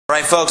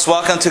right, folks,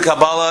 welcome to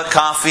Kabbalah,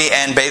 Coffee,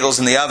 and Bagels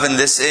in the Oven.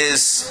 This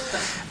is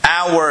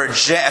our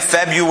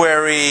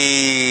February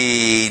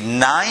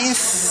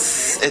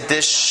 9th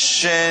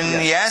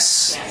edition,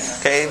 yes?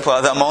 Okay,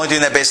 well, I'm only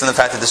doing that based on the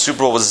fact that the Super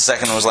Bowl was the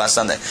second one, was last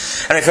Sunday.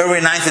 Anyway,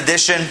 February 9th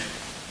edition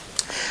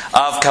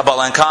of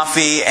Kabbalah and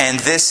Coffee, and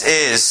this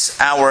is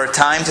our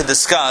time to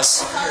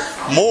discuss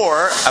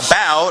more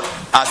about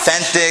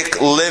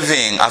authentic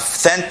living.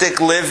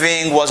 Authentic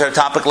living was our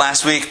topic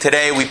last week.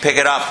 Today we pick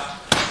it up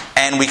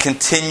and we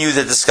continue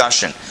the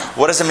discussion.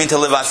 What does it mean to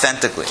live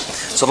authentically?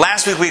 So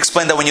last week we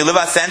explained that when you live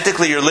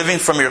authentically, you're living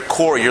from your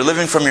core, you're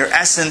living from your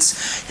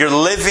essence, you're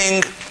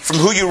living from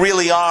who you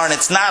really are, and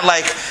it's not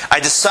like, I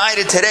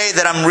decided today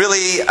that I'm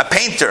really a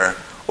painter,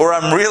 or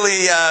I'm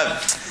really...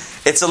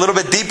 It's a little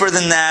bit deeper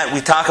than that.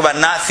 We talk about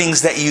not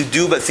things that you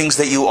do, but things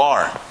that you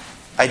are.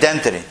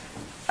 Identity.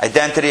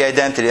 Identity,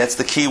 identity. That's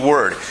the key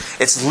word.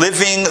 It's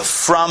living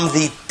from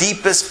the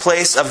deepest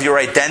place of your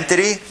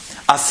identity,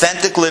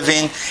 authentic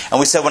living. And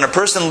we said when a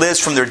person lives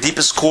from their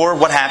deepest core,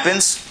 what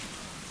happens?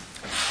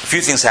 A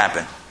few things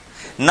happen.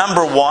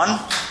 Number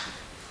one,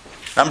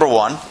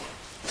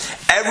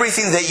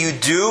 everything that you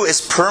do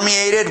is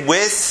permeated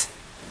with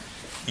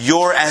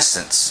your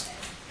essence.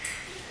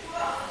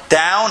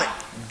 Down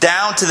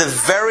to the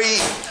very,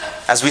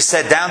 as we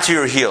said, down to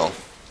your heel.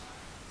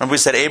 Remember we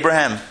said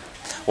Abraham.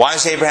 Why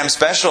is Abraham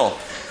special?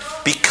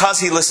 Because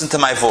he listened to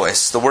my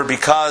voice. The word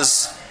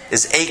because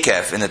is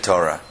akev in the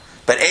Torah.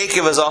 But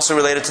akev is also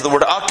related to the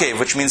word akev,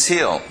 which means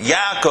heel.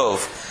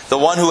 Yaakov, the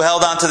one who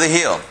held on to the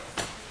heel.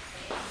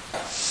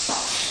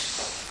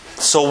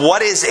 So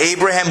what is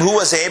Abraham? Who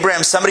was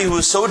Abraham? Somebody who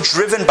was so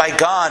driven by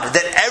God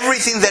that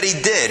everything that he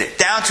did,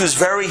 down to his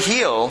very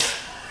heel,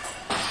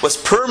 was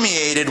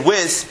permeated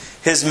with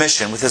his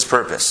mission, with his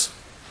purpose.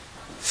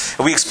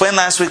 And we explained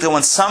last week that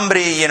when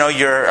somebody,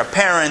 you're a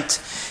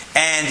parent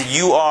and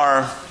you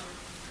are,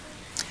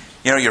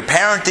 you're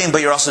parenting,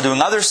 but you're also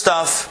doing other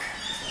stuff.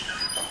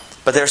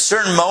 But there are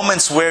certain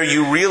moments where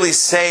you really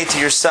say to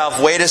yourself,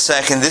 wait a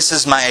second, this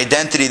is my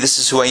identity, this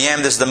is who I am,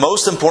 this is the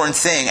most important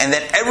thing. And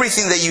then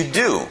everything that you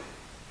do,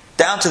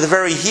 down to the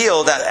very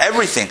heel, that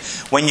everything,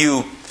 when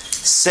you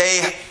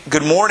say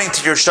good morning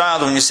to your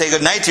child, when you say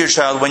good night to your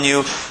child, when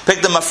you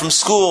pick them up from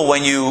school,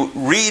 when you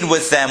read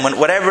with them,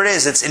 whatever it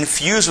is, it's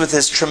infused with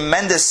this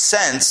tremendous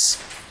sense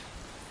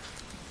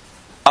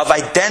of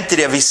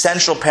identity, of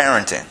essential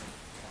parenting,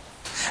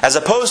 as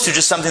opposed to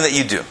just something that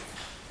you do.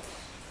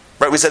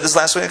 Right? We said this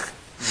last week?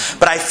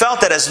 But I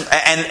felt that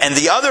and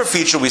the other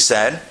feature we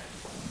said,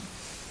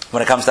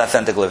 when it comes to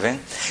authentic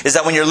living, is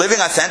that when you're living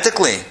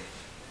authentically,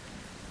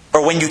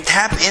 or when you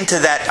tap into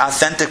that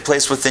authentic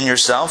place within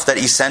yourself, that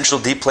essential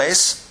deep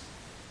place,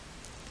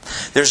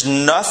 there's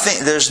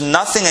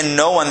nothing and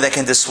no one that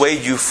can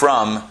dissuade you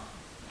from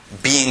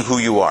being who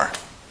you are.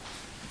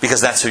 Because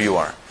that's who you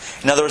are.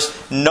 In other words,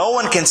 no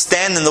one can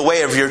stand in the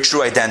way of your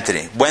true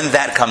identity when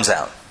that comes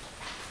out.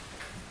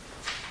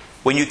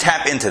 When you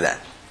tap into that.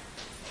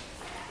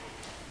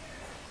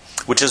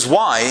 Which is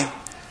why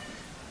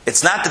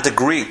it's not that the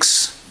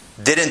Greeks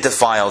didn't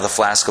defile the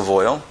flask of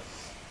oil.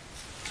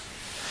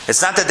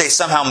 It's not that they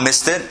somehow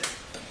missed it.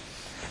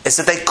 It's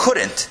that they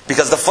couldn't.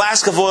 Because the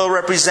flask of oil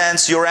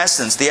represents your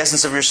essence, the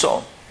essence of your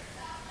soul.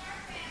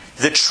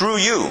 The true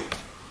you.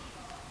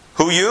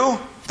 Who you?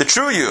 The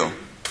true you.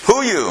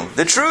 Who you?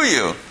 The true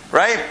you.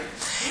 Right?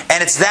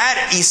 And it's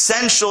that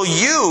essential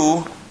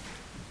you,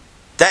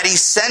 that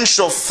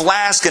essential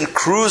flask and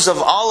cruse of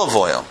olive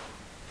oil.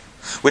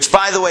 Which,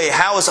 by the way,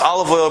 how is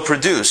olive oil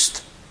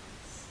produced?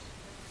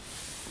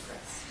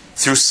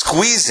 Through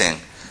squeezing.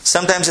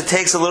 Sometimes it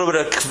takes a little bit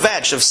of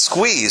kvetch, of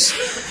squeeze,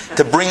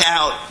 to bring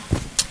out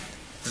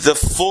the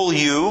full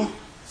you.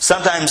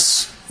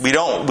 Sometimes we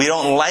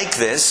don't like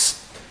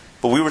this,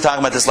 but we were talking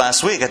about this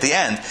last week at the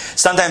end.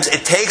 Sometimes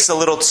it takes a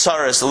little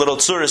tsuris,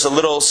 a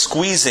little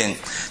squeezing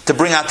to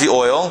bring out the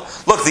oil.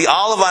 Look, the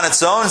olive on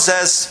its own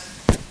says,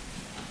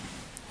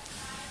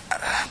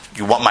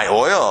 you want my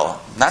oil?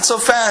 Not so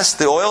fast.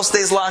 The oil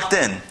stays locked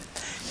in.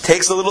 It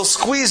takes a little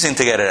squeezing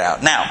to get it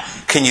out. Now,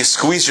 can you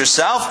squeeze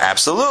yourself?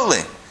 Absolutely.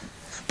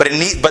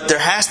 But there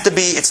has to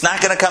be, it's not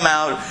going to come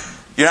out,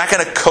 you're not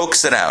going to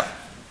coax it out.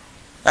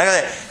 Not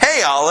gonna say,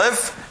 hey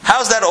Olive,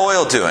 how's that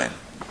oil doing?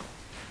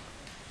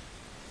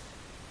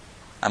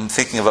 I'm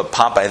thinking of a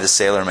Popeye the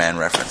Sailor Man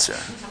reference here.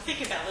 I'm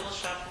thinking about Little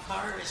Shop of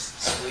Horrors.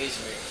 Squeeze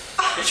me.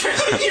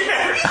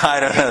 I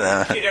don't know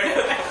that one. You don't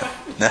know that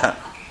one? No.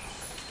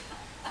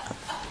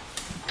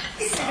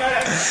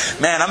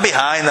 Man, I'm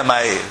behind on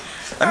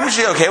I'm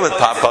usually okay with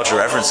pop culture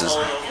references.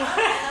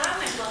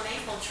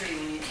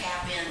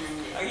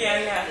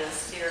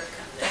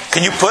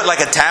 Can you put like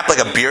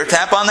a beer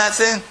tap on that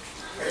thing?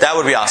 That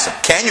would be awesome.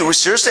 Can you?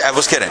 Seriously? I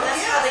was kidding.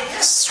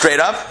 Straight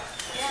up?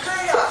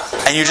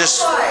 And you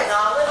just...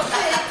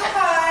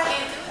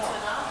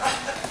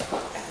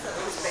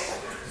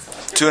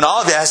 To an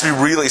olive, it has to be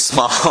really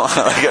small.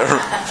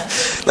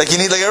 like you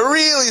need like a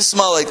really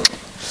small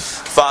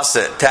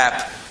faucet,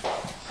 tap.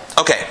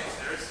 Okay.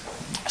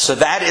 So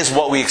that is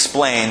what we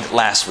explained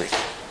last week.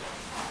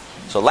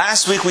 So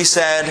last week we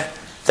said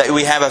that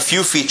we have a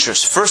few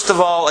features. First of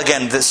all,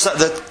 again,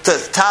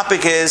 the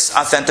topic is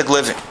authentic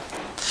living.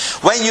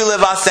 When you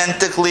live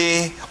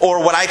authentically,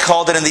 or what I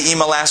called it in the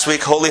email last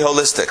week, holy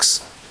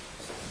holistics.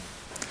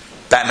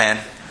 Batman.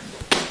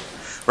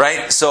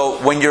 Right? So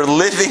when you're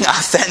living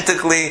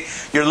authentically,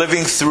 you're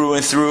living through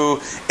and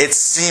through. It's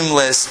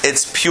seamless,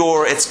 it's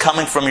pure, it's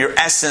coming from your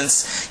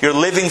essence. You're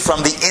living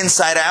from the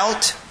inside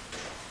out,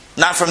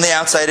 not from the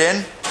outside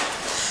in.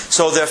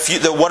 So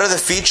what are the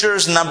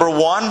features? Number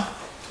one,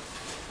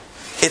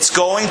 it's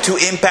going to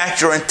impact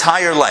your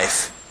entire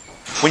life.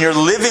 When you're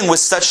living with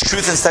such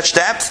truth and such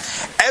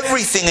depth,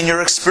 everything in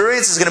your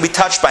experience is going to be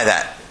touched by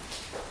that.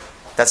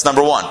 That's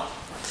number one.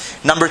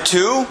 Number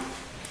two,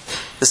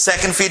 the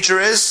second feature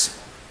is,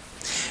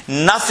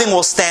 nothing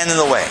will stand in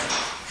the way.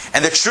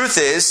 And the truth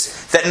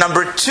is that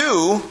number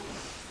two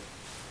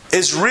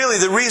is really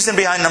the reason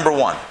behind number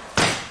one.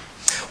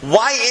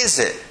 Why is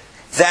it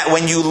that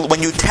when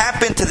you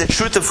tap into the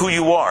truth of who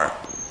you are,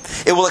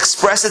 it will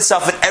express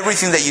itself in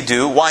everything that you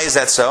do? Why is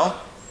that so?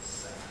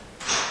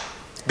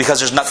 Because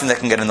there's nothing that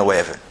can get in the way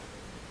of it.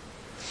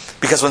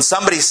 Because when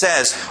somebody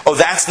says, oh,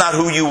 that's not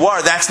who you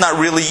are, that's not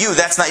really you,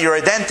 that's not your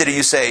identity,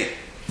 you say,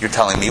 you're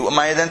telling me what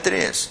my identity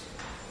is.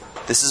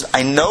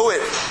 I know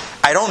it.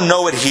 I don't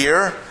know it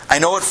here. I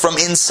know it from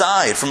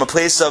inside, from a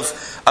place of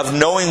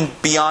knowing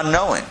beyond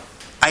knowing.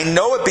 I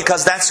know it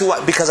because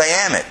because I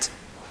am it.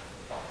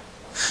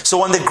 So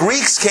when the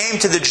Greeks came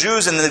to the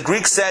Jews and the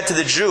Greeks said to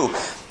the Jew,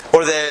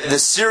 or the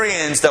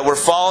Syrians that were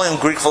following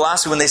Greek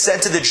philosophy, when they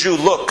said to the Jew,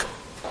 look,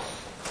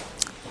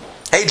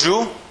 hey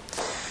Jew,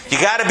 you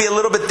got to be a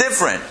little bit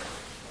different.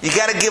 You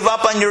got to give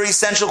up on your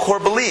essential core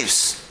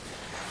beliefs.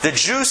 The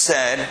Jew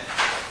said,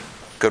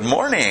 good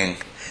morning.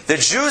 The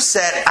Jews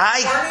said,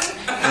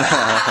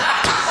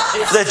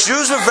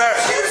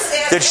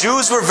 the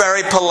Jews were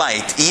very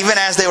polite. Even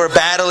as they were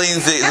battling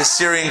the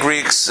Syrian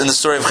Greeks in the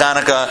story of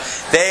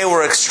Chanukah, they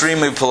were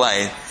extremely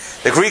polite.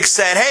 The Greeks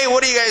said, hey,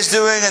 what are you guys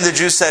doing? And the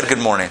Jews said, good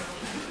morning.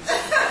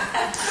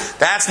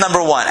 That's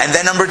number one. And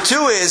then number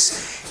two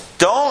is,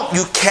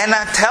 you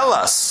cannot tell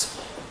us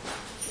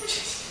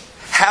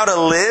how to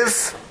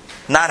live,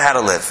 not how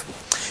to live.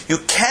 You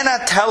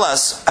cannot tell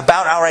us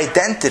about our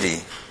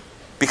identity,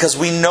 because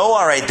we know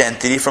our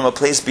identity from a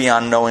place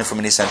beyond knowing, from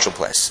an essential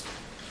place.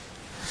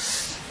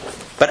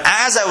 But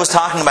as I was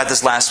talking about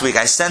this last week,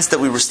 I sensed that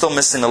we were still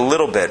missing a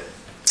little bit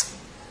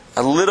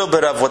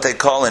of what they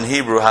call in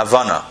Hebrew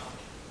Havana.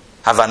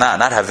 Havana,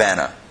 not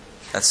Havana.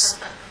 That's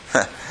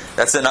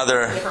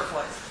another.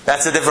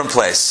 That's a different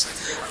place.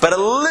 But a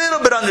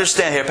little bit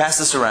understand here. Pass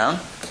this around.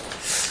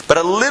 But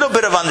a little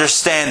bit of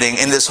understanding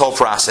in this whole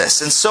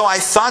process. And so I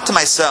thought to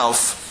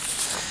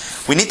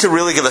myself, we need to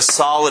really give a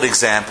solid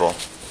example.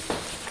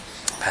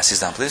 Pass these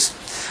down, please.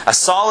 A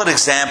solid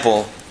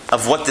example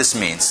of what this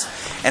means.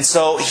 And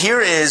so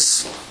here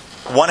is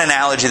one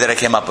analogy that I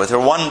came up with, or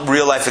one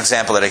real-life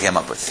example that I came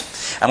up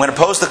with. I'm going to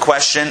pose the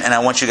question, and I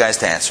want you guys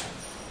to answer.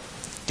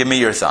 Give me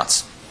your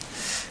thoughts.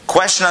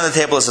 Question on the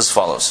table is as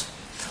follows.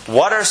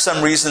 What are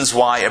some reasons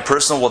why a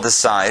person will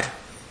decide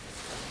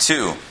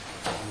to...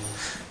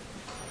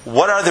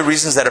 What are the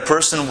reasons that a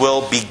person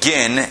will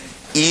begin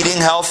eating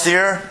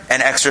healthier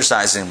and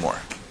exercising more?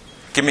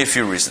 Give me a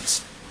few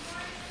reasons.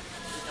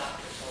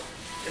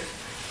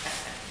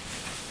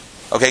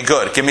 Okay,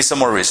 good. Give me some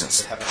more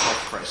reasons. They have a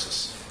health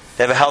crisis.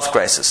 They have a health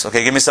crisis.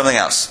 Okay, give me something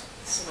else.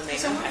 Someone they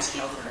know has a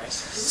health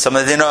crisis.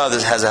 Someone they know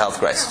has a health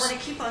crisis. I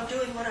want to keep on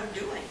doing what I'm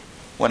doing.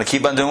 Want to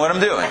keep on doing what I'm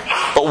doing.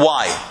 But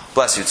why?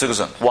 Bless you.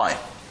 Why? To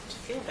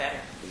feel better.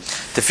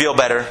 To feel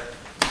better.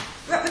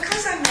 Well,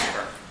 because I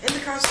matter. And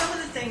because some of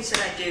the things that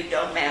I do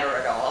don't matter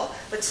at all,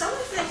 but some of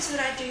the things that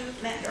I do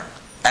matter.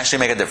 Actually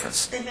make a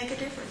difference. They make a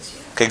difference,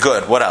 yeah. Okay,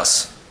 good. What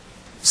else?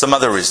 Some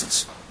other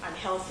reasons. I'm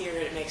healthier,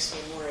 it makes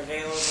me more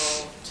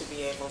available to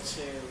be able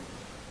to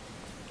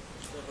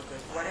live a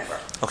good Whatever.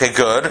 Okay,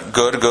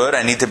 good.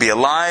 I need to be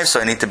alive, so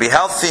I need to be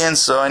healthy, and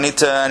so I need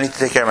to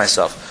take care of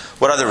myself.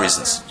 What other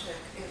reasons?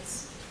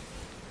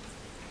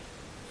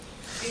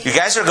 You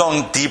guys are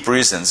going deep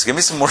reasons. Give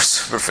me some more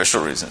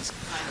superficial reasons.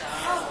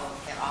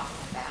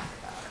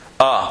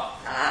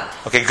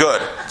 Okay,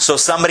 good. So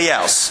somebody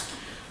else.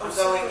 I'm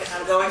going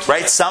to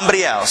Right?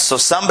 Somebody else. So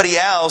somebody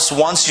else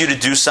wants you to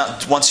do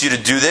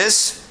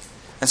this,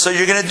 and so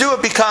you're going to do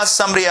it because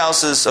somebody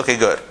else is okay.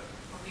 Good.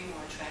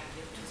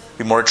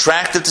 Be more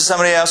attractive to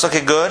somebody else.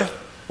 Okay, good.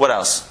 What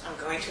else? I'm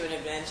going to an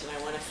event and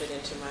I want to fit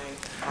into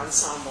my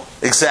ensemble.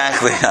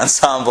 Exactly,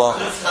 ensemble.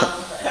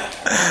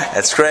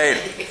 That's great.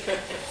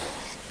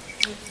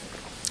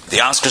 The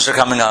Oscars are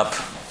coming up.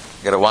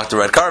 You got to walk the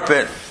red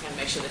carpet. Gotta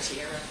make sure the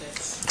tiara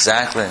fits.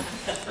 Exactly.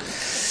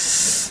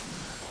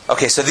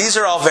 Okay, so these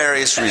are all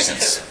various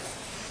reasons.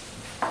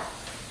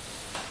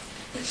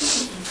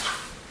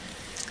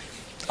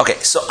 Okay,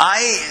 so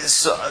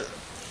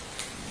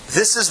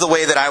this is the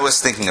way that I was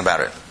thinking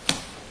about it.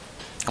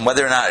 And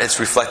whether or not it's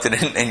reflected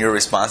in your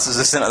responses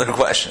is another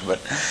question.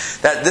 But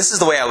this is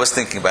the way I was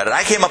thinking about it.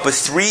 I came up with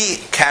 3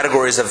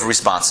 categories of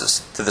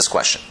responses to this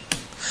question.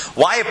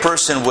 Why a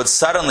person would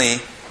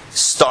suddenly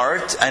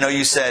start, I know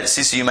you said,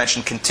 Cece, you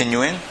mentioned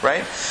continuing,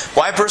 right?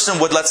 Why a person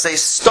would, let's say,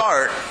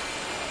 start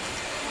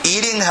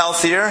eating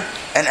healthier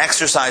and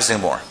exercising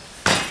more.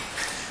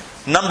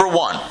 Number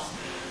one,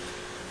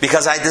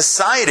 because I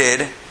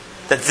decided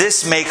that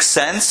this makes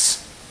sense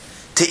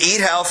to eat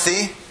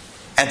healthy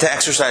and to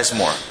exercise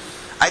more.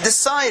 I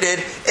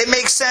decided it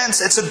makes sense.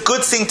 It's a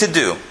good thing to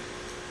do.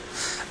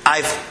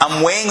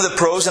 I'm weighing the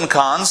pros and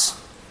cons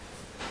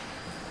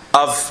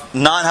of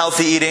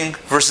non-healthy eating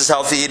versus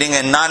healthy eating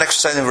and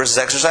non-exercising versus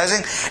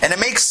exercising. And it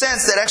makes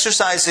sense that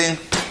exercising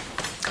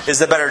is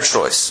the better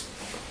choice.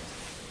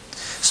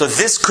 So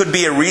this could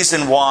be a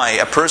reason why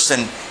a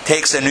person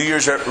takes a New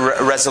Year's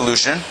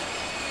resolution,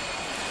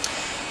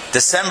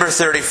 December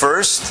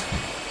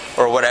 31st,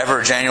 or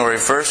whatever, January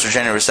 1st or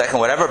January 2nd,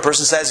 whatever, a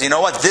person says, you know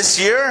what, this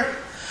year,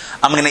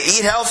 I'm going to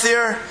eat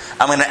healthier,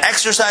 I'm going to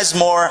exercise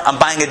more, I'm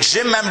buying a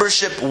gym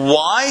membership.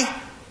 Why?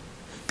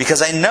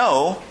 Because I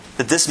know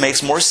that this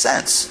makes more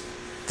sense.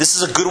 This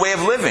is a good way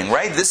of living,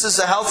 right? This is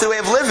a healthy way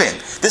of living.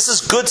 This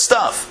is good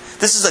stuff.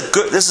 This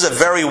is a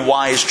very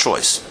wise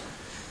choice.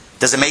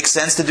 Does it make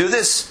sense to do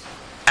this?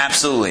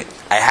 Absolutely.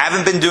 I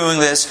haven't been doing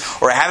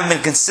this, or I haven't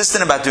been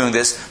consistent about doing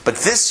this, but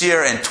this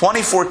year in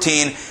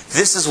 2014,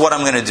 this is what I'm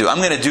going to do. I'm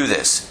going to do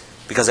this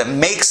because it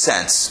makes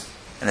sense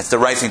and it's the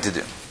right thing to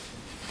do.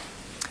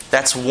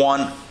 That's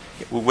one.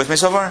 With me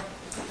so far?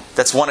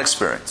 That's one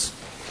experience.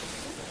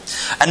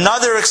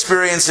 Another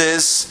experience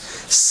is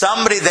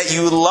somebody that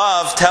you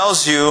love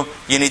tells you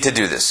you need to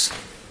do this.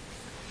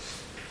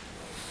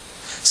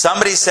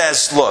 Somebody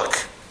says,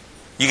 look,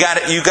 you got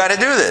to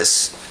do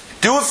this.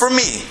 Do it for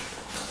me,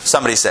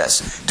 somebody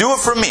says. Do it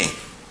for me.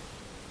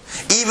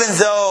 Even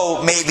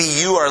though maybe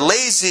you are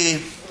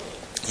lazy,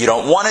 you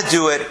don't want to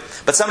do it,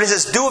 but somebody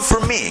says, do it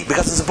for me,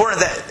 because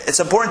it's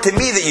important to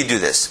me that you do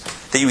this,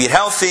 that you eat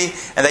healthy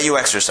and that you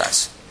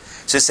exercise.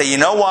 So you say, you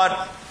know what?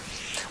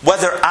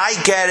 Whether I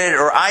get it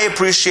or I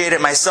appreciate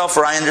it myself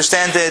or I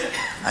understand it,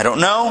 I don't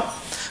know.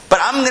 But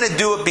I'm going to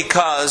do it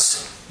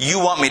because you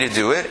want me to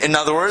do it. In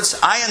other words,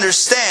 I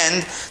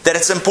understand that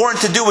it's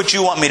important to do what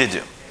you want me to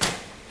do.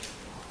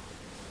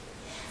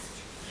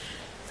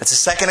 That's a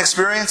second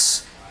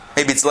experience.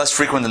 Maybe it's less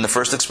frequent than the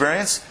first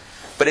experience.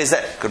 But is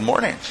that, good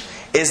morning.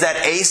 Is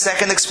that a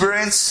second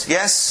experience?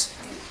 Yes?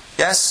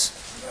 Yes?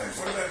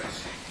 What about you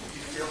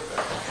feel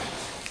better?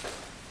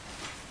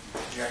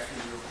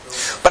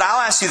 But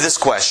I'll ask you this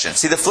question.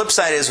 See, the flip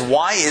side is,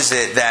 why is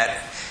it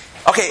that,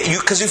 okay,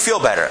 because you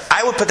feel better.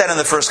 I would put that in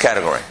the first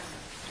category.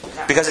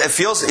 Because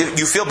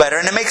you feel better,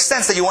 and it makes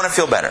sense that you want to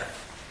feel better.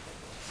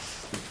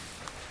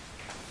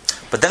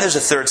 But then there's a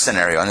third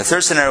scenario, and the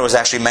third scenario was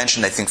actually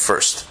mentioned, I think,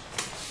 first.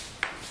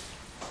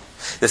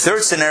 The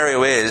third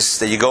scenario is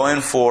that you go in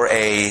for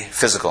a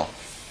physical,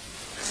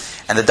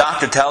 and the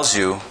doctor tells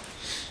you,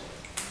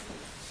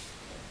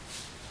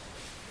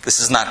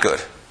 this is not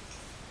good.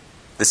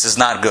 This is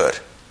not good.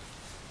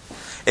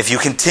 If you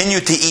continue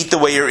to eat the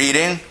way you're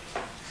eating,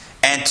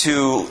 and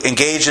to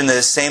engage in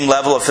the same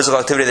level of physical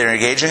activity that you're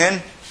engaging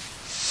in,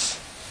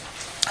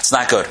 it's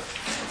not good.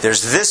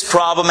 There's this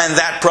problem and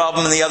that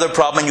problem and the other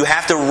problem, and you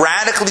have to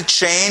radically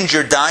change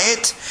your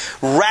diet,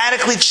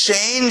 radically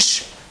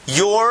change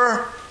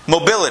your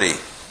mobility,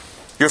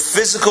 your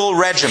physical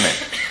regimen.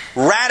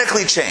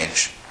 Radically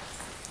change.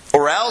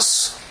 Or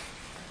else,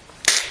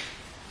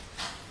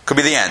 could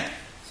be the end.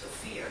 So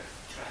fear.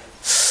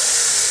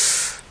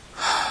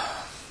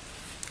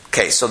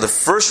 Okay, so the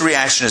first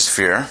reaction is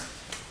fear.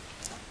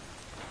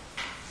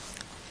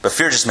 But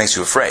fear just makes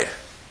you afraid.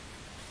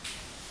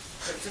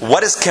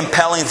 What is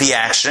compelling the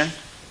action?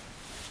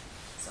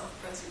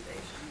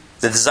 Self-preservation.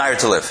 The desire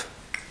to live.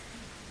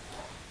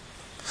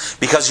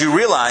 Because you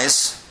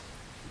realize,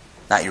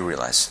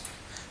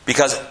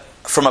 because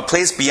from a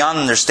place beyond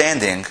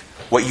understanding,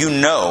 what you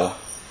know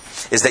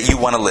is that you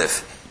want to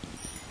live.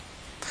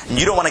 And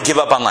you don't want to give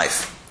up on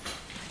life.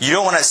 You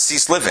don't want to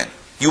cease living.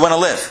 You want to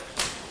live.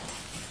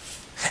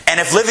 And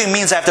if living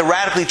means I have to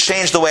radically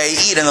change the way I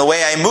eat and the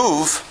way I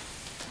move,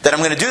 then I'm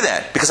going to do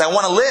that. Because I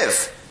want to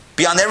live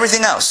beyond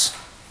everything else.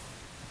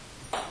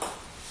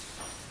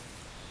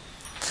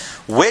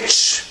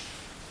 Which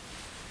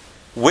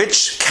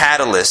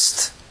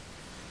catalyst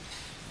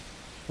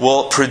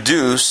will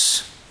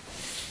produce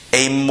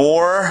a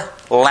more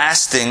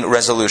lasting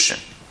resolution?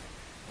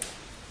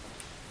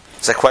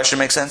 Does that question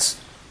make sense?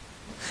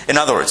 In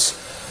other words,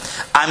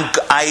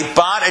 I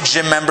bought a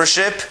gym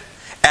membership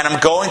and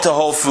I'm going to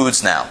Whole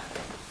Foods now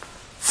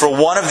for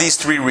one of these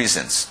three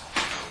reasons.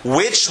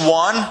 Which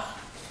one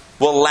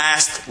will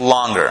last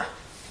longer?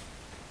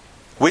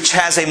 Which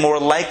has a more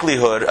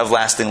likelihood of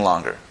lasting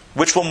longer?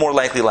 Which will more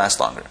likely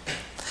last longer?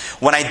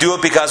 When I do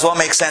it because, well, it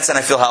makes sense and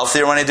I feel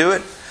healthier when I do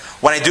it.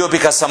 When I do it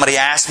because somebody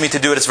asked me to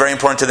do it, it's very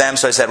important to them,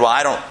 so I said, well,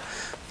 I don't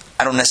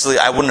necessarily,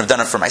 I wouldn't have done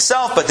it for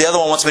myself, but the other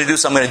one wants me to do,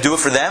 so I'm going to do it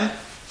for them.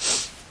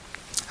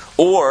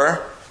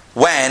 Or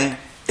when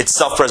it's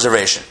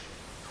self-preservation.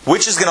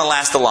 Which is going to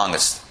last the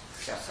longest?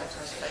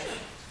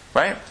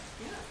 Right?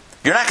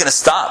 You're not going to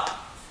stop.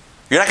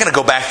 You're not going to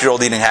go back to your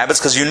old eating habits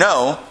because you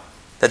know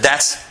that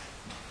that's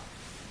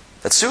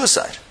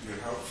suicide. Your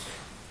health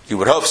You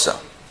would hope so.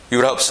 You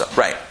would hope so.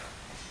 Right.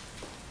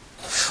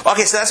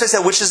 Okay, so that's what I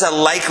said. Which is a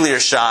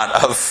likelier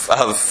shot of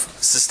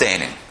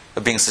sustaining,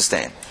 of being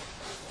sustained?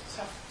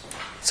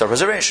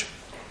 Self-preservation.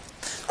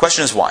 The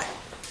question is why?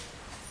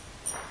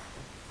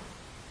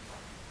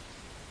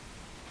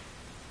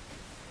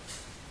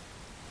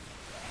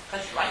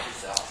 Because you like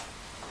yourself.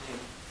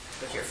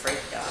 Because you're afraid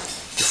of dying.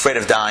 You're afraid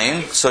of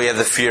dying, so you have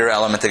the fear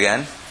element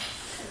again.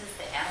 Because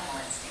the animal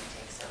instinct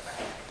takes over.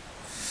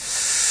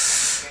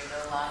 You're no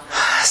longer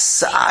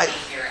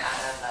you're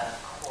out of a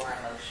core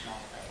emotional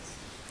place.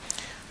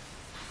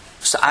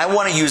 So I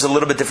want to use a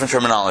little bit different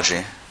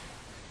terminology.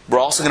 We're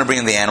also going to bring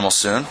in the animal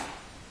soon,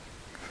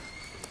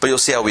 but you'll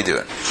see how we do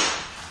it.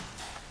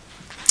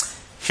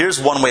 Here's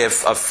one way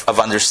of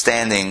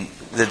understanding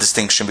the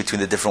distinction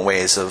between the different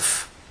ways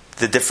of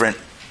the different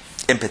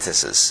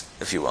impetuses,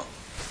 if you will.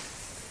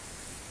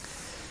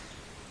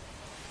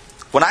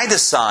 When I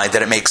decide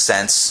that it makes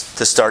sense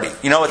to start,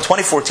 at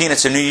 2014,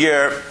 it's a new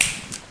year.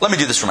 Let me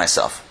do this for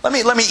myself. Let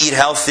me eat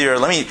healthier.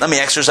 Let me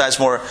exercise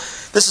more.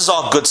 This is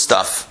all good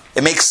stuff.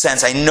 It makes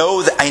sense. I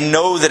know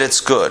that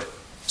it's good,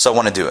 so I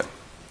want to do it.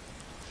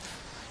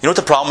 You know what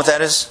the problem with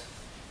that is?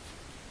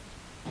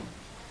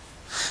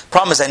 The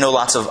problem is I know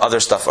lots of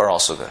other stuff are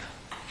also good.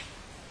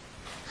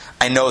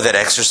 I know that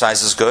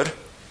exercise is good.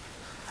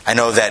 I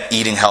know that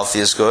eating healthy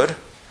is good.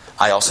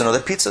 I also know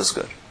that pizza is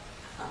good.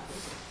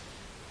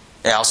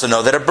 I also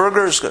know that a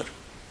burger is good.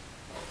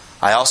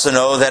 I also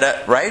know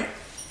that, right?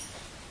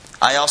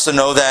 I also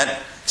know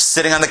that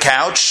sitting on the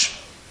couch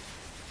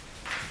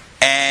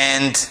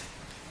and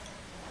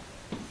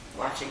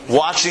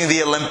watching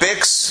the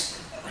Olympics,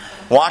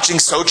 watching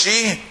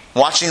Sochi,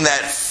 watching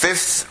that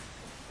fifth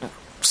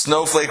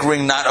snowflake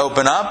ring not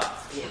open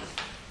up,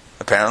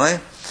 apparently,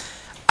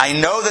 I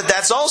know that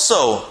that's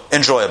also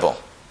enjoyable.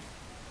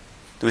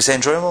 Do we say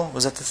enjoyable?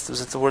 Was that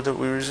the word that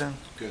we were using?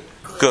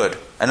 Good.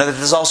 I know that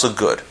this is also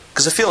good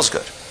because it feels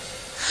good.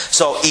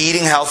 So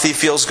eating healthy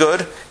feels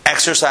good.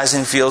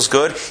 Exercising feels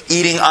good.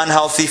 Eating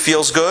unhealthy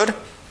feels good.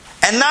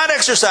 And not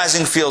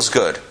exercising feels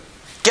good.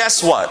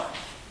 Guess what?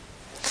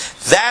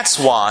 That's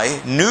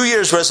why New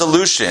Year's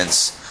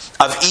resolutions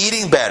of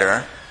eating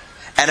better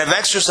and of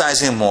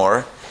exercising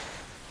more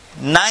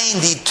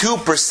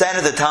 92%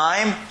 of the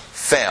time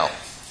fail.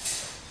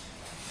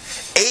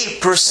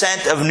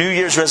 8% of New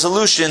Year's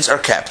resolutions are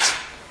kept.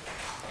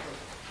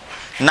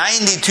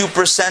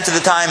 92% of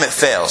the time it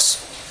fails.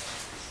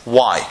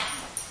 Why?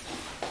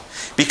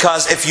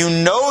 Because if you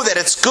know that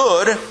it's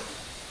good,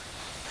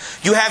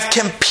 you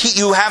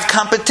have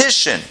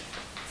competition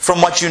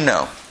from what you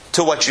know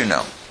to what you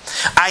know.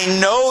 I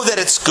know that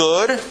it's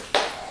good,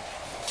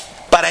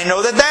 but I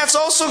know that that's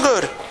also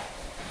good.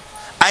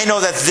 I know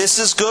that this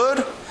is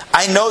good.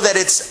 I know that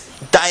it's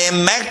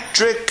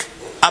diametric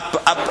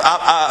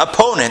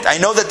opponent. I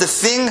know that the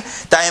thing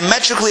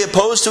diametrically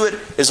opposed to it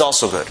is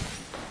also good.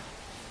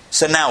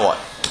 So now what?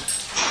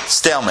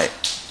 Stalemate.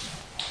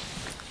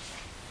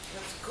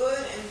 What's good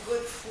and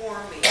good for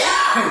me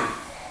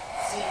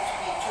seem to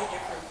be two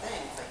different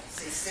things. Like,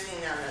 say,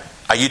 sitting on a...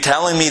 Are you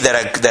telling me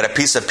that a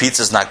piece of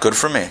pizza is not good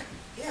for me?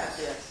 Yes.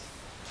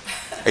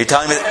 Are you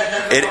telling me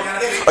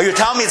you're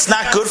telling me it's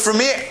not good for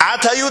me? I'll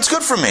tell you it's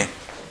good for me.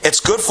 It's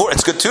good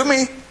to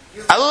me.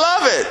 I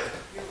love it.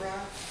 You're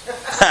wrong.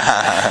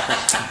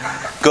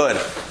 Good.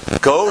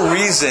 Go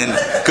reason.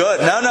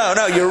 Good.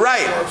 No. You're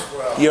right.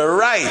 You're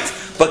right.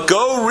 But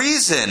go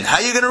reason. How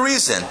are you going to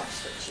reason?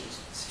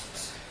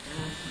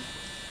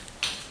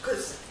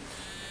 Because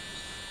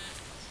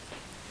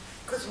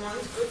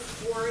one's good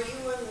for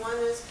you and one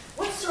is...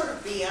 What's sort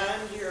of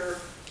beyond your...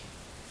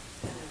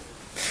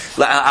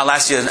 I'll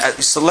ask you.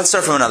 So let's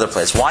start from another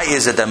place. Why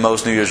is it that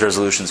most New Year's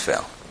resolutions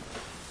fail?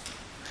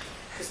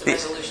 Because the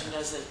resolution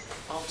doesn't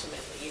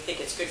ultimately, you think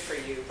it's good for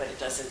you, but it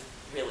doesn't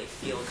really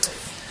feel good.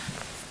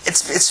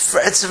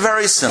 It's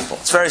very simple.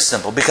 It's very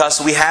simple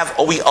because we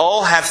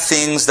all have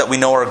things that we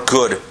know are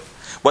good,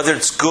 whether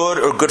it's good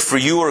or good for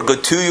you or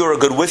good to you or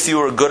good with you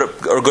or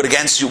good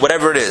against you,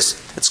 whatever it is.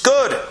 It's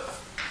good.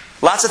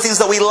 Lots of things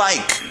that we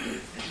like.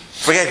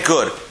 Forget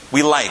good.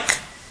 We like.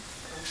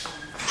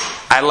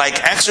 I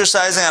like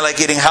exercising. I like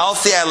eating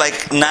healthy. I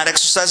like not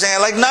exercising. I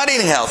like not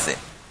eating healthy.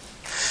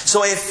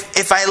 So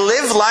if I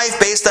live life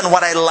based on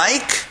what I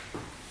like,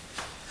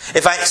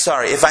 if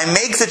I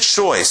make the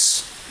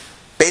choice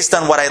based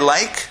on what I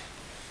like,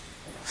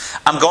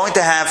 I'm going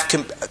to have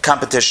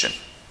competition.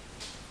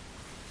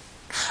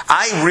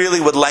 I really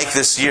would like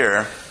this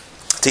year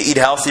to eat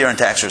healthier and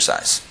to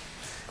exercise.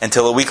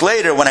 Until a week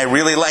later when I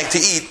really like to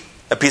eat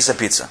a piece of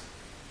pizza.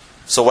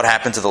 So what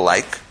happened to the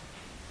like?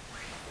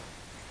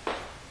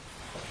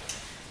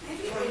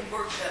 Maybe it would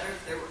work better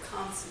if there were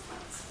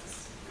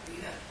consequences.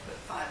 You have to put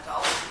 $5 in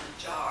a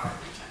jar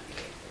every time you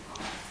make the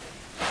wrong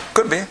thing.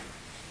 Could be.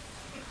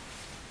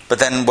 But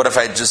then what if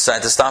I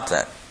decide to stop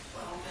that?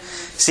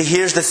 See,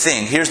 here's the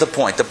thing. Here's the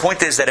point. The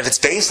point is that if it's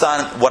based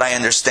on what I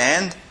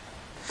understand,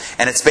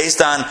 and it's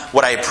based on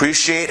what I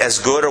appreciate as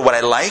good or what I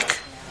like,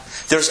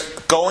 there's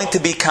going to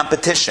be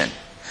competition.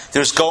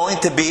 There's going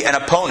to be an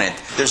opponent.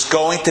 There's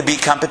going to be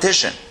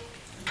competition.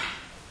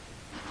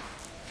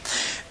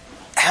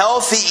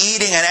 healthy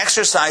eating and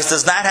exercise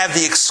does not have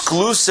the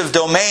exclusive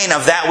domain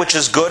of that which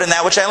is good and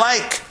that which I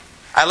like.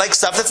 I like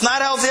stuff that's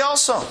not healthy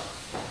also.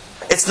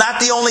 It's not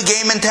the only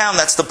game in town,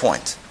 that's the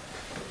point.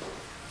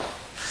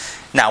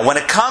 Now, when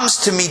it comes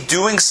to me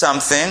doing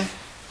something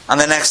on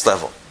the next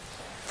level,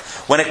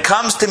 when it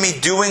comes to me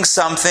doing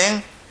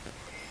something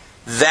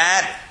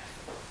that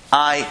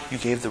you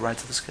gave the right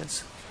to those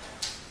kids?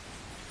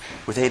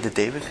 Were they the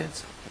David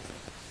kids?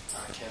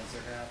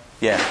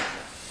 Yeah.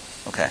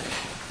 Okay.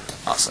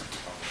 Awesome.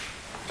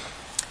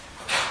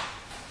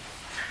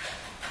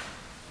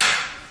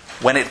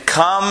 When it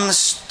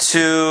comes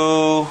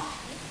to...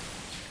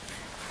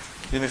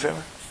 Do me a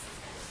favor?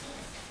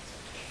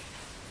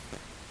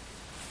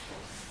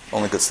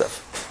 Only good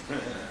stuff.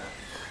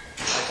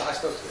 I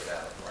spoke to his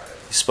dad on Friday.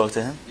 You spoke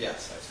to him?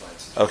 Yes, I explained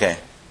to Okay.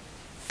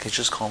 He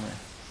just called me.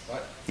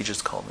 What? He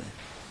just called me.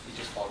 He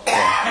just called me.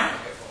 Yeah.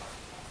 Okay, cool.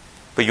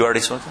 But you already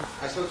spoke to him?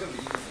 I spoke to him,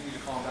 but you need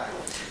to call him back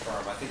and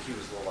confirm. I think he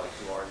was a little like,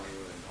 who are you,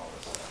 and all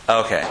this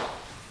stuff. Okay.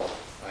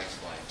 I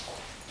explained.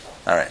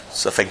 All right.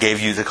 So if I gave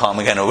you the call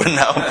again, I wouldn't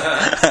know.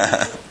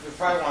 He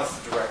probably wants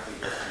to directly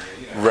hear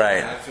from you. You know,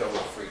 Right. I feel a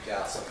little freaked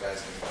out. Some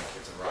guys give my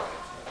kids a ride.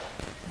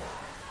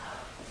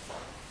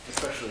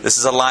 Especially... This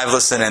is a live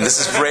listen in. This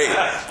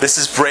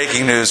is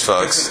breaking news,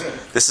 folks.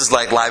 This is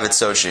like live at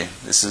Sochi.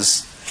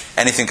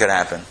 Anything could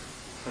happen.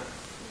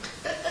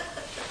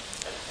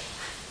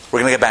 We're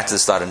going to get back to the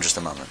start in just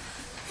a moment.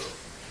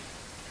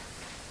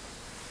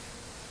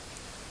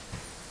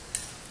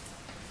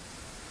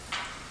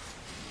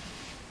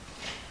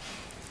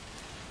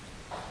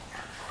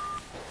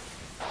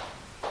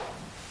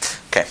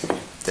 Okay,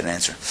 didn't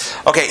answer.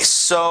 Okay,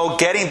 so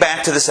getting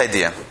back to this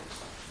idea.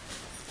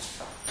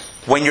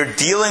 When you're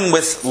dealing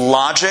with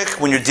logic,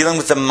 when you're dealing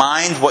with the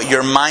mind, what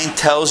your mind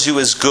tells you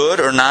is good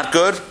or not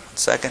good.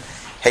 Second.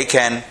 Hey,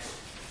 Ken.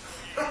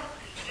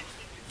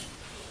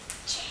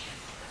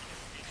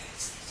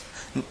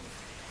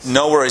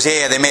 No worries.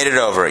 Yeah, they made it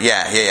over.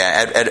 Yeah.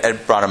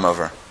 Ed brought him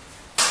over.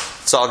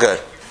 It's all good.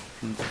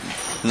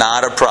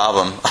 Not a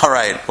problem. All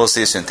right. We'll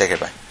see you soon. Take care.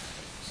 Bye.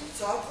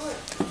 It's all good.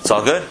 It's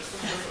all good?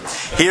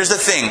 Here's the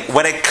thing.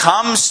 When it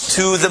comes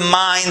to the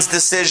mind's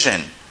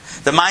decision,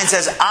 the mind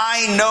says,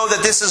 I know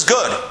that this is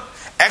good.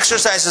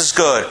 Exercise is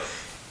good.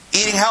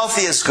 Eating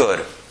healthy is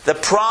good. The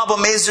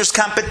problem is there's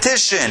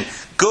competition.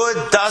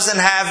 Good doesn't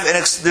have,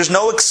 there's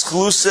no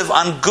exclusive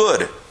on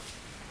good,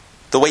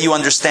 the way you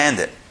understand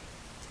it.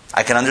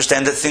 I can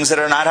understand that things that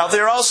are not healthy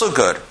are also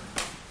good.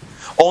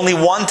 Only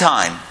one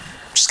time.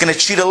 I'm just going to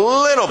cheat a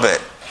little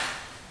bit.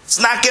 It's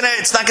not going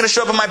to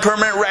show up in my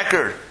permanent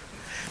record.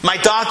 My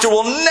doctor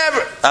will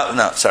never...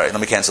 let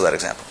me cancel that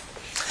example.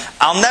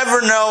 I'll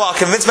never know. I'll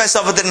convince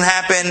myself it didn't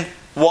happen.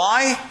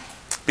 Why?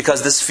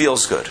 Because this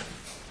feels good.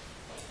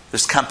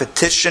 There's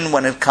competition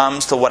when it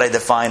comes to what I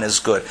define as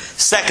good.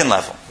 Second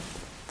level.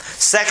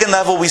 Second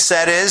level, we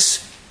said,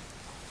 is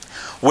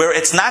where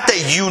it's not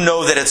that you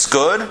know that it's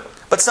good,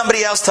 but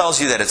somebody else tells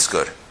you that it's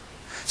good.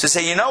 So you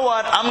say, you know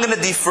what? I'm going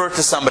to defer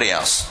to somebody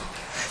else.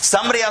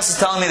 Somebody else is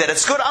telling me that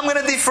it's good. I'm going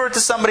to defer to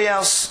somebody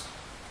else.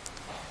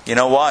 You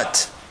know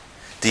what?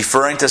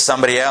 Deferring to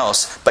somebody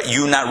else, but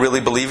you not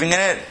really believing in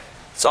it,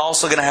 it's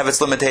also going to have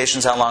its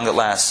limitations how long it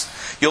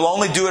lasts. You'll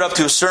only do it up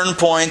to a certain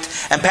point,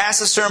 and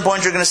past a certain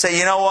point you're going to say,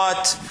 you know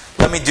what?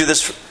 Let me do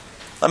this.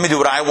 Let me do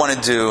what I want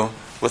to do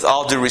with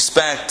all due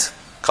respect.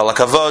 Kol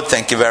hakavod,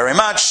 thank you very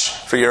much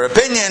for your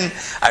opinion.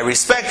 I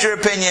respect your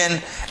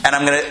opinion, and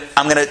I'm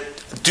going to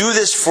do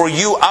this for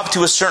you up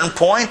to a certain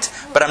point,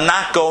 but I'm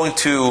not going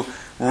to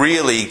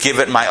really give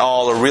it my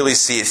all or really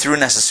see it through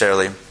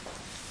necessarily.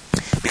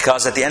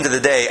 Because at the end of the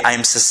day, I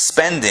am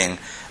suspending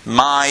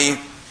my...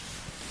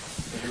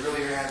 You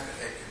really haven't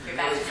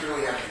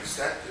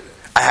accepted it.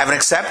 I haven't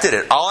accepted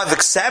it. All I've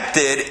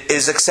accepted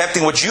is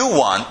accepting what you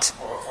want.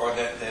 Or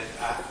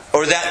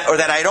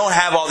that I don't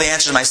have all the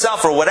answers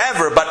myself or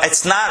whatever, but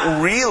it's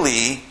not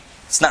really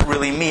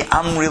me.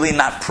 I'm really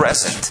not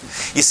present.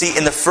 You see,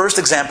 in the first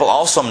example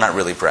also I'm not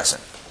really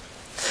present.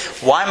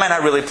 Why am I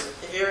not really...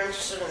 If you're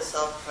interested in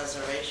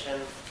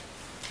self-preservation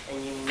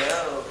and you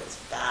know it's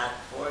bad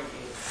for you...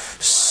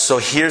 So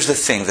here's the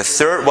thing. Let's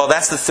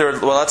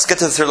get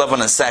to the third level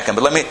in a second.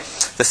 But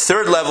the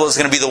third level is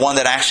going to be the one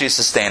that actually is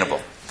sustainable.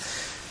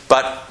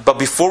 But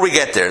before we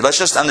get there, let's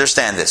just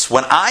understand this.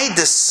 When I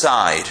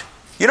decide,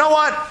 you know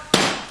what?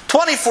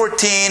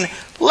 2014,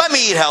 let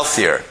me eat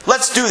healthier.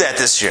 Let's do that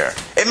this year.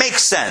 It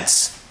makes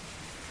sense.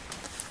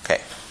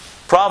 Okay.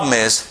 Problem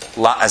is,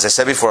 as I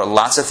said before,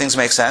 lots of things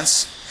make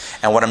sense.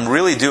 And what I'm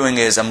really doing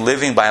is I'm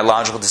living by a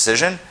logical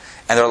decision.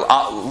 And there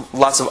are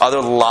lots of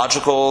other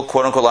logical,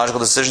 quote-unquote logical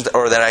decisions,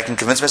 or that I can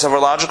convince myself are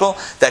logical,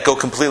 that go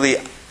completely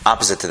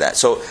opposite to that.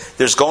 So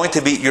there's going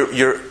to be,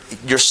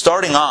 you're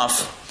starting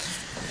off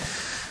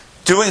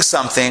doing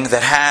something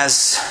that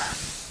has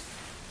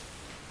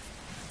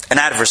an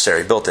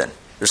adversary built in.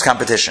 There's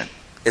competition.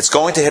 It's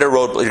going to hit a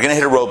road. You're going to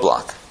hit a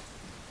roadblock.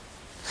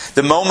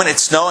 The moment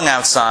it's snowing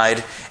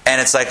outside, and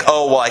it's like,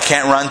 oh, well, I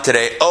can't run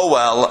today. Oh,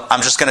 well,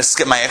 I'm just going to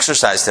skip my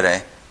exercise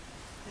today.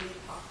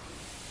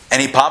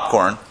 And eat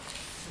popcorn.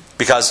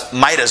 because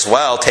might as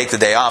well take the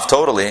day off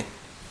totally,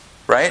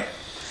 right?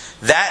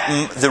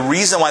 The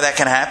reason why that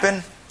can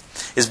happen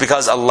is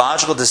because a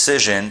logical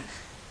decision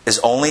is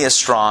only as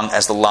strong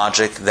as the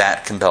logic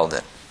that compelled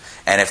it.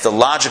 And if the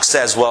logic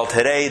says, well,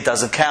 today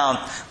doesn't count,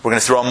 we're going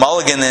to throw a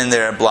mulligan in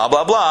there, blah,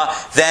 blah, blah,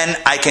 then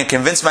I can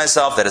convince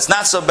myself that it's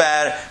not so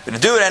bad, I'm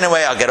going to do it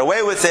anyway, I'll get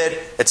away with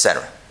it,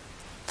 etc.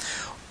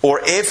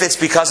 Or if it's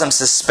because I'm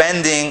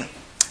suspending,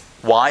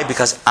 why?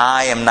 Because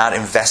I am not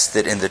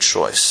invested in the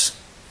choice.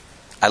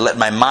 I let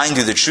my mind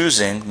do the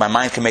choosing, my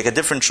mind can make a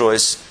different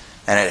choice,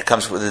 and it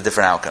comes with a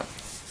different outcome.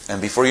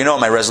 And before you know it,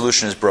 my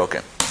resolution is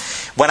broken.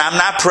 When I'm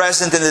not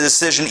present in the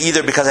decision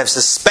either because I've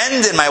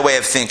suspended my way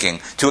of thinking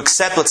to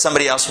accept what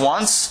somebody else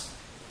wants,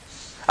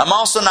 I'm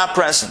also not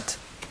present.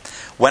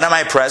 When am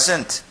I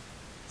present?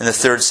 In the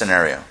third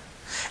scenario.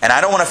 And I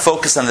don't want to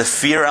focus on the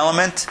fear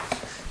element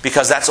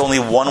because that's only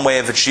one way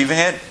of achieving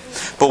it.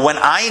 But when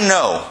I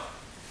know,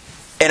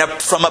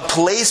 from a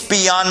place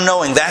beyond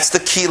knowing, that's the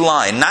key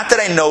line. Not that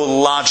I know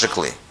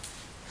logically,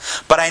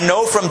 but I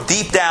know from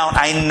deep down,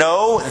 I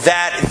know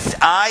that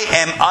I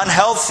am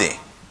unhealthy.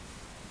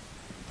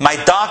 My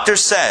doctor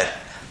said,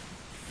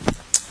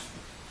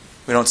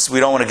 we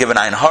don't want to give an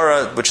ayin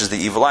hara, which is the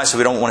evil eye, so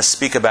we don't want to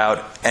speak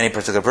about any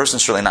particular person,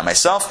 certainly not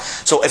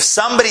myself. So if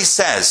somebody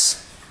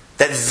says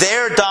that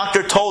their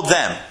doctor told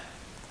them,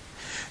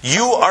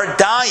 you are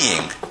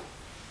dying,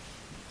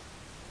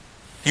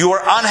 you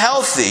are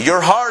unhealthy,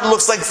 your heart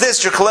looks like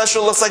this, your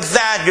cholesterol looks like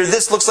that, your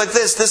this looks like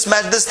this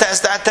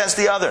test, that test,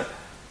 the other.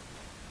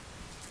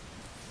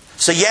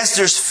 So yes,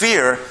 there's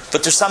fear,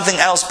 but there's something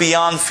else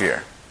beyond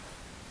fear.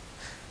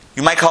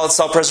 You might call it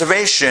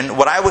self-preservation.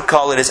 What I would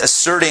call it is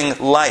asserting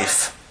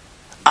life.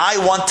 I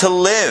want to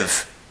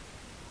live.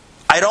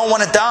 I don't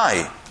want to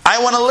die.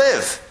 I want to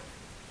live.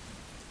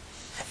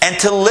 And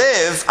to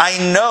live,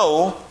 I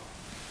know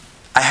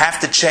I have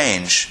to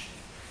change.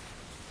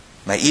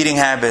 My eating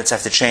habits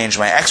have to change.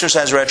 My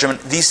exercise regimen.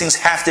 These things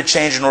have to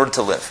change in order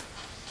to live.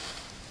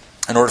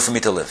 In order for me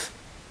to live.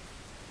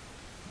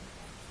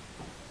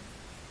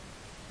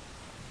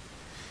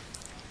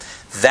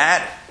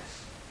 That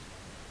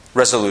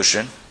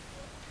resolution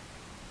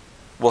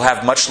will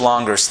have much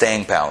longer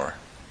staying power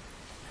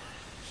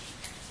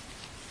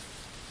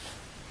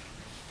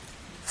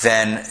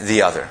than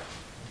the other.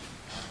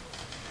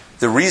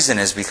 The reason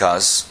is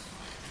because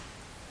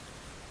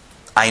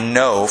I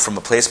know from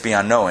a place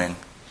beyond knowing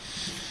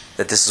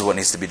that this is what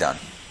needs to be done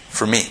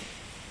for me.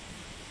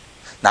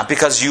 Not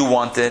because you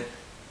want it,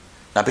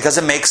 not because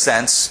it makes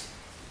sense.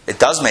 It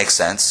does make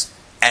sense,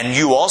 and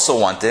you also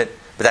want it,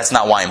 but that's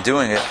not why I'm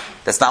doing it.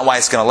 That's not why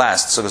it's going to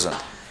last. So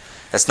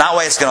that's not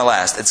why it's going to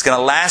last. It's going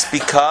to last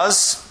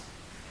because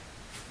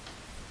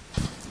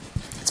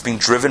it's being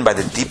driven by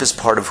the deepest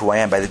part of who I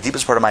am, by the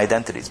deepest part of my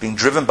identity. It's being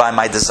driven by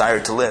my desire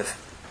to live.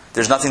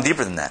 There's nothing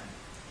deeper than that.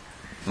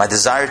 My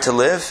desire to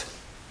live,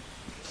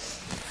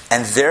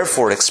 and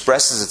therefore it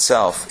expresses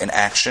itself in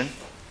action.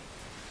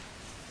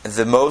 We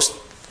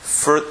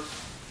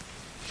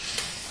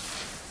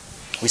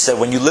said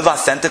when you live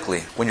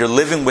authentically, when you're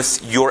living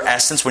with your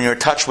essence, when you're in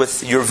touch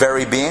with your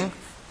very being,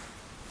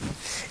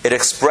 it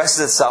expresses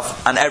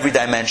itself on every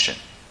dimension.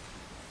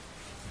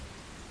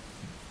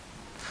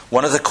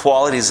 One of the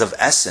qualities of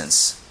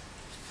essence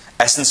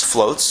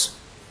floats.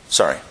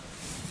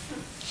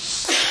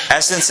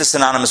 Essence is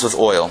synonymous with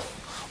oil.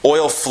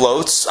 Oil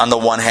floats on the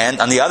one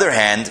hand. On the other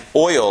hand,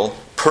 oil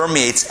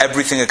permeates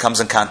everything it comes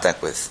in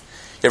contact with.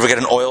 You ever get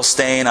an oil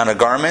stain on a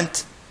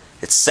garment?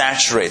 It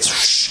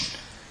saturates.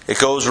 It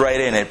goes right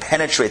in. It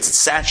penetrates. It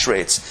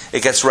saturates.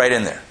 It gets right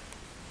in there.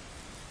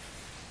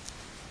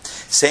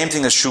 Same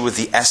thing is true with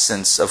the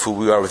essence of who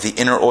we are, with the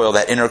inner oil,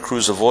 that inner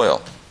cruise of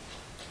oil.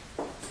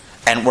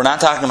 And we're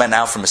not talking about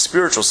now from a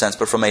spiritual sense,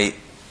 but from a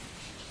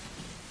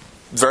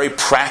very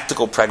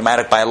practical,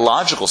 pragmatic,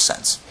 biological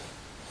sense.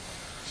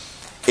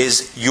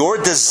 Is your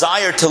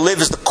desire to live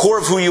is the core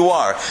of who you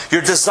are.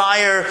 Your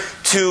desire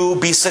to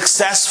be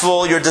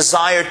successful, your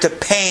desire to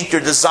paint, your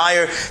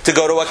desire to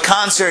go to a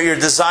concert, your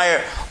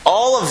desire,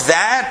 all of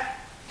that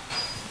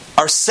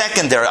are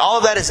secondary. All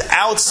of that is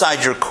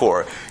outside your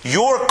core.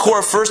 Your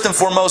core, first and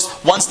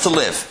foremost, wants to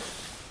live.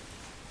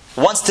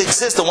 Wants to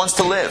exist and wants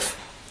to live.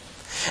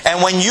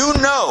 And when you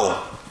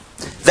know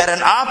that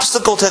an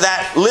obstacle to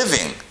that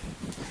living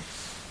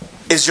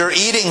is your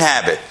eating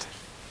habit,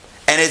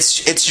 and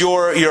it's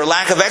your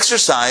lack of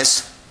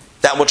exercise,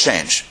 that will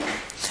change.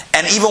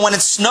 And even when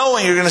it's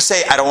snowing, you're going to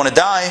say, I don't want to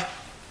die.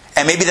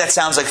 And maybe that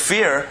sounds like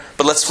fear,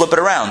 but let's flip it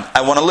around.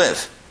 I want to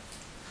live.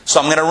 So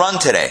I'm going to run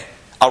today.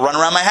 I'll run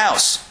around my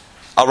house.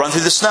 I'll run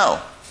through the snow.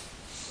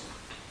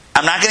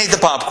 I'm not going to eat the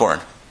popcorn.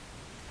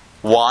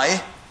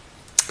 Why?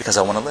 Because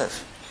I want to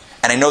live.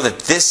 And I know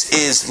that this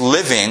is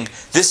living.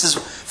 This is,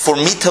 for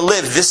me to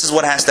live, this is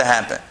what has to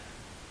happen.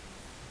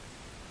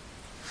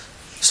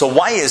 So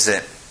why is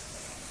it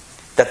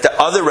that the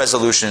other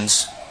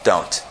resolutions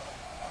don't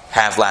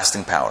have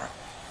lasting power?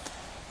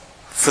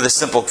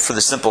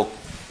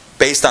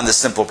 Based on this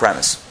simple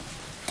premise.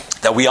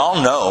 That we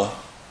all know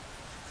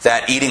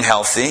that eating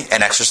healthy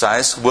and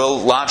exercise will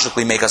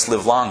logically make us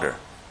live longer.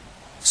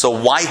 So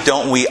why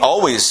don't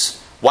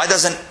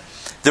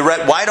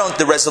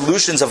the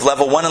resolutions of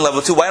level 1 and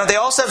level 2, why don't they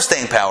also have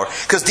staying power?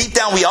 Because deep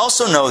down we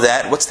also know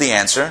that. What's the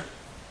answer?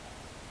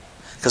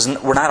 Because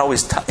we're not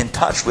always in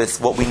touch with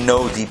what we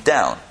know deep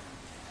down.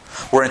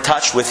 We're in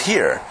touch with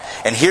here.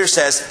 And here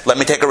says, let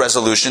me take a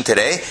resolution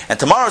today. And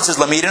tomorrow it says,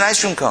 let me eat an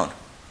ice cream cone.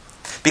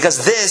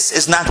 Because this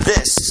is not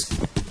this.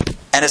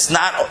 And it's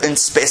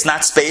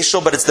not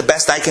spatial, but it's the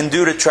best I can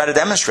do to try to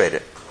demonstrate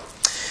it.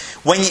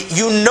 When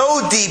you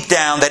know deep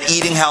down that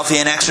eating healthy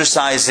and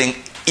exercising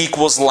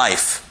equals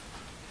life,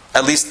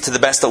 at least to the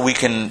best that we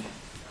can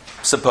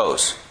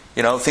suppose.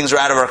 Things are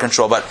out of our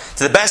control, but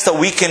to the best that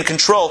we can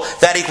control,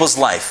 that equals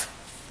life.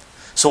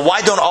 So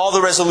why don't all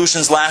the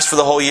resolutions last for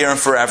the whole year and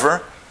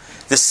forever?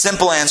 The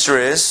simple answer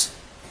is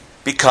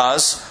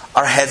because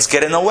our heads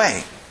get in the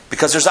way.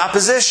 Because there's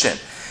opposition.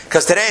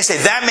 Because today I say,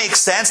 that makes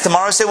sense.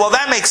 Tomorrow I say, well,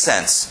 that makes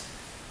sense.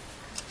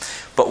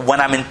 But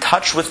when I'm in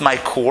touch with my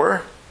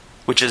core,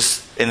 which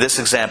is, in this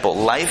example,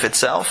 life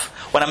itself,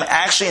 when I'm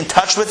actually in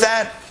touch with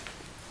that,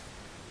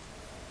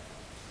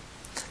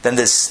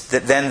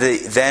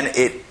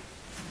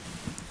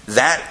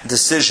 that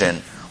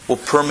decision will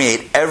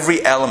permeate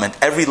every element,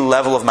 every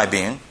level of my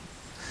being,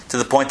 to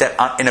the point that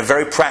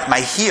my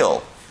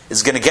heel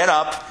is going to get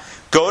up,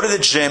 go to the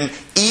gym,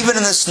 even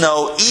in the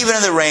snow, even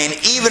in the rain,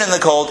 even in the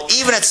cold,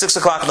 even at 6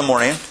 o'clock in the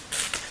morning,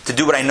 to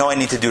do what I know I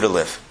need to do to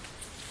live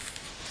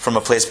from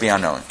a place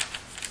beyond knowing.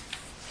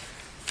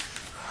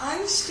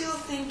 I'm still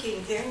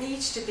thinking there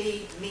needs to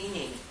be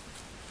meaning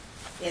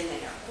in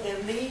there.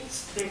 There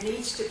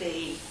needs to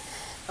be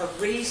a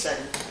reason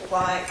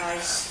why I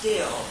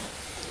still,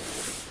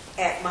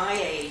 at my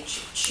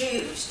age,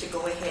 choose to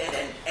go ahead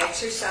and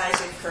exercise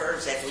in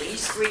curves at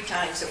least 3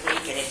 times a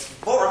week, and it's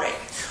boring.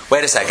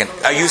 Wait a second.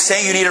 Are you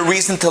saying you need a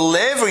reason to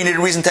live, or you need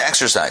a reason to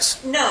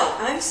exercise? No,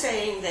 I'm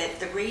saying that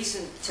the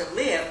reason to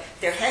live,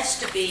 there has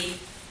to be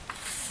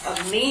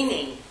a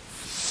meaning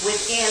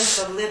within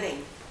the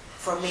living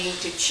for me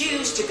to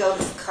choose to go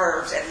to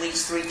curves at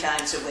least 3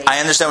 times a week. I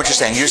understand what you're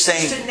saying. You're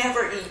saying to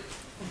never eat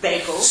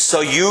bagels.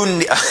 So you...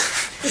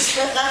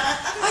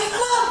 I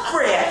love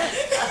bread.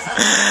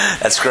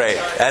 That's great.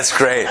 That's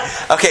great.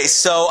 Okay,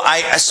 so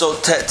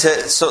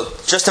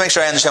just to make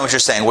sure I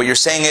understand what you're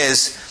saying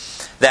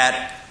is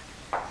that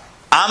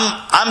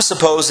I'm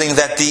supposing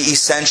that the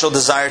essential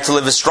desire to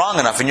live is strong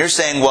enough, and you're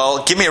saying,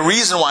 well, give me a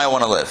reason why I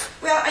want to live.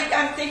 Well,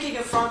 I'm thinking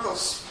of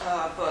Frankel's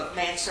book,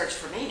 Man's Search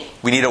for Meaning.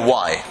 We need a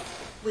why.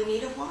 We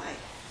need a why.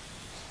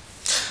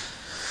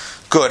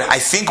 Good. I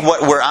think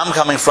where I'm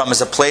coming from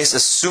is a place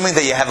assuming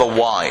that you have a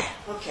why.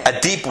 Okay. A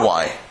deep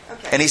why.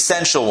 Okay. An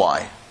essential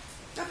why.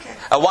 Okay.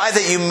 A why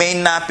that you may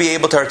not be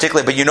able to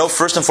articulate, but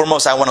first and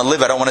foremost, I want to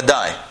live, I don't want to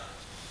die.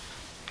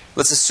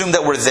 Let's assume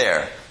that we're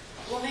there.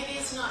 Well, maybe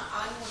it's not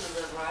I want to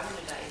live or I want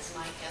to die, it's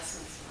my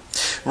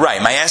essence.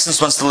 Right, my essence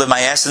wants to live,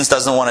 my essence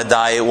doesn't want to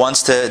die, it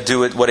wants to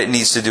do what it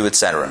needs to do,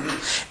 etc.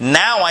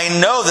 Now I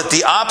know that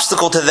the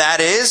obstacle to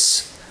that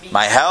is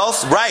my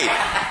health, right,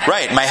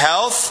 my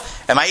health,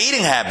 and my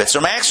eating habits,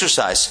 or my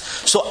exercise.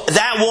 So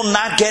that will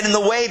not get in the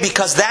way,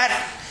 because the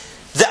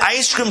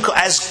ice cream,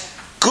 as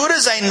good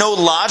as I know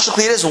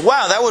logically it is,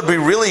 wow, that would be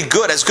really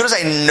good. As good as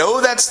I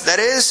know that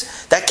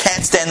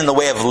can't stand in the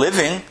way of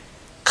living,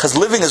 because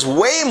living is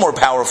way more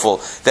powerful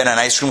than an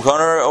ice cream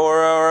cone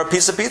or a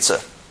piece of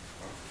pizza.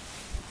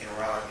 There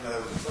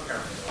was a book I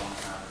read a long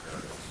time ago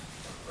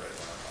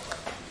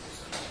that was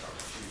about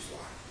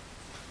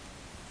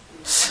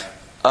G-dly.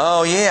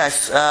 Oh yeah,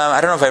 I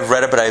don't know if I've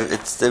read it, but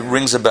it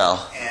rings a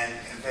bell. And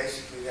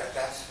basically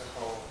that's the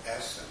whole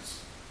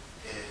essence.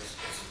 It's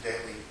a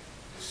daily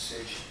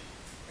decision.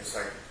 It's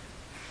like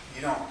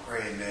you don't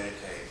pray and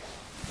meditate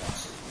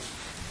once a week.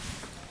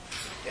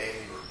 It's a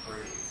daily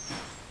reprieve.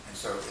 And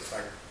so it's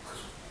like, because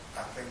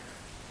I think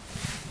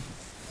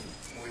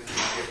we can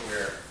get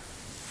where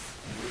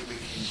we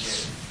can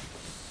get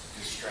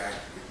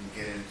distracted. We can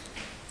get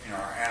into,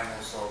 our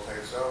animal soul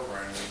takes over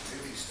and we do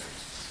these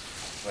things.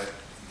 But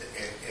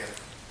if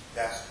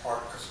that's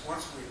part, because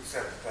once we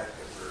accept the fact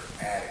that we're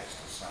addicts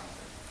to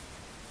something,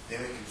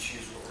 then we can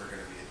choose what we're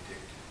going to be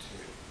addicted to.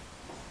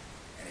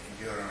 And you can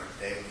do it on a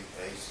daily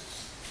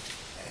basis.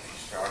 And if you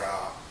start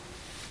off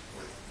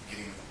with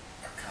getting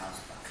a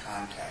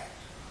contact,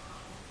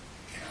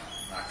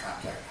 not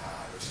contact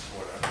high, but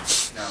whatever,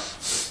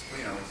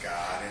 with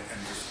God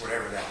and just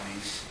whatever that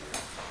means to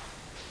you.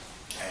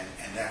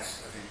 And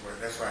that's, I think,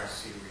 that's why I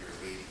see where you're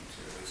leading to,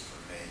 at least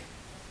for me,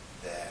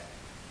 that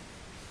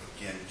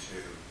begin to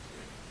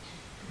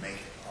make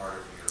it part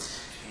of your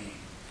routine.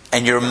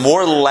 And you're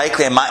more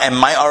likely, and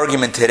my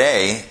argument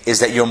today is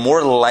that you're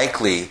more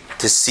likely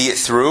to see it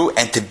through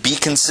and to be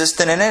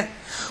consistent in it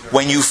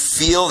when you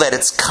feel that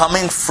it's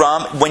coming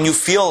from, when you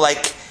feel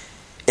like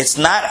it's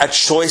not a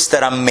choice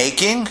that I'm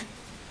making,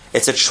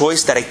 it's a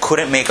choice that I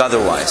couldn't make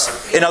otherwise.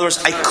 In other words,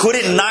 I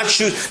couldn't not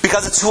choose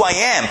because it's who I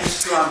am.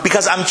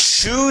 Because I'm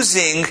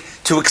choosing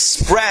to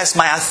express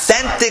my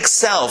authentic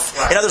self.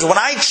 In other words, when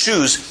I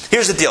choose,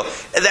 here's the deal.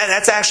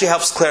 That actually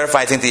helps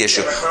clarify, I think, the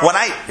issue. When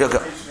I...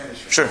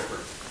 Sure.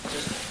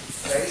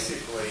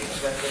 Basically,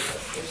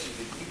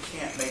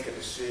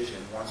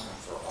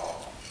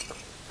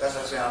 As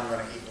I say, I'm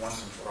going to eat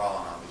once and for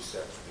all, and I'll be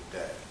set for the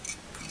day.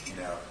 You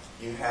know,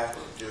 you have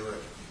to do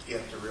it.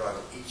 You have to realize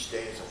that each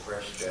day is a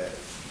fresh day.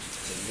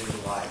 It's a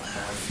new life.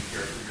 Now,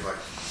 you're like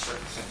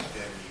certain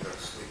sensitivity, you go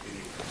to sleep, and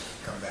you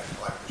come back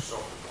to life. Your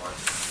soul is born.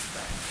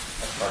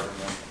 That's part of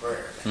the morning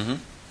prayer. Mm-hmm.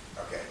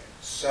 Okay,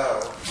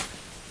 so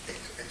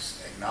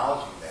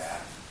acknowledging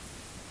that,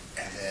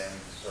 and then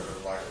sort of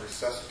like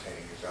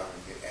resuscitating yourself,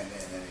 and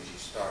then as you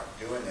start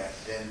doing that,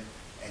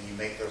 and you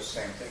make those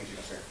same things, you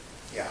say,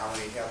 yeah, I'm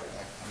going to eat healthy.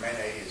 I may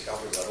not eat as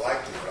healthy as I'd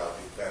like to, but I'll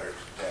do better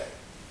today.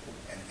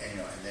 And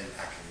then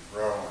I can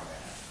grow on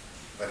that.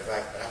 But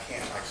I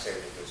can't like say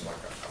that there's like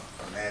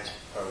a magic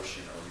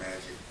potion or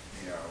magic,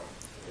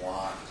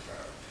 wand that's going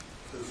to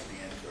poof me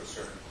into a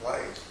certain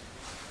place.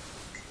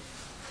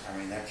 I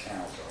mean, that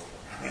channel's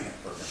over.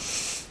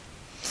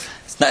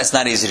 It's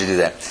not easy to do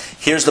that.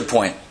 Here's the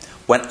point.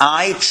 When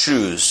I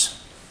choose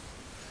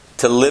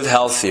to live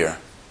healthier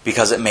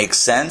because it makes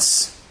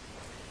sense,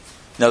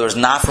 in other words,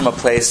 not from a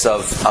place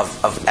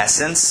of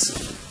essence.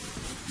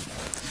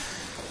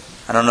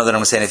 I don't know that I'm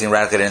going to say anything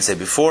radical I didn't say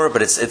before,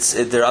 but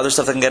there are other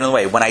stuff that can get in the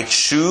way. When I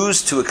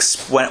choose to,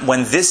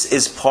 when this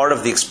is part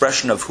of the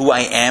expression of who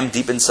I am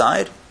deep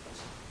inside,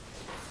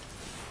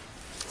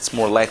 it's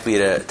more likely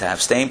to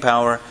have staying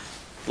power,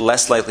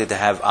 less likely to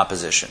have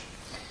opposition.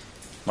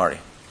 Marty.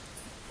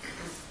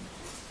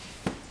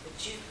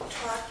 But you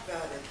talked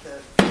about at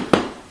the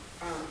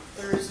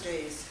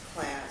Thursday's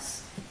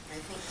class, I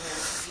think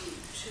last week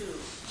too,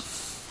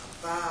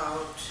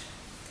 about,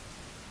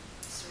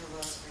 sort of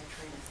lost my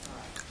train of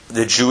thought.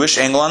 The Jewish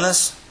angle on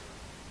this?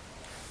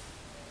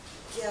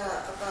 Yeah,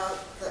 about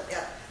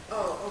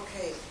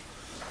okay.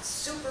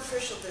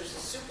 Superficial, there's a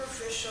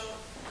superficial,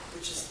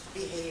 which is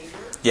behavior.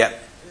 Yep.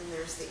 And then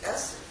there's the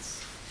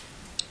essence.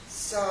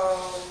 So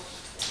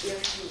if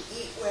you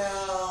eat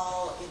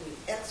well and you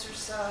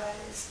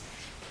exercise,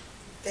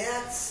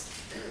 that's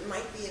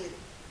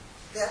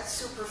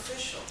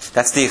superficial.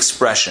 That's the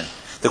expression.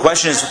 The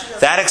question is,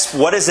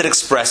 what is it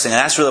expressing? And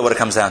that's really what it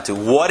comes down to.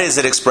 What is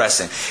it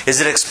expressing?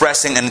 Is it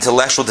expressing an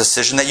intellectual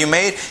decision that you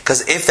made?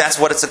 Because if that's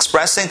what it's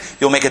expressing,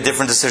 you'll make a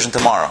different decision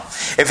tomorrow.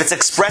 If it's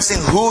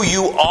expressing who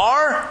you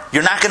are,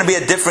 you're not going to be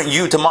a different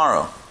you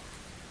tomorrow.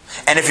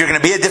 And if you're going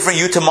to be a different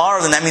you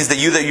tomorrow, then that means the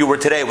you that you were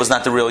today was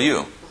not the real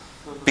you.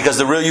 Because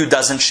the real you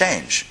doesn't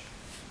change.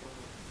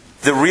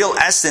 The real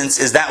essence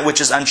is that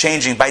which is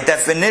unchanging. By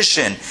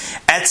definition,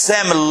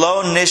 etzem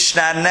lo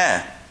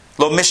nishnaneh,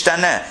 lo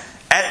mishtaneh.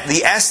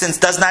 The essence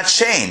does not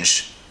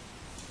change.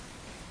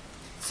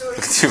 So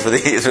for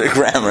the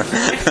grammar.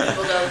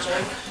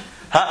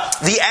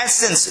 The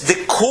essence,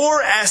 the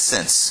core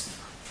essence,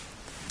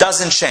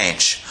 doesn't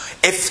change.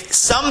 If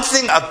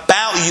something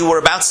about you or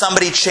about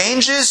somebody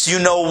changes, you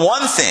know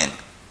one thing.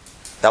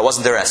 That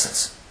wasn't their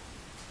essence.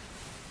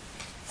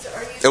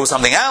 It was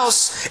something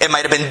else. It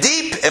might have been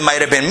deep. It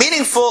might have been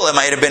meaningful. It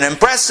might have been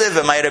impressive.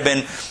 It might have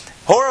been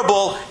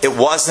horrible. It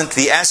wasn't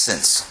the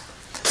essence.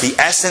 The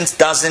essence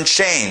doesn't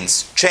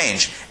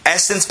change.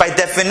 Essence, by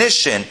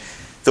definition,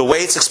 the way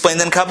it's explained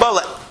in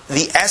Kabbalah,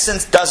 the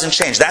essence doesn't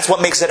change. That's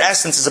what makes it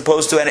essence as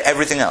opposed to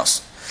everything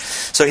else.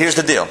 So here's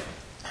the deal.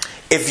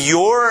 If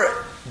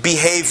your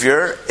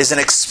behavior is an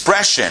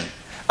expression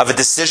of a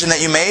decision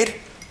that you made,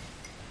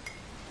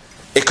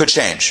 it could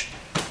change.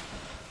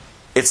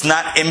 It's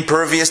not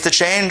impervious to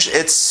change,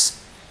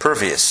 it's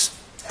pervious.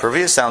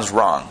 Pervious sounds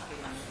wrong.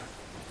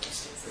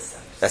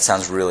 That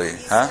sounds really,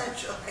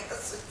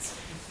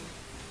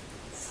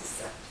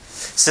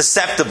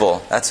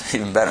 Susceptible. That's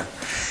even better.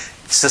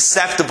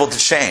 Susceptible to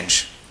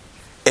change.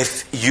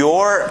 If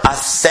your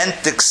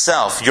authentic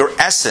self, your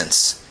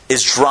essence,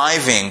 is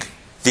driving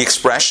the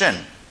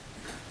expression,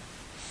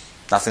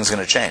 nothing's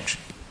going to change.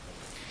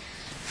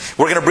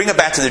 We're going to bring it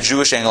back to the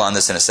Jewish angle on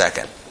this in a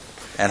second.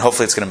 And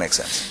hopefully it's going to make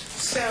sense.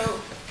 So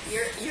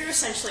you're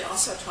essentially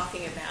also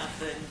talking about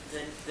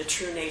the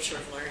true nature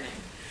of learning.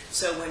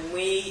 So when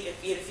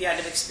if you had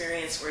an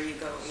experience where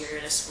you're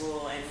in a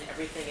school and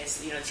everything is,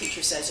 the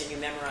teacher says and you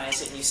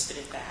memorize it and you spit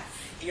it back,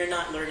 you're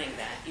not learning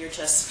that. You're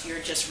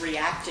just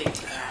reacting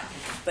to that.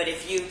 But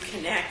if you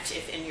connect,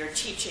 if in your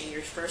teaching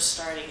you're first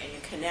starting and you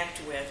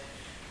connect with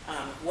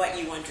what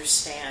you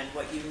understand,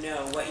 what you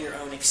know, what your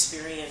own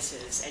experience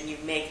is, and you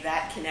make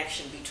that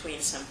connection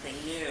between something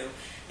new.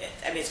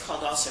 It's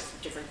called also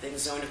different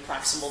things, zone of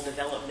proximal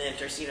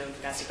development, or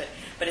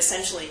but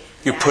essentially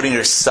you're putting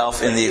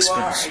yourself in the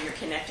experience. You're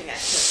connecting that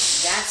to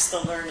it. That's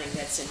the learning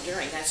that's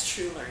enduring. That's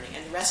true learning,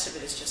 and the rest of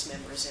it is just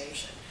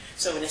memorization.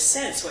 So in a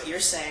sense, what you're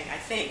saying, I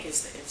think,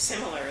 is that it's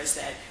similar. Is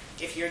that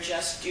if you're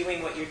just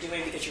doing what you're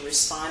doing because you're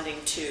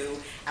responding to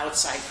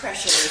outside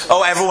pressures.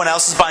 Oh, everyone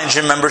else is buying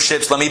gym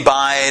memberships. Let me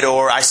buy it.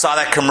 Or I saw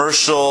that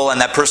commercial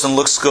and that person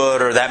looks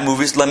good. Or that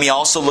movie. Let me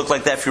also look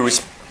like that. If you're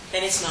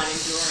then it's not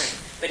enduring.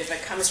 But if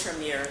it comes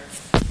from your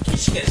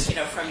kishkas,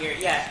 from your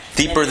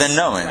deeper than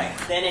knowing, right,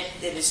 then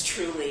it's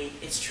truly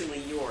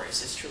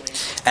yours. It's truly.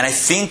 And I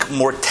think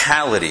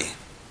mortality,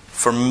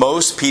 for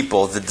most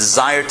people, the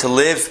desire to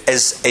live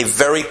is a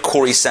very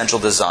core essential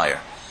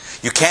desire.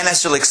 You can't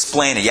necessarily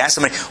explain it. You ask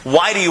somebody,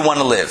 why do you want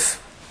to live?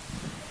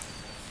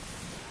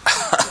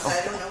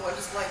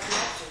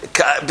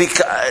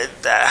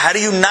 how do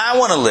you not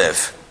want to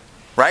live?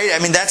 Right? I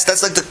mean, that's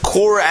like the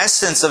core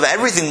essence of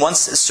everything. Once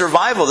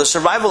survival, the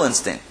survival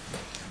instinct.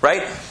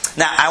 Right?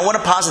 Now, I want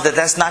to posit that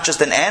that's not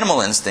just an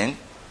animal instinct.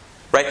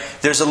 Right?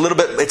 There's a little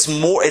bit. It's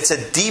more. It's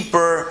a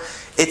deeper.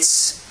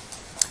 It's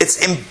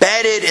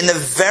embedded in the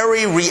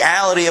very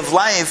reality of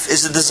life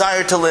is the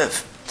desire to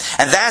live.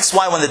 And that's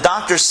why when the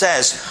doctor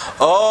says,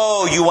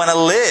 "Oh, you want to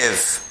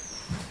live?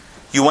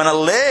 You want to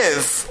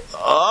live?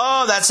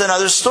 Oh, that's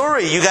another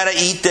story. You got to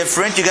eat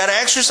different. You got to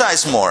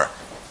exercise more."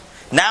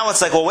 Now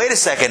it's like, well, wait a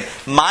second.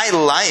 My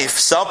life,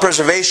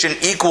 self-preservation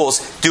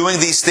equals doing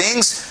these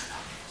things.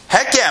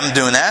 Heck yeah, I'm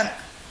doing that.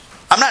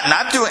 I'm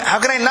not doing. How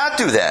can I not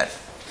do that?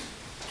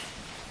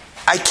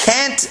 I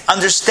can't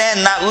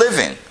understand not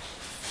living.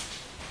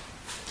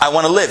 I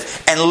want to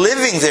live. And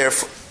living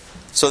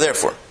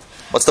therefore,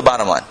 what's the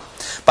bottom line?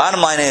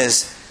 Bottom line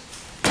is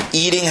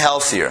eating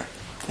healthier.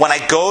 When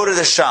I go to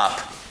the shop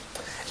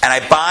and I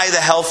buy the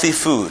healthy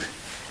food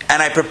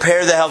and I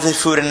prepare the healthy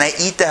food and I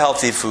eat the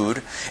healthy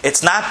food,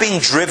 it's not being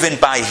driven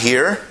by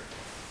here.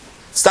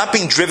 It's not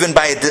being driven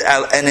by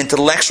an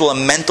intellectual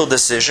and mental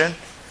decision.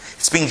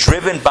 It's being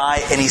driven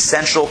by an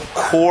essential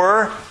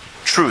core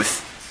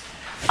truth.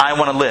 I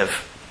want to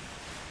live.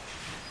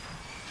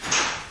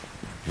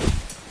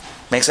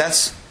 Make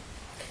sense?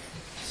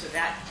 So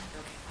that.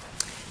 Okay.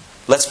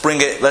 Let's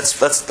bring it.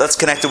 Let's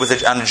connect it with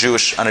it on a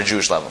Jewish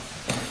level.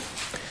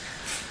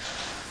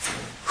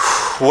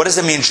 What does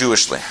it mean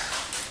Jewishly?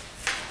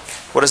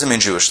 What does it mean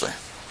Jewishly?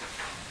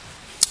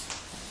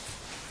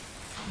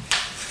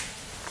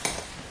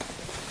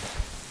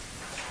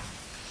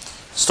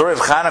 The story of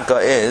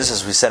Chanukah is,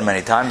 as we said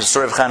many times, the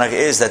story of Chanukah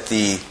is that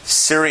the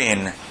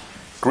Syrian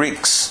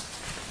Greeks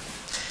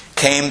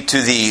came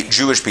to the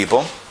Jewish people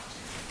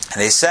and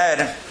they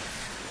said,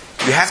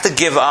 you have to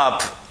give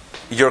up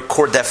your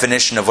core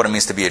definition of what it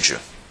means to be a Jew.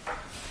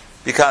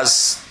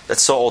 Because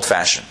that's so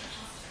old-fashioned.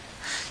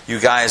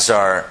 You guys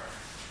are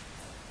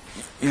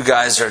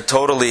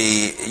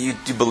totally, you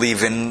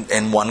believe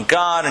in one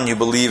God, and you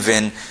believe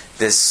in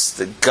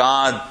the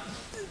God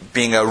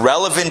being a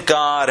relevant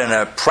God and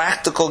a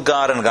practical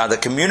God and a God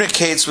that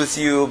communicates with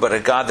you, but a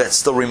God that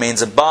still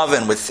remains above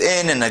and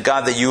within, and a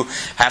God that you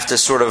have to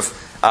sort of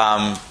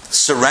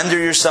surrender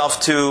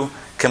yourself to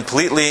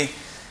completely.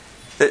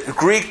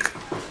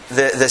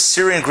 The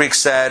Syrian Greek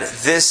said,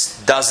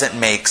 this doesn't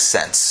make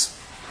sense.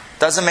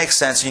 Doesn't make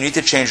sense. You need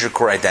to change your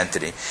core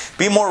identity.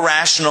 Be more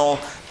rational.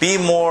 Be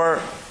more...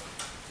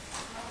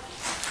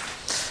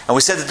 And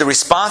we said that the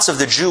response of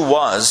the Jew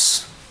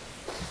was,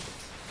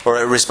 or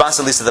a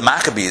response at least of the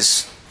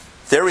Maccabees,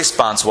 their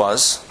response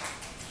was,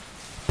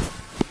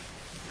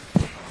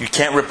 you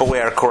can't rip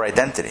away our core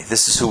identity.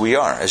 This is who we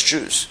are as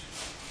Jews.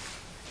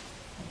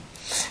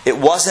 It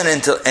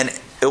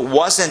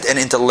wasn't an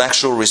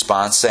intellectual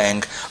response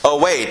saying, oh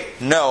wait,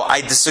 no,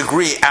 I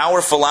disagree.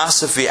 Our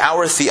philosophy,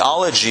 our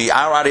theology,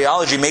 our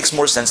ideology makes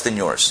more sense than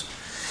yours.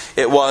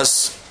 It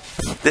was,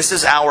 this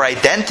is our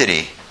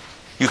identity.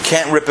 You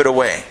can't rip it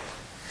away.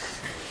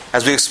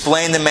 As we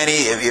explained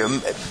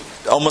in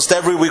almost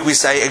every week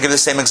I give the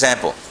same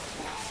example.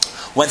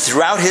 When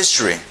throughout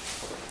history,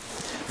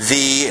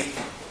 the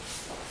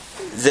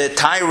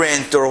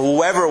tyrant or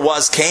whoever it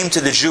was came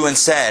to the Jew and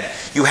said,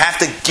 you have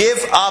to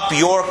give up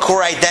your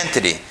core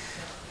identity.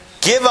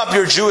 Give up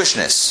your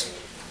Jewishness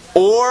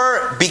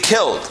or be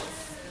killed.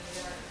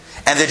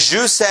 And the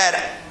Jew said,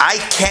 I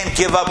can't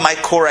give up my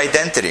core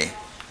identity.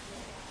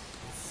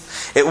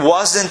 It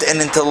wasn't an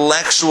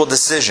intellectual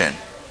decision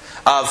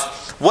of,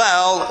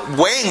 well,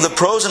 weighing the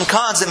pros and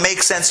cons, it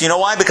makes sense. You know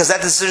why? Because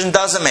that decision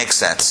doesn't make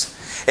sense.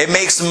 It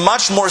makes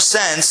much more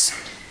sense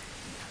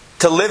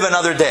to live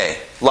another day,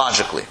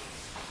 logically.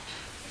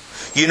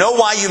 You know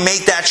why you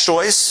make that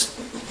choice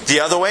the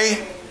other way?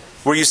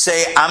 Where you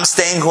say, I'm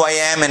staying who I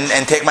am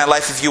and take my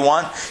life if you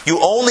want? You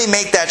only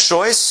make that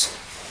choice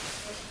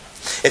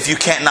if you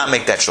can't not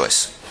make that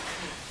choice.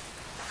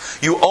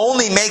 You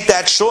only make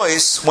that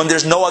choice when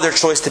there's no other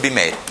choice to be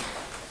made.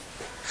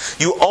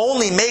 You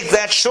only make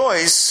that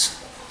choice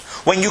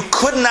when you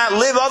could not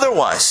live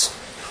otherwise.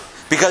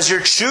 Because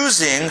you're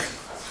choosing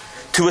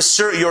to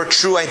assert your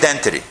true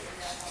identity.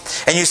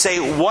 And you say,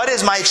 what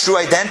is my true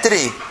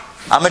identity?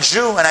 I'm a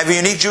Jew and I have a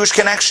unique Jewish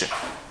connection.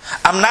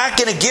 I'm not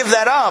going to give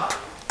that up.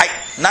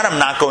 I'm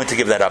not going to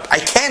give that up. I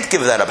can't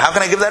give that up. How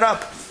can I give that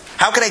up?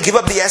 How can I give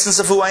up the essence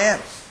of who I am?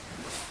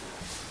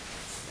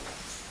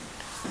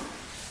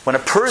 When a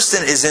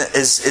person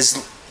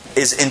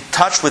is in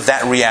touch with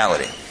that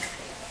reality,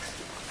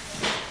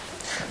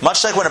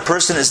 much like when a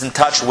person is in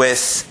touch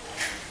with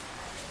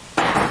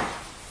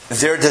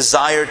their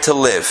desire to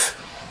live,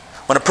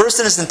 when a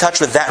person is in touch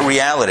with that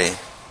reality,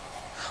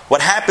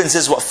 what happens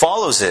is, what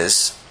follows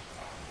is,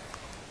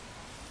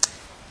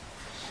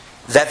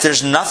 that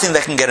there's nothing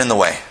that can get in the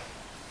way.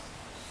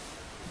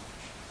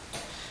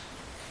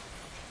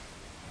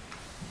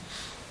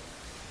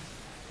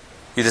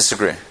 You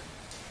disagree?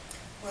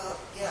 Well,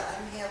 yeah,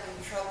 I'm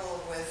having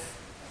trouble with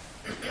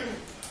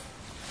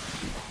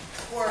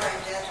core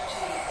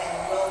identity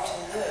and will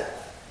to live.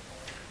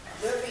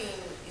 Living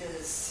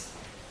is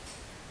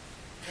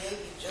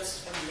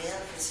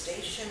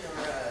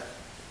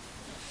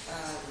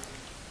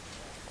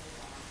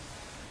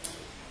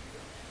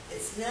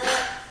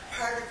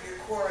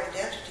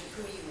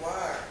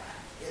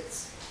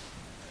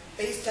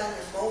based on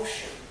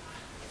emotion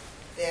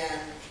than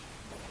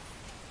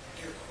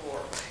your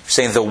core. You're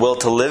saying the will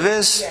to live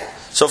is? Yeah.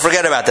 So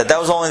forget about that. That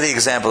was only the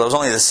example. That was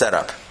only the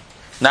setup.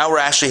 Now we're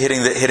actually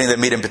hitting the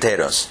meat and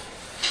potatoes.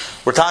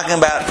 We're talking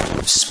about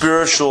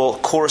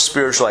core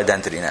spiritual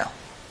identity now.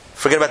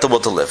 Forget about the will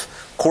to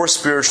live. Core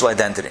spiritual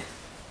identity.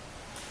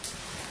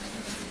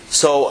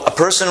 So a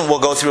person will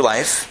go through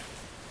life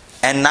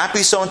and not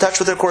be so in touch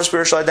with their core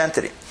spiritual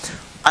identity.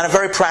 On a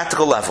very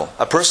practical level,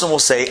 a person will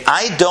say,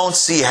 I don't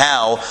see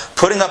how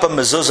putting up a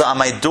mezuzah on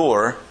my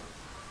door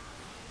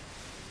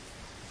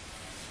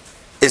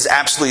is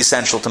absolutely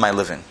essential to my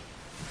living.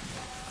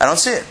 I don't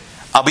see it.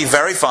 I'll be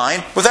very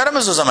fine without a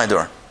mezuzah on my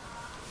door.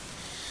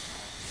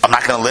 I'm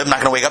not going to live, I'm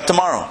not going to wake up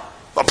tomorrow.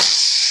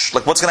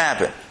 Like, what's going to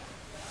happen?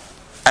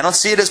 I don't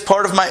see it as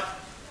part of my...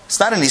 It's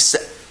not an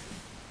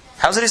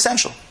how's it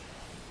essential?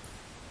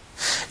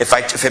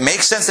 If it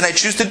makes sense and I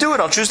choose to do it,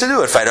 I'll choose to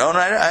do it. If I don't,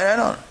 I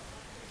don't.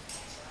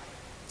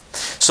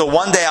 So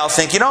one day I'll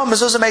think,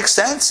 mezuzah makes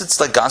sense. It's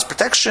like God's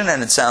protection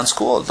and it sounds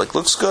cool. It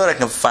looks good. I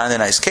can find a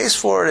nice case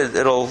for it.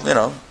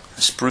 It'll,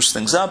 spruce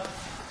things up.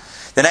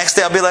 The next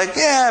day I'll be like,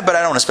 yeah, but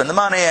I don't want to spend the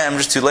money. I'm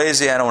just too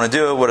lazy. I don't want to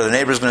do it. What are the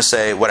neighbors going to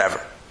say?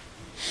 Whatever.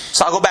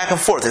 So I'll go back and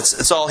forth.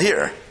 It's all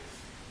here.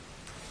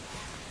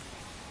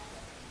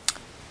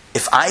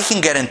 If I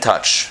can get in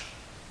touch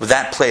with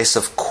that place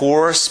of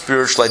core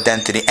spiritual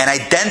identity and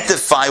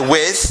identify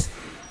with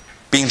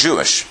being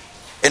Jewish,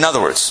 in other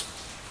words,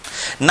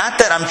 not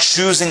that I'm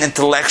choosing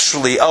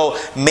intellectually,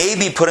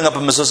 maybe putting up a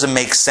mezuzah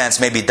makes sense,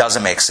 maybe it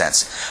doesn't make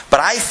sense.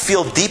 But I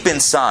feel deep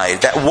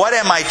inside that what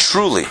am I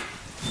truly?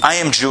 I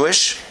am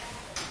Jewish.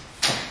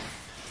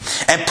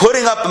 And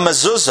putting up a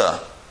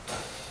mezuzah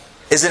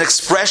is an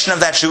expression of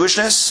that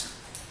Jewishness,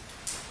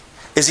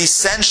 is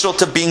essential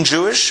to being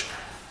Jewish.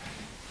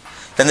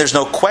 Then there's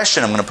no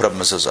question I'm going to put up a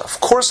mezuzah. Of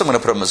course I'm going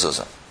to put up a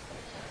mezuzah.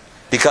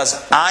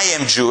 Because I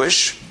am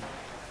Jewish.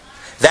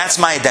 That's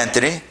my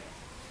identity.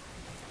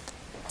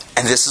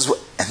 And this is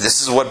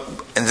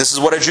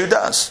what a Jew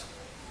does.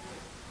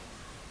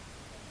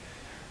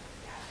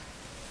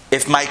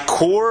 If my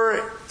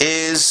core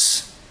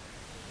is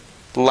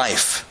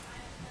life,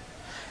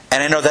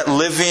 and I know that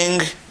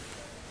living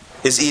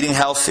is eating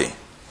healthy,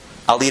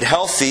 I'll eat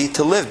healthy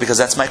to live because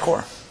that's my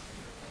core.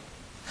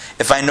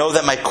 If I know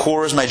that my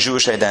core is my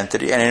Jewish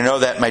identity, and I know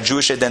that my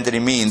Jewish identity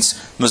means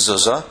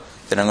mezuzah,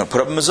 then I'm going to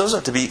put up a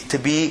mezuzah to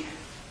be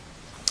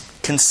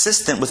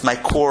consistent with my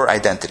core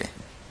identity.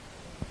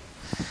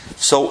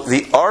 So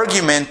the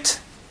argument...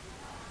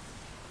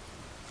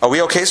 Are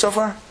we okay so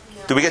far?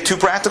 Yeah. Did we get too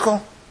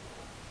practical?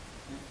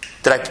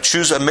 Did I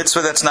choose a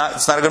mitzvah that's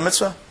not a good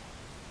mitzvah?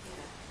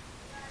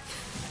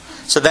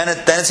 So then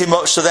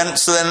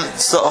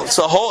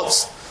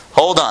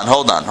hold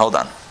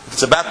on. If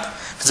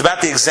it's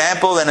about the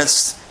example, then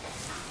it's...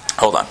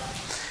 Hold on.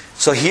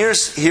 So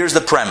here's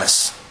the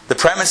premise. The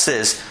premise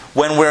is,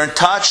 when we're in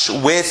touch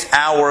with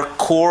our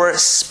core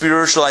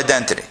spiritual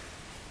identity,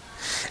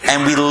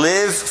 and we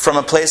live from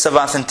a place of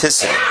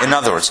authenticity, in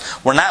other words,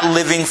 we're not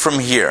living from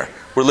here,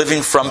 we're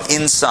living from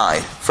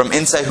inside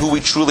who we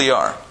truly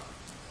are.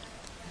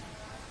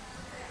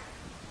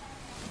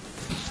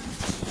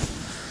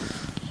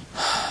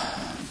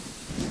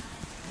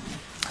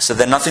 So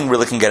then nothing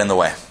really can get in the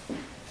way.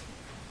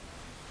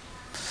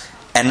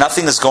 And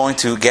nothing is going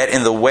to get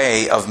in the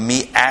way of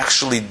me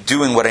actually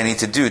doing what I need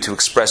to do to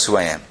express who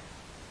I am.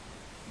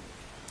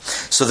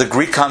 So the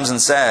Greek comes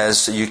and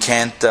says, you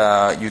can't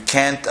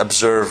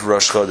observe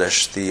Rosh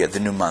Chodesh, the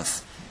new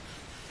month.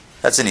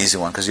 That's an easy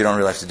one because you don't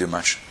really have to do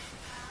much.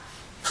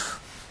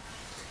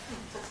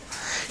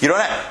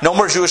 No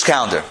more Jewish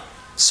calendar.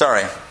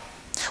 Sorry.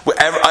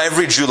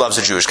 Every Jew loves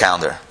a Jewish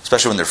calendar,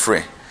 especially when they're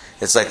free.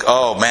 It's like,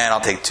 oh man,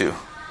 I'll take 2.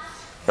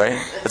 Right?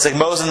 It's like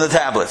Moses and the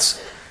tablets.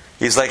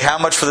 He's like, how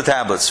much for the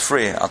tablets?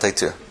 Free. I'll take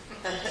 2.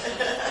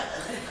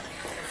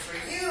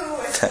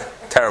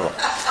 Terrible.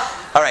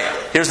 All right,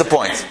 here's the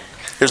point.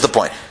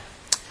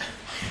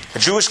 A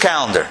Jewish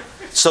calendar.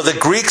 So the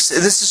Greeks,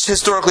 this is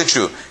historically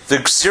true.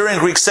 The Syrian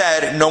Greeks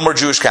said, no more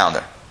Jewish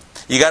calendar.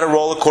 You got to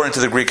roll according to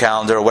the Greek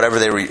calendar or whatever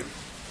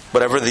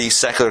the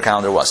secular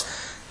calendar was.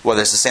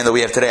 Whether it's the same that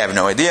we have today, I have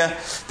no idea.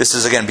 This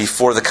is, again,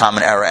 before the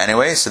Common Era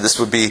anyway. So this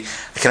would be,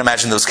 I can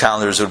imagine those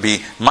calendars would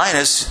be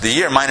minus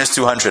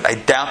 200. I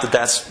doubt that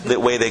that's the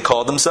way they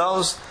called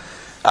themselves.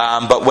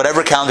 But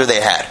whatever calendar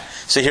they had.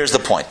 So here's the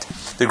point.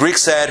 The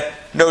Greeks said,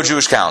 no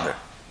Jewish calendar.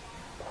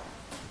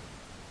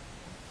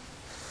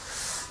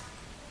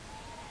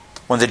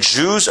 When the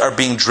Jews are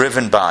being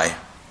driven by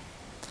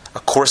a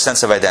core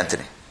sense of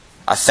identity,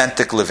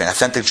 authentic living,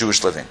 authentic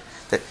Jewish living,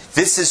 that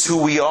this is who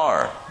we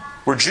are.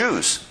 We're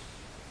Jews.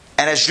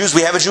 And as Jews,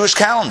 we have a Jewish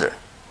calendar.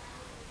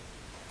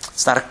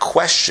 It's not a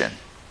question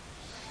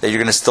that you're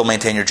going to still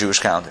maintain your Jewish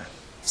calendar.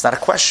 It's not a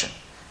question.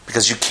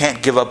 Because you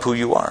can't give up who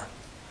you are.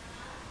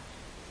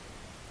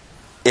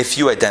 If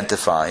you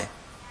identify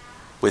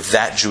with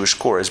that Jewish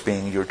core as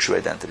being your true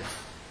identity.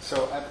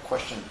 So I have a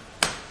question.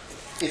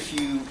 If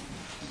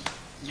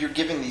you're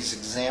giving these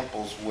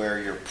examples where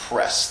you're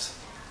pressed,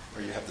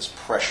 or you have this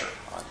pressure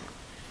on you.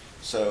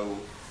 So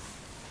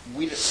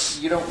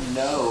you don't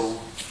know.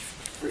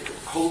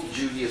 Hold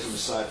Judaism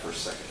aside for a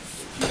second.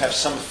 You have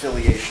some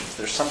affiliations.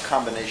 There's some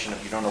combination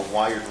of you don't know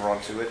why you're drawn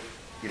to it.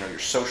 You're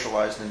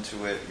socialized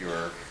into it.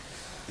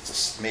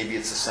 Maybe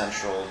it's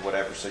essential,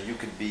 whatever. So you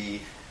could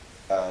be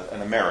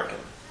an American,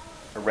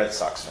 a Red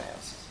Sox fan,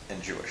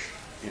 and Jewish.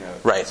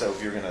 Right. So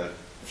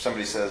if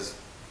somebody says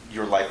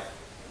your life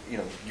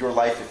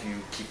if you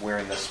keep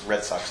wearing this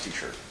Red Sox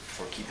T-shirt,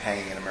 or keep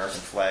hanging an American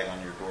flag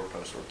on your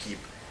doorpost, or keep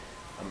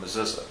a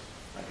mezuzah.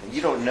 Right? And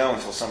you don't know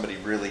until somebody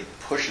really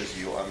pushes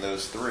you on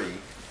those three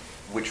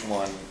which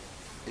one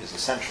is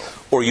essential.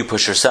 Or you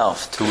push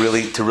yourself to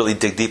really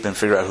dig deep and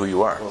figure out who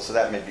you are. Well, so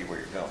that may be where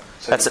you're going.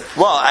 So That's it.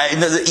 Well, I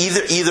know that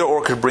either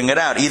or could bring it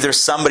out. Either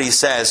somebody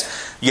says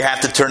you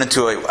have to turn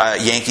into a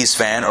Yankees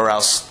fan, or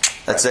else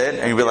that's it,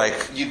 and you'd be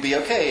like, you'd be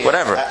okay.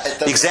 Whatever.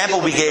 The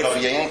example we gave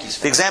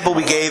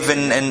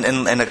in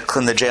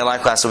the G-dly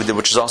class that we did,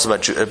 which is also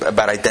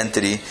about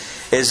identity,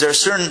 is there are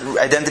certain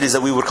identities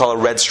that we would call a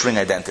red string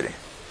identity.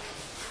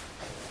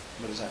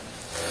 What does that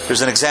mean?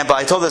 There's an example.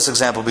 I told this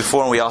example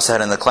before, and we also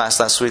had in the class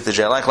last week, the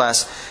G-dly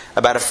class,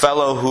 about a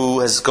fellow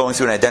who is going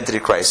through an identity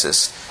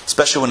crisis,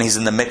 especially when he's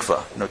in the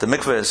mikveh. You know what the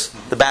mikveh is?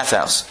 The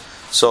bathhouse.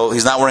 So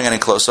he's not wearing any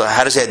clothes. So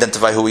how does he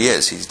identify who he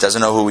is? He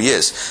doesn't know who he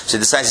is. So he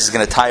decides he's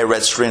going to tie a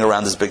red string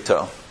around his big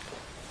toe.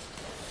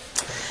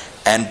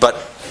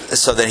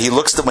 So then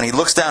when he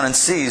looks down and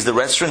sees the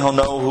red string, he'll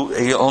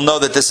know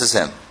that this is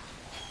him.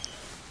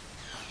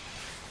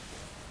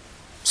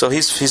 So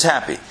he's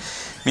happy.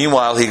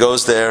 Meanwhile, he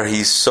goes there,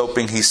 he's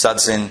soaping, he's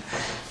sudsing.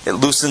 It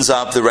loosens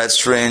up the red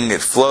string,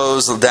 it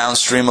flows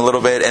downstream a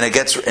little bit, and it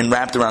gets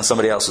wrapped around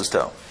somebody else's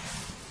toe.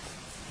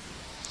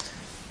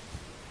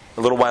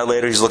 A little while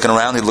later, he's looking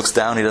around, he looks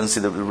down, he doesn't see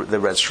the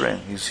red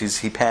string.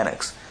 He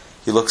panics.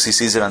 He looks, he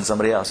sees it on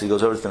somebody else. He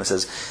goes over to them and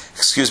says,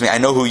 "Excuse me, I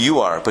know who you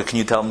are, but can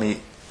you tell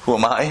me who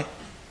am I?"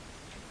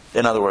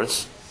 In other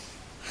words,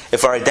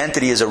 if our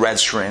identity is a red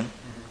string,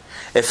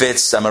 if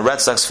it's, I'm a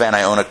Red Sox fan,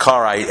 I own a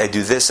car, I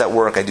do this at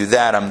work, I do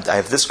that, I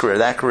have this career,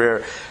 that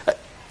career,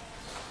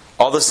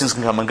 all those things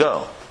can come and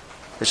go.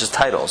 It's just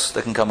titles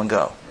that can come and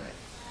go.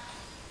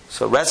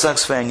 So Red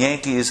Sox fan,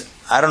 Yankees,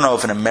 I don't know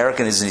if an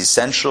American is an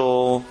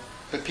essential.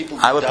 But people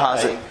do I would die.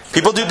 posit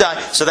people do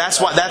die. So that's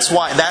why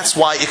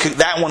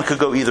that one could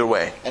go either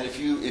way. And if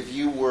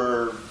you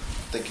were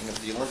thinking of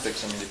the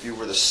Olympics, if you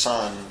were the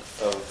son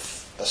of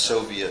a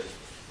Soviet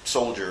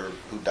soldier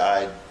who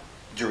died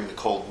during the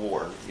Cold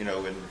War,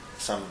 in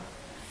some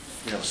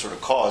sort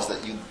of cause that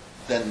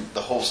then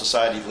the whole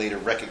society later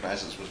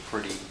recognizes was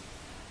pretty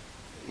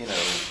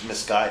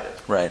misguided.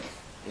 Right.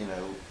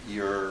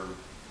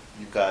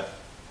 You've got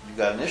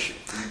an issue.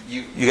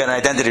 You got an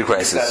identity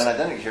crisis. You've got an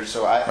identity here.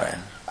 So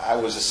I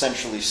was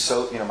essentially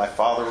my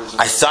father was.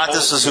 I thought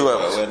this was who I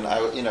was.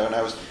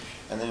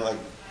 And then you're like,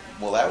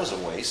 well, that was a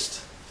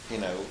waste.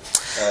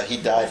 He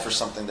died for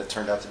something that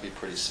turned out to be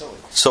pretty silly.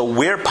 So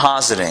we're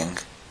positing,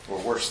 or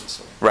worse than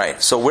silly.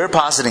 Right. So we're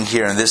positing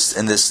here in this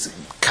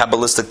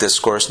Kabbalistic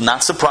discourse,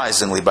 not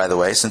surprisingly, by the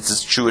way, since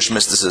it's Jewish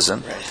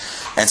mysticism,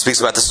 and speaks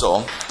about the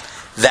soul,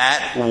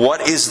 that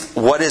what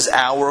is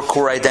our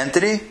core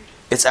identity?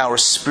 It's our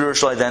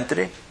spiritual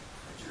identity,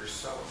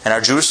 and our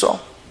Jewish soul,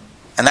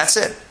 and that's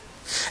it.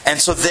 And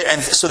so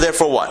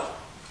therefore what?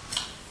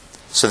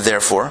 So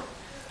therefore,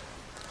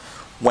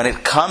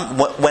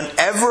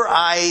 whenever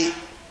I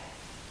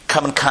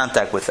come in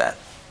contact with that,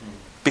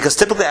 because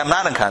typically I'm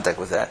not in contact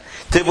with that.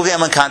 Typically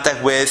I'm in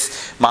contact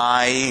with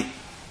my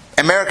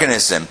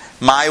Americanism,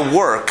 my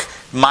work,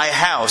 my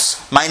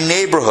house, my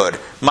neighborhood,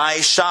 my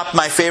shop,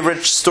 my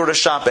favorite store to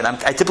shop in.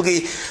 I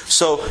typically,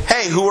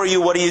 hey, who are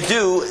you? What do you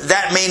do?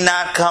 That may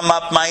not come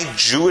up my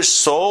Jewish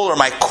soul or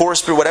my core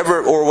spirit,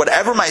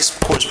 whatever my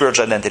core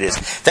spiritual identity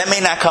is. That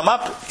may not come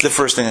up the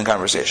first thing in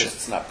conversation.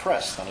 It's not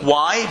pressed.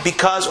 Why?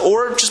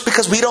 Just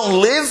because we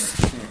don't live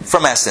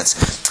from essence.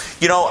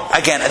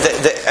 Again,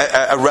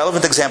 a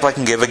relevant example I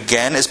can give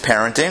again is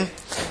parenting.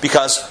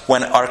 Because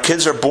when our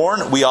kids are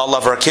born, we all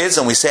love our kids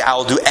and we say, I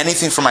will do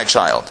anything for my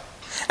child.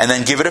 And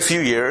then give it a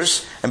few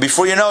years, and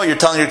before you know it, you're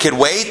telling your kid,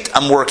 wait,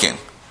 I'm working.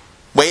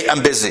 Wait,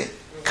 I'm busy.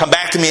 Come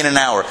back to me in an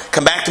hour.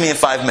 Come back to me in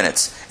 5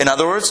 minutes. In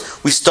other words,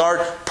 we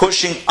start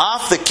pushing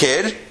off the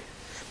kid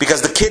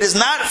because the kid is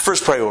not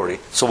first priority.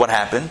 So what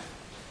happened?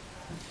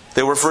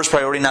 They were first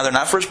priority, now they're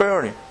not first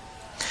priority.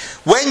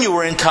 When you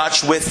were in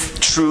touch with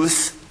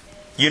truth,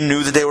 you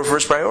knew that they were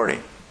first priority.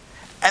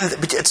 And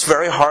it's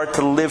very hard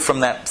to live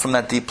from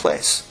that deep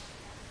place.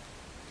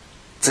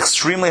 It's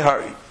extremely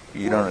hard.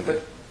 You don't agree?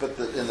 But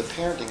in the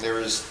parenting, there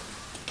is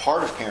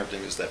part of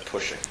parenting is that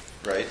pushing,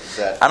 right?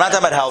 I'm not talking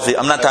about healthy.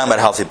 I'm not talking about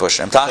healthy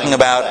pushing. I'm talking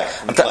about.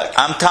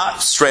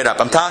 Straight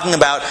up. I'm talking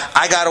about.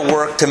 I got to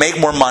work to make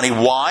more money.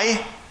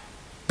 Why?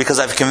 Because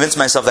I've convinced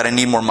myself that I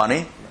need more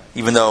money.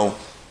 Even though,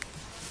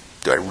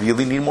 do I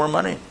really need more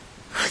money?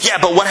 Yeah,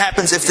 but what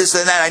happens if this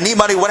and that? I need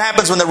money. What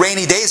happens when the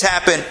rainy days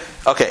happen?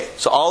 Okay,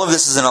 so all of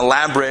this is an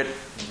elaborate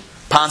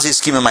Ponzi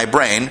scheme in my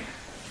brain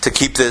to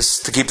keep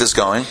this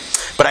going.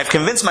 But I've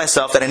convinced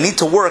myself that I need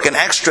to work an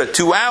extra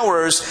 2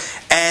 hours,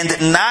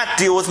 and not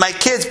deal with my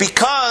kids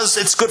because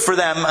it's good for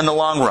them in the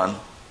long run.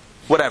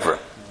 Whatever.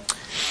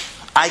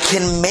 I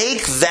can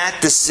make that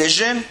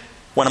decision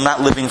when I'm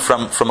not living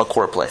from a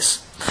core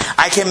place.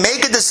 I can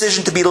make a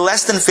decision to be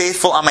less than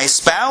faithful on my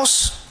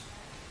spouse.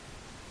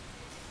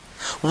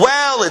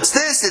 Well, it's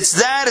this, it's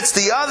that, it's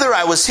the other.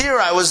 I was here,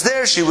 I was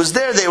there, she was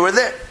there, they were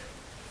there.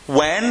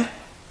 When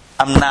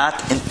I'm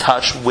not in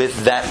touch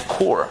with that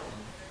core.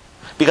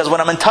 Because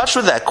when I'm in touch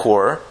with that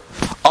core,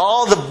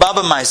 all the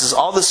baba mices,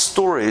 all the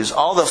stories,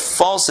 all the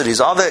falsities,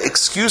 all the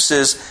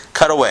excuses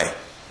cut away.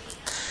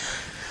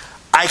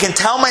 I can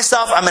tell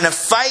myself I'm in a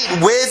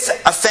fight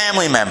with a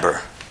family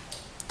member.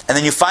 And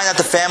then you find out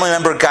the family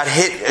member got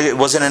hit, it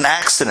was in an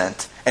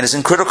accident, and is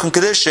in critical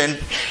condition,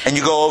 and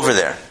you go over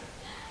there.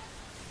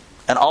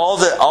 And all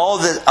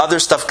the other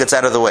stuff gets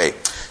out of the way.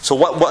 So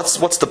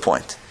what's the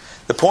point?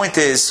 The point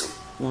is,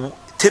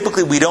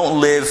 typically we don't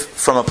live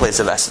from a place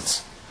of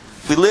essence.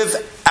 We live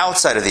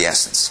outside of the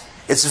essence.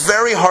 It's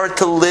very hard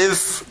to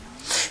live,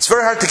 it's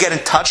very hard to get in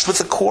touch with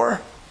the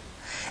core,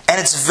 and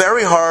it's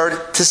very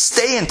hard to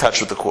stay in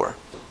touch with the core.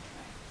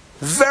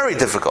 Very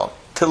difficult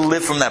to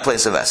live from that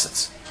place of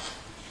essence.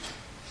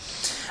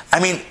 I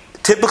mean,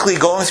 typically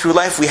going through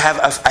life, we have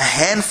a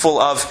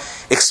handful of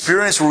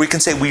experience where we can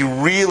say we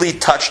really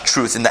touched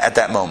truth at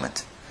that moment.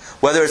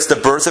 Whether it's the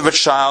birth of a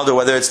child, or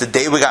whether it's the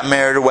day we got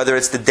married, or whether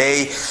it's the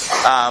day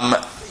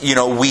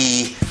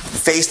we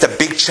faced a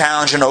big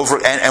challenge and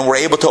we're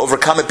able to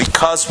overcome it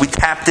because we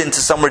tapped into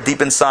somewhere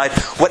deep inside.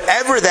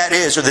 Whatever that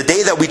is, or the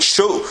day that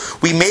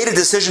we made a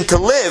decision to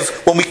live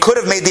when we could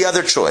have made the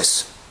other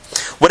choice.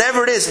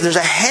 Whatever it is, there's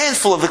a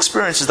handful of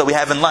experiences that we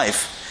have in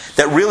life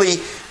that really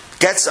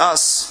gets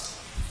us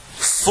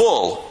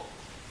full,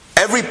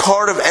 every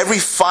part of every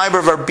fiber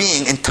of our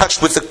being in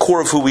touch with the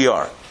core of who we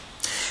are.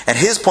 And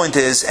his point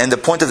is, and the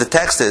point of the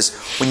text is,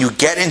 when you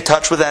get in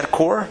touch with that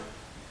core,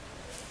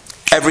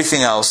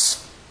 everything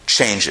else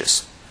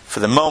changes. For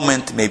the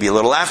moment, maybe a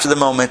little after the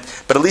moment,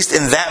 but at least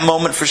in that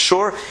moment for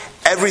sure,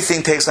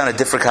 everything takes on a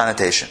different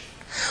connotation.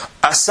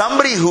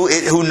 Somebody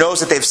who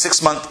knows that they have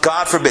 6 months,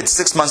 God forbid,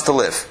 6 months to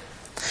live,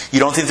 you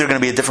don't think they're going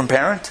to be a different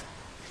parent?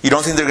 You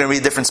don't think they're going to be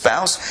a different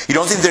spouse? You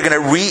don't think they're going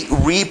to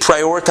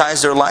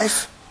reprioritize their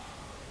life?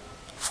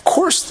 Of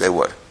course they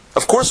would.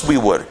 Of course we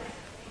would.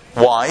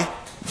 Why?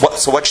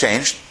 So what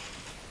changed?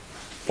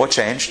 What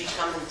changed?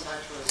 Become in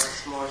touch with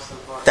what's most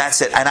important.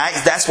 That's it. And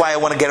that's why I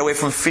want to get away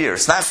from fear.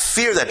 It's not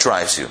fear that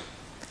drives you.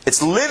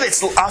 It's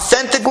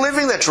authentic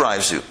living that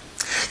drives you.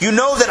 You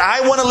know that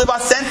I want to live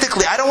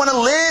authentically. I don't want to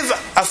live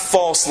a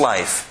false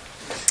life.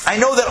 I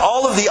know that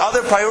all of the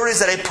other priorities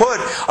that I put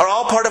are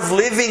all part of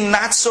living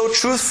not so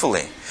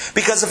truthfully.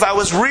 Because if I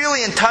was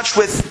really in touch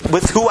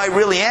with who I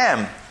really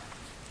am,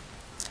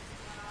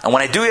 and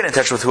when I do get in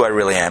touch with who I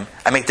really am,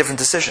 I make different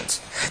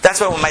decisions.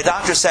 That's why when my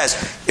doctor says,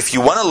 if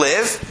you want to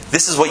live,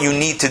 this is what you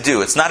need to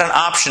do. It's not an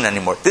option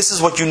anymore. This is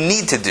what you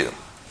need to do.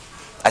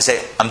 I say,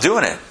 I'm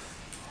doing it.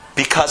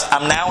 Because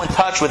I'm now in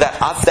touch with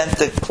that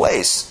authentic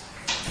place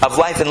of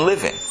life and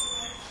living.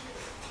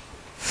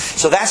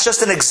 So that's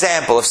just an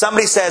example. If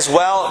somebody says,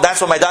 well, that's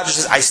what my doctor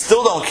says, I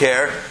still don't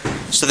care,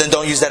 so then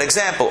don't use that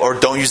example, or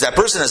don't use that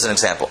person as an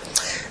example.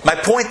 My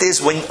point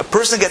is, when a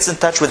person gets in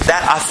touch with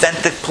that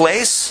authentic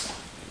place,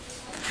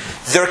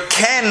 there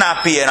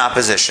cannot be an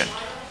opposition.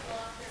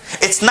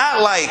 It's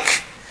not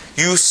like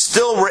you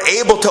still were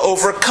able to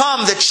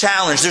overcome the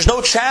challenge. There's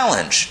no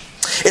challenge.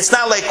 It's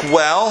not like,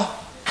 well,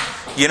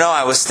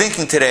 I was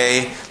thinking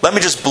today, let me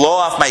just blow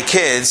off my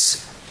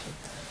kids,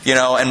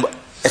 and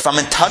if I'm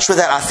in touch with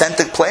that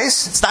authentic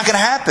place, it's not going to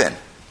happen.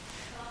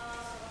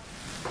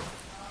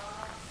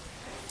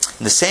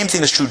 And the same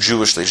thing is true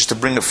Jewishly, just to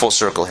bring it full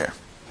circle here.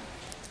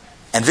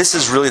 And this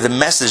is really the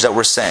message that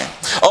we're saying.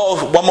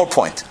 One more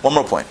point.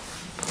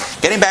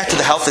 Getting back to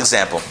the health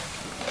example.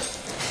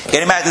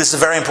 This is a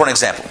very important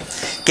example.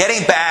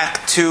 Getting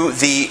back to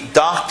the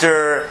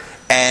doctor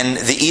and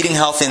the eating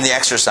healthy and the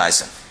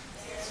exercising.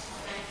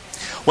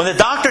 When the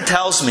doctor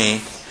tells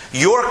me,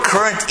 your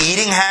current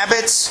eating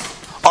habits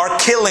are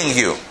killing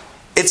you.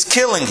 It's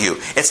killing you.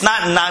 It's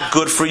not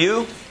good for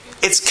you.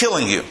 It's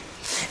killing you.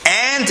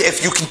 And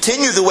if you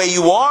continue the way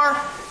you are,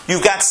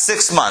 you've got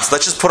 6 months.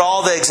 Let's just put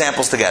all the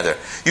examples together.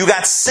 You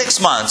got 6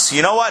 months.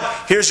 You know what?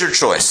 Here's your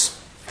choice.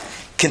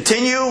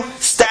 Continue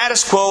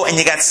status quo, and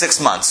you got 6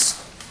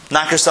 months.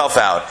 Knock yourself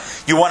out.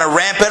 You want to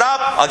ramp it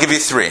up? I'll give you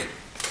 3.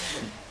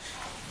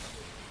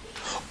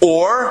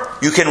 Or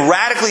you can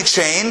radically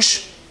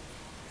change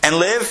and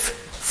live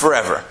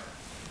forever.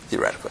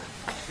 Theoretically.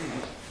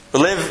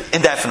 Live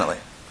indefinitely.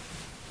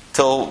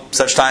 Till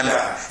such time,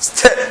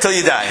 till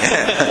you die.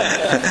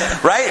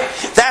 Right?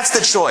 That's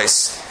the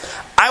choice.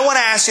 I want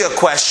to ask you a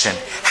question.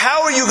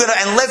 How are you going to,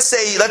 and let's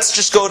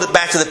just go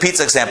back to the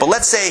pizza example.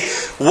 Let's say,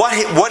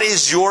 what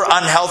is your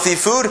unhealthy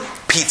food?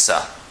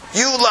 Pizza.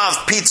 You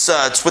love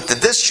pizza. It's with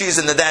this cheese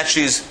and the that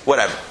cheese,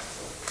 whatever.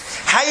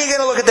 How are you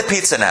going to look at the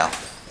pizza now?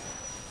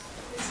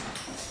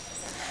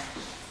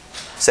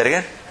 Say it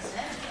again?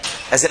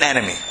 As an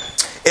enemy.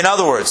 In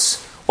other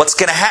words, what's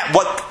going to happen?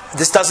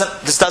 This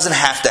doesn't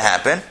have to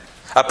happen.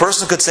 A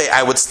person could say,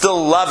 I would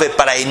still love it,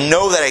 but I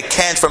know that I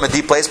can't from a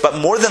deep place. But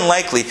more than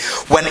likely,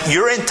 when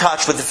you're in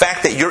touch with the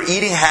fact that your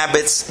eating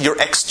habits, your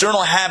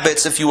external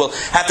habits, if you will,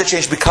 have to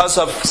change because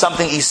of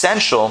something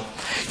essential,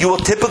 you will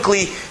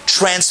typically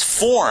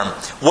transform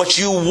what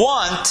you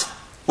want,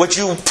 what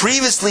you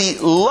previously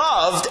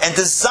loved and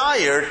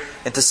desired,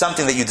 into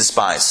something that you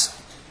despise.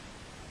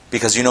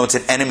 Because you know it's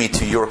an enemy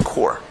to your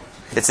core.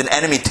 It's an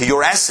enemy to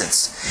your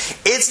essence.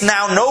 It's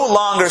now no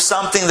longer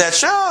something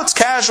that's, it's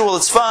casual,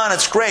 it's fun,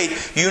 it's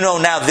great. You know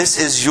now this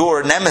is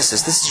your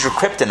nemesis. This is your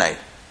kryptonite.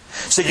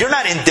 So you're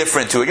not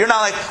indifferent to it. You're not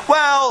like,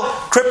 well,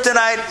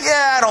 kryptonite,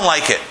 yeah, I don't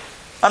like it.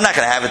 I'm not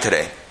going to have it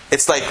today.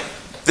 It's like,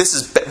 this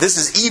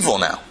is evil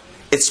now.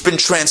 It's been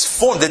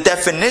transformed. The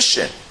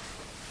definition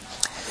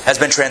has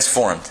been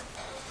transformed.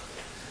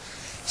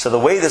 So the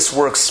way this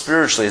works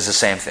spiritually is the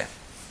same thing.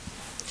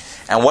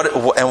 And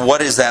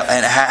what is that?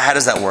 And how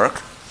does that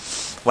work?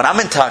 When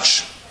I'm in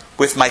touch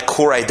with my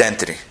core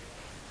identity,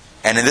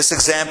 and in this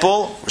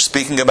example, we're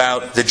speaking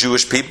about the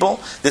Jewish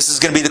people, this is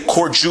going to be the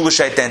core Jewish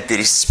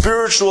identity,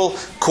 spiritual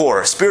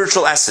core,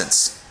 spiritual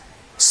essence,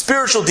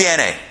 spiritual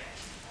DNA.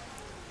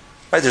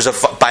 Right? There's a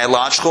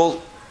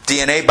biological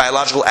DNA,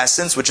 biological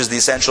essence, which is the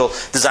essential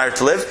desire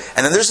to live,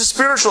 and then there's a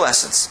spiritual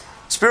essence,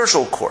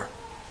 spiritual core.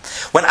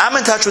 When I'm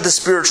in touch with the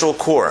spiritual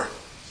core,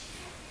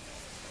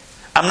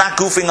 I'm not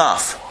goofing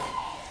off.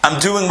 I'm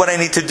doing what I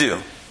need to do.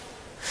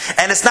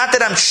 And it's not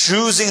that I'm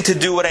choosing to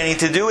do what I need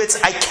to do. It's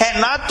I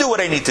cannot do what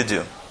I need to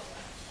do.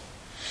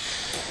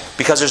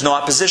 Because there's no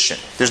opposition.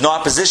 There's no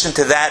opposition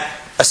to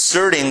that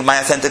asserting my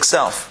authentic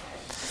self.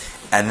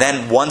 And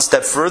then one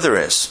step further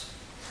is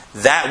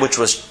that which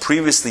was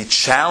previously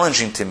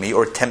challenging to me,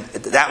 or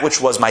that which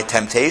was my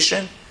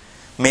temptation,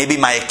 maybe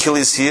my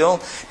Achilles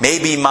heel,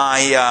 maybe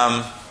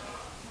my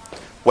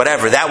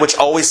whatever, that which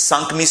always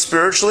sunk me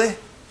spiritually,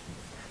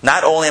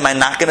 not only am I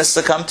not going to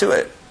succumb to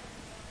it,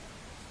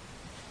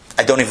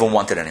 I don't even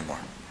want it anymore.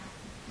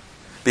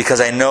 Because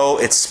I know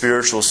it's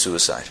spiritual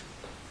suicide.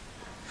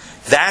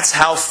 That's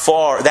how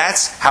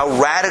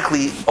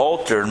radically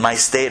altered my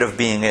state of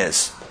being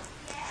is.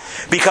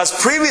 Because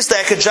previously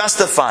I could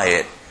justify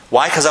it.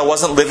 Why? Because I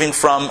wasn't living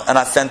from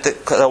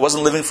I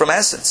wasn't living from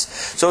essence.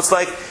 So it's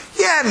like,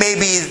 yeah,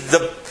 maybe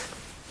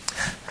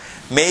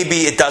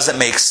it doesn't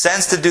make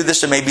sense to do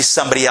this, or maybe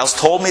somebody else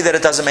told me that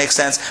it doesn't make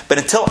sense. But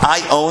until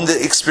I own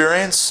the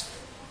experience,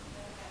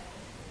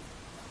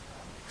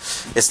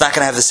 it's not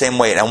going to have the same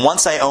weight. And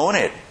once I own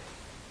it,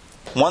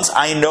 once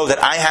I know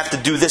that I have to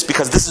do this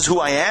because this is who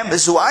I am,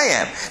 this is who I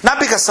am. Not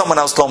because someone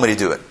else told me to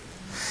do it.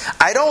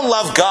 I don't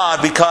love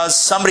God because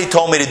somebody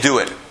told me to do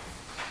it.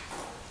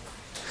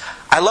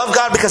 I love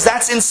God because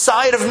that's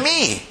inside of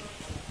me.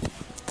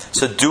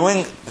 So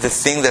doing the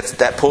thing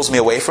that pulls me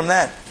away from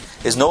that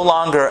is no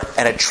longer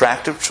an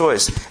attractive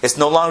choice. It's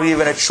no longer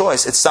even a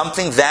choice. It's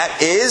something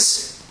that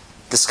is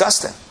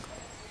disgusting.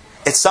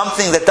 It's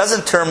something that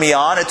doesn't turn me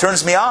on, it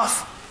turns me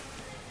off.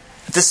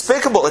 It's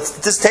despicable, it's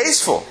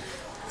distasteful.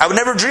 I would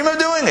never dream of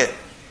doing it.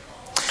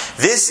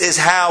 This is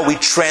how we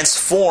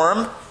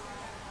transform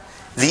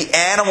the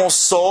animal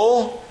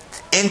soul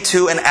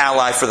into an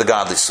ally for the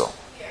godly soul.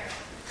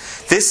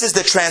 This is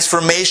the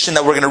transformation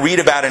that we're going to read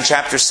about in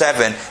chapter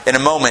 7 in a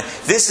moment.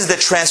 This is the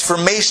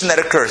transformation that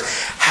occurs.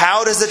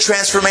 How does the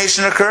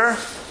transformation occur?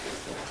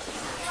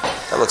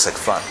 That looks like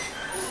fun.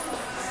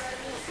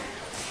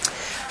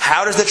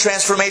 How does the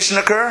transformation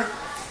occur?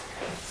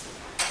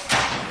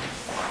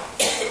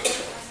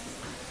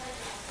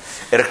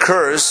 It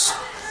occurs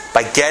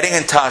by getting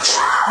in touch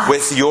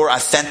with your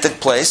authentic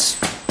place,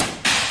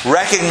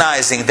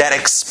 recognizing that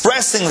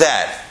expressing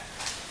that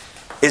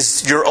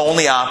is your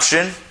only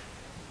option,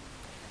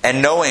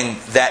 and knowing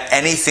that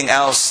anything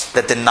else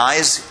that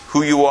denies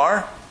who you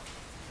are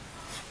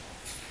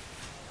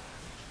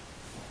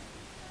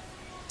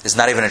is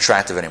not even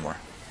attractive anymore.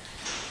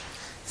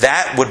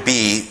 That would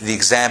be the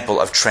example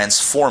of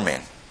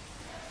transforming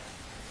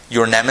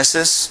your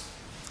nemesis.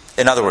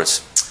 In other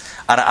words,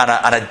 on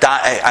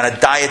a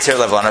dietary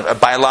level, on a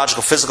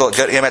biological, physical,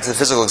 getting back to the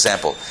physical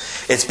example.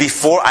 It's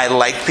before I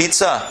like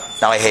pizza,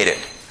 now I hate it.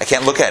 I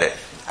can't look at it.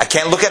 I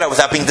can't look at it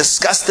without being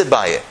disgusted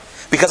by it.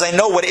 Because I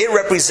know what it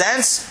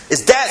represents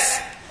is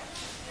death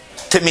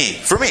to me.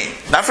 For me.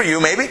 Not for you,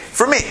 maybe.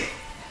 For me.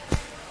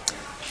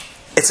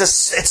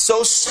 It's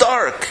so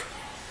stark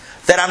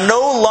that I'm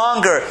no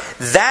longer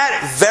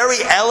that very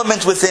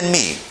element within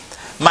me.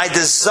 My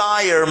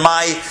desire,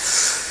 my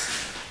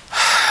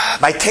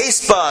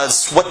taste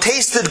buds, what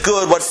tasted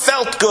good, what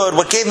felt good,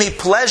 what gave me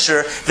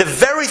pleasure, the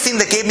very thing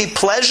that gave me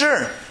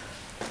pleasure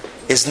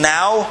is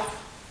now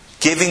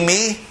giving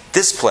me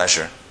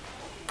displeasure.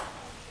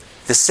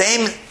 The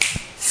same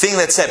thing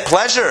that said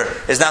pleasure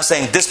is now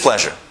saying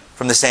displeasure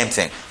from the same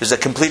thing. There's a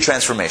complete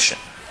transformation.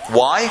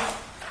 Why?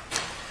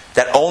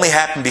 That only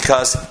happened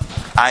because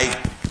I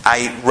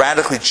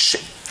radically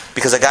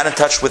because I got in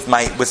touch with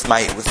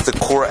the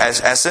core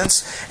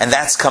essence, and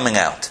that's coming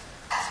out.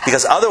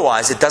 Because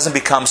otherwise, it doesn't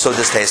become so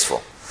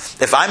distasteful.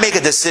 If I make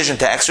a decision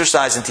to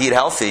exercise and to eat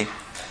healthy,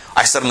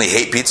 I suddenly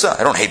hate pizza.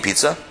 I don't hate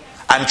pizza.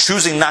 I'm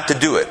choosing not to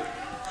do it.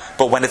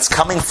 But when it's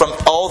coming from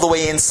all the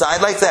way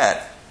inside like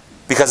that,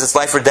 because it's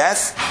life or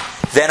death,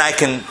 then I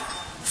can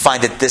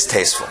find it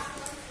distasteful.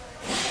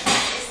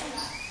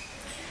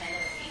 Kind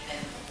of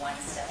even one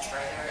step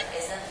further,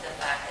 isn't the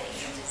fact that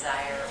you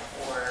desire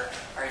or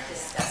are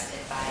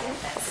disgusted by it,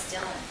 that's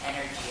still an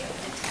energy of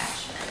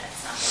attachment at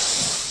some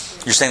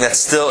point?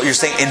 You're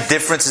saying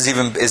indifference is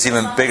even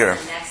bigger.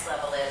 The next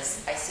level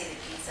is, I see the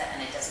pizza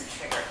and it doesn't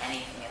trigger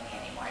anything in me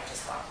anymore. I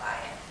just walk by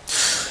it.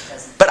 It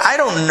doesn't. But I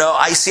don't know.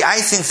 I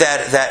think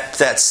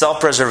that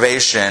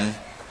self-preservation,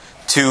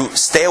 to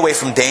stay away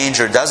from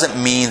danger,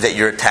 doesn't mean that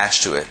you're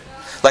attached to it.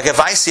 Like if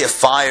I see a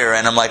fire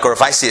and I'm like, or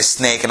if I see a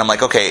snake and I'm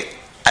like, okay,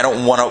 I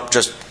don't want to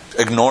just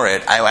ignore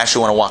it. I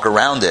actually want to walk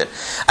around it.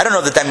 I don't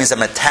know that means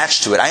I'm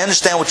attached to it. I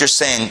understand what you're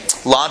saying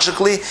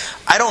logically.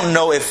 I don't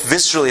know if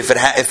viscerally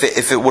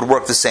if it would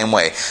work the same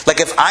way.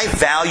 Like if I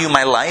value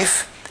my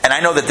life and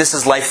I know that this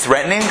is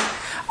life-threatening,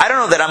 I don't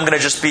know that I'm going to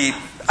just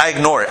I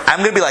ignore it. I'm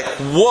going to be like,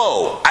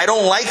 whoa, I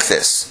don't like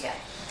this. Yeah.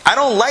 I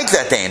don't like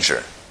that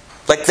danger.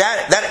 Like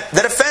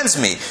that offends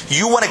me.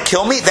 You want to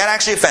kill me? That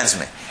actually offends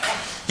me.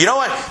 You know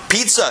what?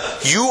 Pizza,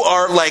 you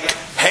are like,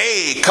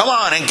 hey, come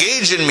on,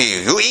 engage in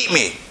me. You eat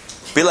me.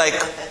 Be like,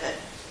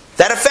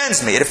 that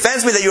offends me. It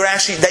offends me that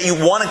that you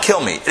want to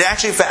kill me.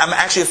 I'm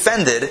actually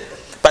offended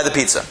by the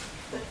pizza.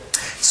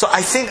 So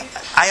I think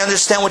I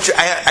understand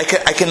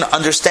I can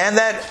understand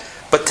that,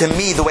 but to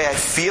me, the way I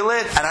feel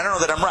it, and I don't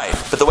know that I'm right,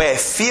 but the way I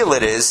feel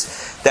it is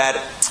that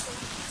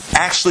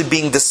actually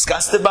being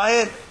disgusted by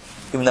it,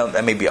 even though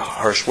that may be a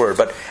harsh word,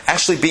 but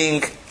actually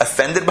being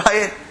offended by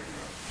it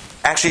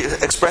actually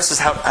expresses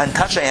how in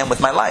touch I am with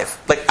my life.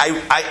 Like,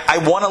 I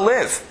want to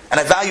live, and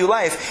I value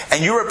life,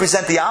 and you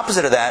represent the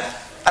opposite of that.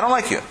 I don't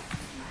like you.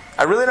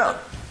 I really don't.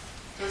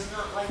 It's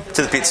not like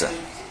To the pizza.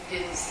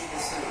 Didn't see the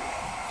soup.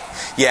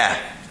 Yeah.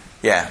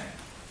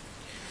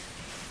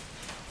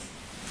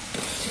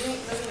 To me,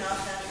 living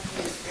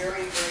authentically is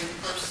very, very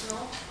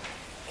personal,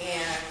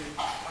 and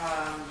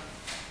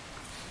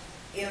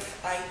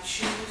if I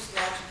choose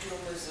not to do a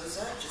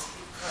mezuzah just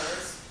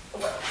because...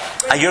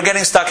 You're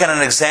getting stuck in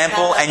an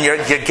example, and you're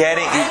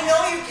getting... I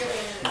know you're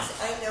giving it.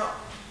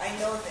 I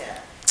know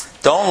that.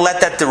 Don't let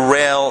that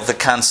derail the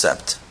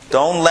concept.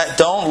 Don't let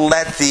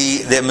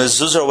the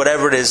mezuzah or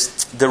whatever it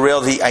is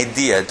derail the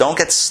idea. Don't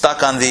get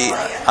stuck on the.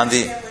 I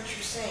understand what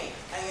you're saying.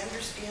 I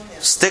understand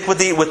that. Stick with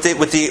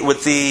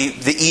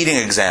the eating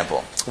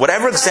example.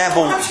 Whatever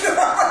example. No,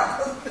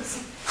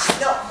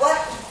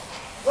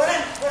 what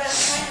I'm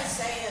trying to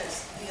say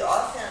is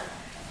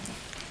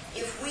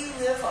if we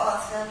live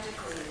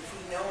authentically, if we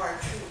know our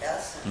true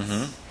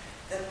essence,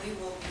 then we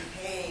will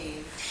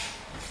behave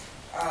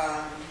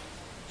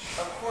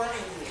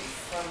accordingly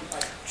from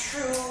a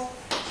true,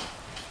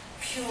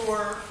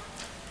 pure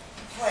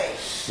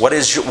place. What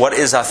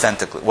is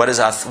authentically? What is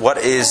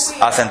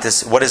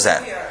authenticity? What is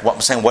that? What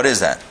I'm saying. What is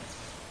that?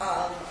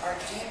 Our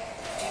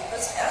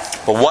deepest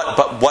essence. But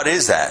what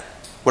is that?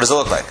 What does it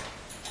look like?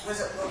 What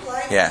does it look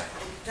like? Yeah.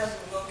 It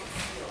doesn't look, it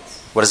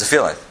feels. What does it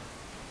feel like?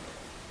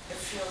 It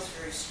feels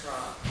very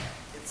strong.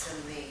 It's in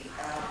the...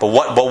 But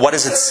what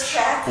does it?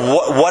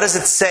 What does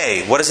it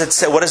say? What does it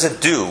say? What does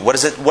it do? What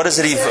does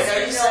it even? It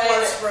says you know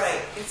what's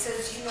right. It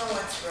says you know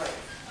what's right.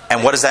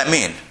 And what does that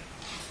mean?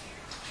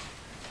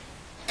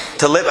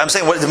 To live, I'm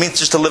saying, what does it mean?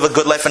 Just to live a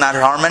good life and not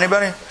harm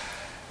anybody?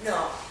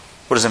 No.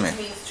 What does it mean? It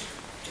means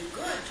to do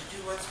good, to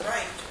do what's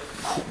right.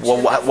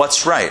 Well,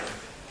 what's right?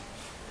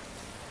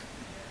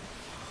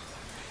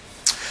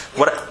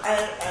 What I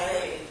don't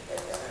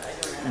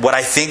know. what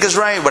I think is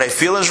right? What I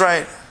feel is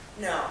right?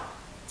 No.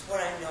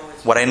 What I know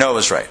is What I know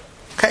is right.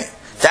 Okay,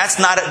 that's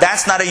not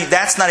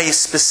a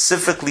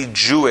specifically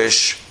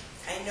Jewish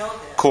I know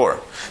that. core.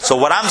 So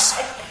what I'm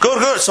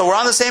good. So we're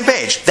on the same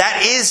page.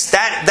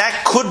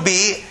 That could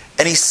be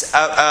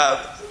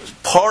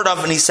part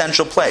of an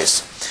essential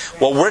place.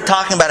 What we're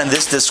talking about in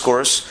this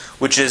discourse,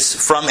 which is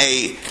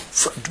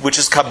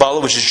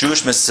Kabbalah, which is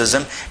Jewish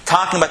mysticism,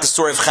 talking about the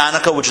story of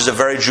Chanukah, which is a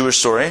very Jewish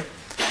story,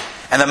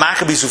 and the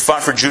Maccabees who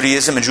fought for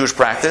Judaism and Jewish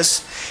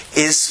practice,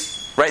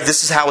 is right.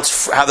 This is how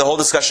the whole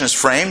discussion is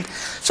framed.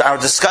 So our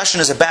discussion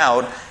is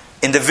about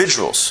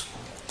individuals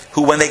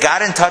who, when they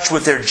got in touch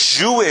with their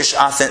Jewish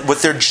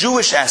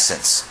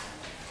essence,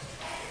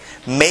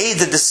 made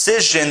the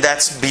decision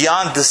that's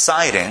beyond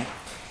deciding,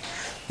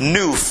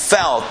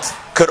 felt,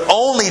 could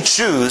only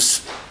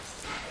choose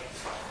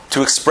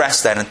to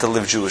express that and to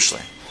live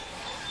Jewishly.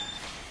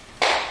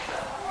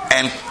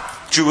 And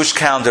Jewish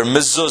calendar,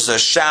 mezuzah,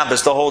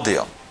 Shabbos, the whole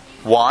deal.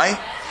 Why?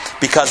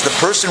 Because the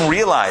person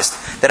realized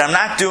that I'm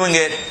not doing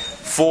it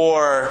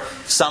for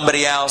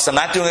somebody else. I'm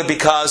not doing it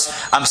because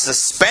I'm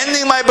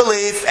suspending my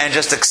belief and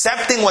just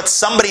accepting what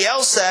somebody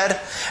else said.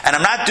 And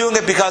I'm not doing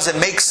it because it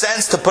makes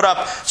sense to put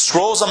up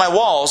scrolls on my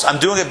walls. I'm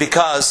doing it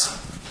because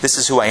this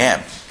is who I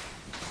am.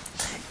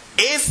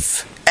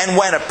 If and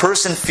when a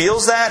person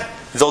feels that,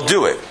 they'll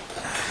do it.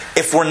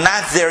 If we're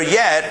not there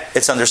yet,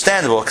 it's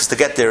understandable because to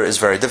get there is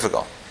very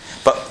difficult.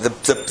 But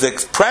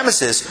the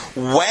premise is,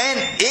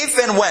 if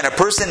and when a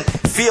person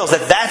feels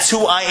that that's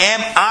who I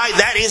am,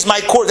 that is my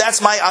core,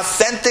 that's my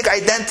authentic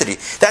identity.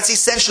 That's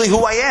essentially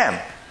who I am.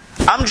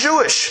 I'm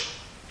Jewish.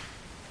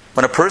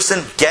 When a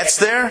person gets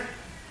there,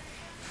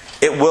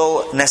 it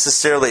will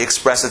necessarily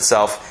express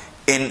itself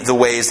in the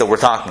ways that we're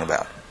talking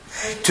about.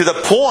 To the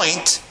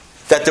point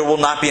that there will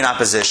not be an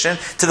opposition,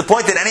 to the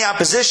point that any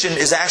opposition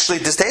is actually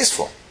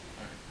distasteful.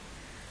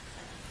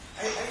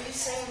 Are you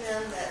saying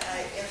then that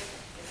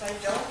if I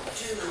don't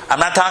do... I'm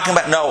not talking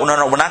about, no,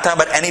 we're not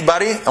talking about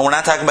anybody, and we're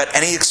not talking about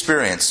any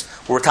experience.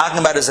 What we're talking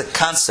about is a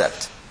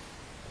concept.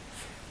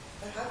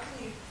 But how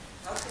can you...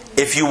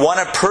 If you want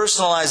to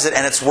personalize it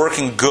and it's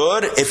working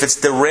good, if it's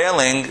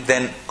derailing,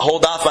 then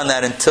hold off on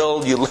that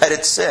until you let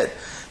it sit.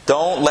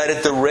 Don't let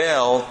it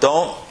derail.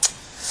 Don't...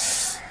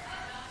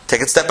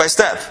 Take it step by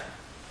step.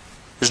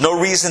 There's no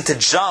reason to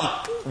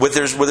jump where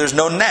there's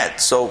no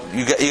net. So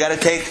you got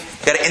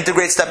to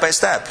integrate step by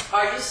step.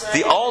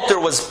 The altar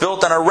was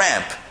built on a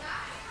ramp.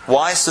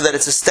 Why? So that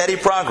it's a steady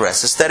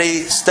progress, a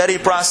steady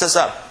process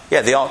up.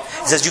 Yeah,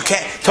 it says you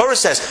can't. Torah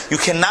says you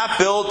cannot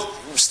build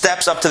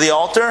steps up to the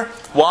altar.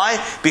 Why?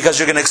 Because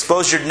you're going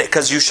to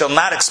because you shall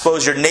not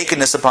expose your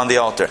nakedness upon the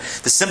altar.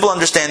 The simple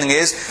understanding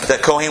is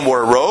that Kohen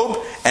wore a robe,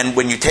 and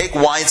when you take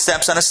wide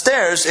steps on the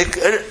stairs,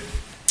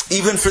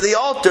 even for the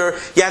altar,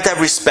 you have to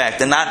have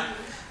respect and not.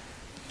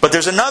 But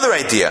there's another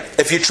idea.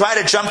 If you try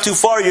to jump too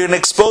far, you're going to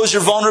expose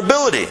your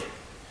vulnerability.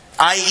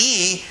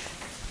 I.e.,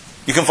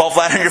 you can fall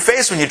flat on your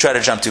face when you try to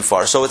jump too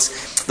far. So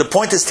the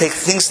point is take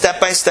things step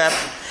by step,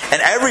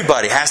 and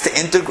everybody has to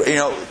integrate,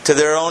 to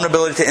their own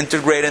ability to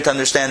integrate and to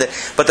understand it.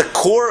 But the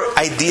core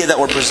idea that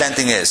we're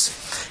presenting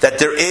is that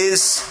there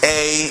is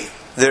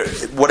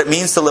what it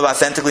means to live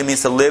authentically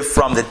means to live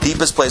from the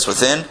deepest place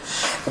within.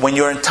 When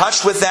you're in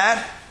touch with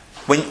that,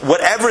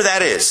 whatever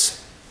that is,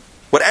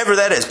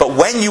 but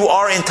when you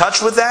are in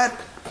touch with that,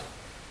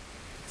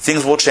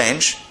 things will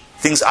change.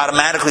 Things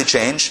automatically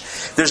change.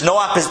 There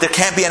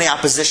can't be any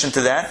opposition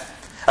to that.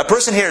 A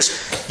person hears,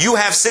 you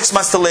have 6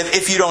 months to live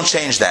if you don't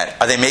change that.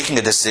 Are they making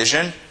a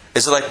decision?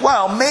 Is it like,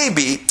 well,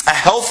 maybe a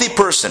healthy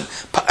person,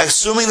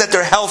 assuming that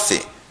they're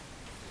healthy,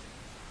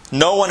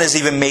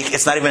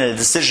 it's not even a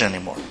decision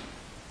anymore.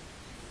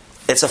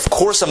 It's, of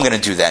course I'm going to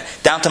do that.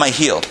 Down to my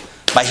heel.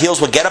 My heels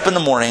will get up in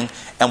the morning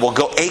and will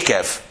go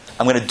akev.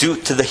 I'm going to do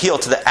to the heel,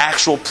 to the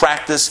actual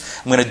practice.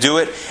 I'm going to do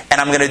it. And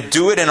I'm going to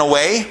do it in a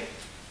way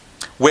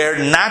where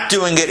not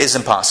doing it is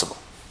impossible.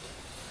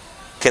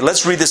 Okay,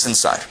 let's read this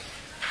inside.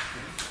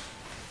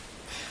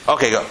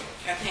 Okay, go.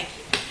 Thank you.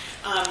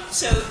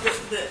 So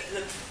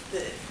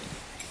the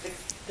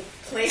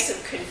place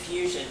of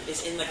confusion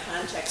is in the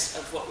context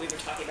of what we were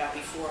talking about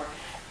before,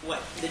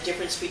 what the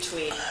difference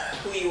between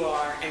who you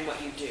are and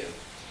what you do.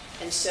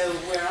 And so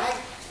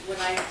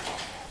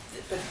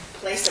the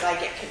place that I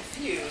get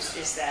confused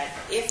is that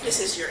if this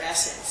is your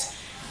essence,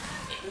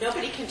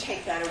 nobody can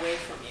take that away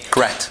from you.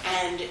 Correct.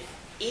 And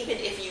even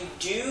if you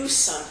do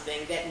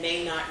something that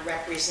may not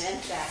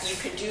represent that, you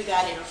can do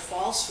that in a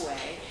false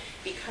way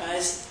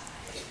because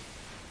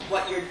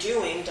what you're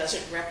doing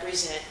doesn't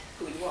represent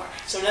who you are.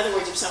 So in other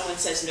words, if someone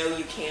says, no,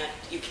 you can't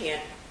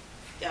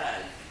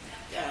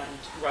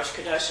Rosh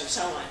Kadosh and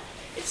so on,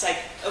 it's like,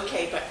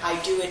 okay, but I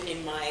do it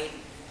in my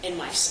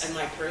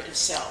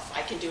self.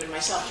 I can do it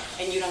myself.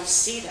 And you don't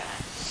see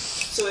that.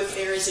 So if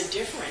there is a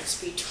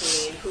difference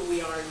between who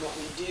we are and what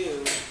we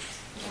do,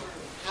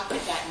 how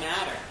could that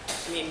matter?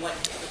 I mean,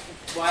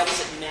 why does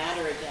it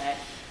matter that,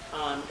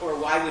 or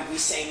why would we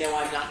say, no,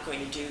 I'm not going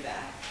to do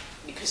that?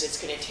 Because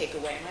it's going to take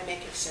away. Am I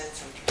making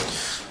sense?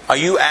 Are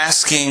you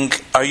asking,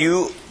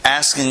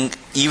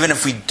 even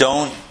if we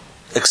don't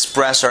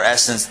express our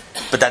essence,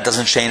 but that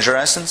doesn't change our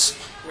essence?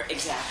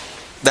 Exactly.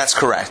 That's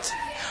correct.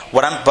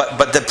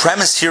 But the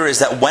premise here is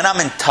that when I'm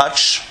in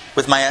touch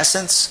with my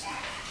essence,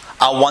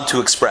 I'll want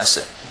to express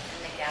it.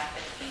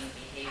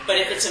 But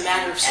if it's a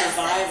matter of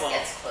survival,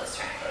 gets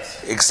closer and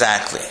closer.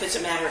 Exactly. If it's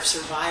a matter of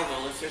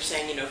survival, if they're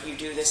saying, if you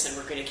do this, then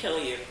we're going to kill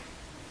you, you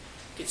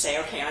could say,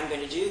 okay, I'm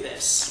going to do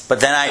this. But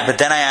then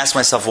I ask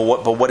myself,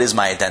 well, what is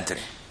my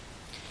identity?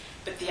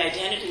 But the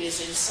identity is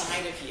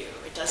inside of you.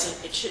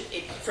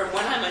 From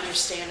what I'm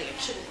understanding, it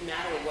shouldn't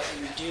matter what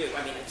you do.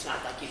 I mean, it's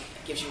not like it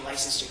gives you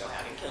license to go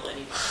out and kill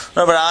anybody.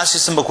 No, but I'll ask you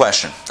a simple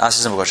question.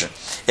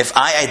 If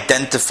I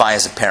identify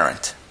as a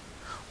parent,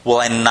 will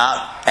I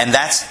not, and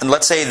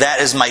let's say that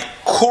is my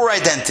core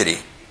identity,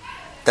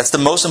 that's the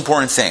most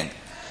important thing,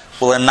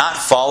 will it not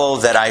follow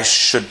that I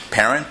should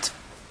parent?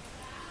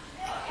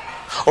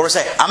 Or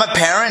say, I'm a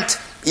parent,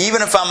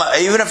 even if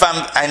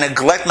I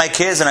neglect my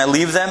kids and I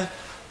leave them,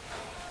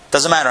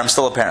 doesn't matter, I'm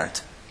still a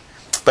parent.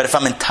 But if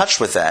I'm in touch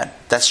with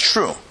that, that's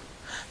true.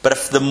 But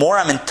the more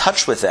I'm in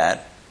touch with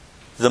that,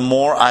 the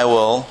more I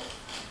will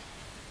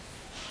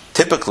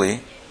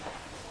typically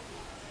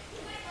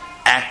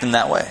act in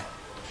that way.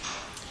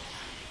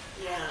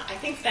 Yeah, I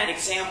think that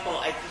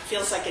example, it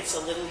feels like it's a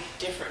little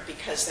different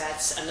because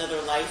that's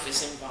another life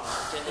is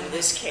involved. And in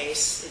this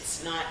case,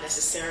 it's not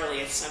necessarily,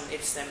 it's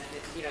them,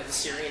 the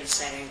Syrians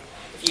saying,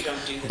 if you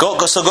don't do that. Go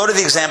to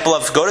the example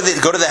of go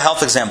to the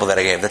health example that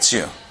I gave. That's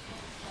you.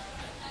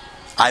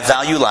 I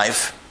value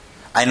life.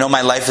 I know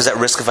my life is at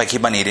risk if I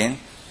keep on eating.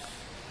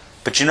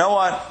 But you know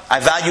what? I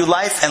value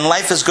life, and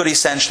life is good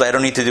essentially. I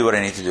don't need to do what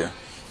I need to do. You're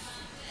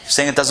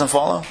saying it doesn't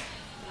follow?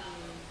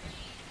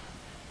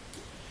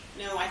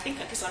 No, I think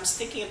because I'm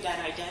thinking of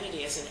that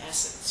identity as an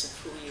essence of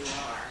who you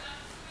are,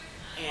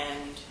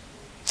 and.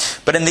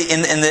 But in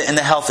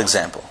the health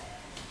example,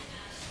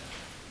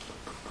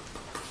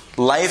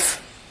 life.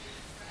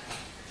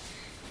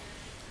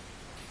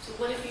 So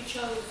what if you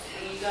chose?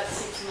 You got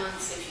 6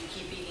 months. If you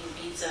keep eating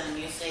pizza, and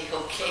you say,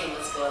 "Okay,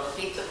 let's go to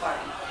the pizza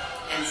party,"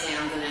 and say,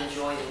 "I'm going to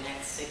enjoy the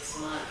next 6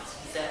 months,"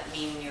 does that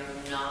mean you're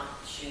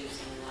not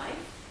choosing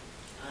life,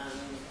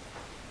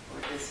 or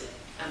does it?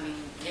 I mean,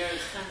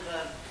 there's kind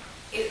of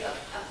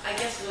I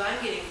guess what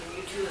I'm getting from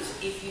you too is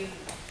if you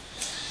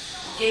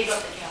gave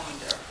up the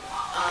calendar,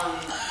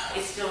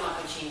 it's still not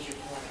going to change your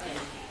core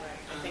identity.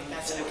 I think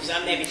that's it. Because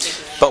I'm maybe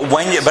thinking.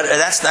 But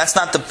that's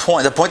not the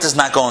point. The point is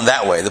not going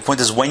that way. The point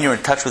is when you're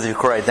in touch with your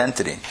core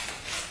identity,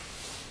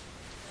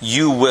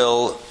 you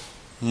will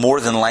more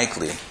than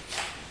likely.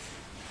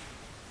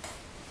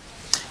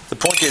 The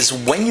point is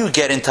when you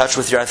get in touch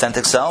with your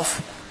authentic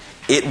self,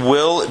 it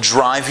will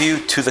drive you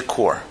to the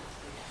core.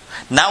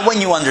 Not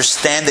when you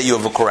understand that you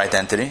have a core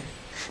identity,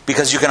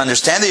 because you can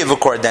understand that you have a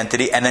core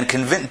identity and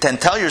then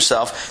tell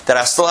yourself that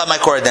I still have my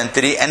core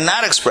identity and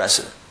not express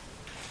it.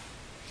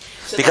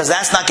 Because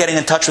that's not getting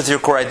in touch with your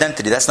core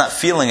identity. That's not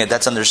feeling it.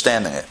 That's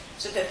understanding it.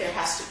 So that there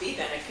has to be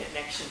then a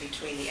connection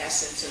between the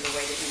essence and the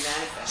way that you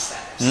manifest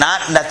that essence.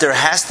 Not that there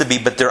has to be,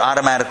 but there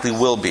automatically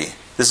will be.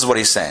 This is what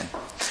he's saying.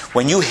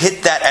 When you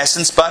hit that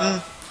essence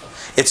button,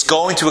 it's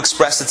going to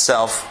express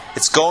itself.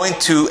 It's going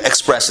to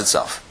express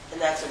itself.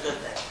 And that's a good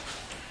thing.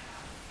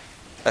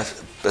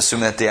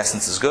 Assuming that the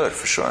essence is good,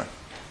 for sure.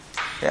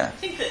 Yeah. I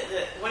think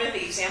that one of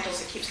the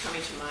examples that keeps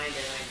coming to mind,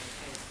 and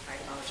I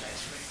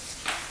apologize for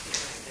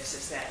this,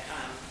 is that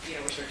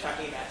which we're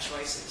talking about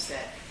choices,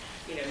 that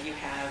you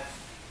have,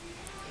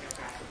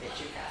 God forbid,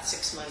 you have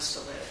 6 months to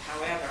live.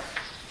 However,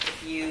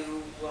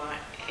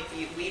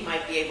 we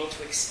might be able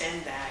to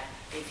extend that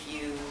if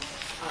you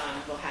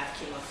will have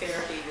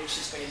chemotherapy, which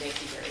is going to make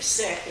you very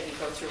sick, and you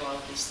go through all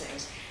of these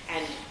things.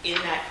 And in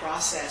that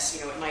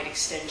process, it might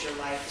extend your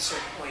life a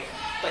certain point,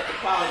 but the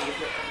quality of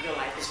your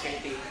life is going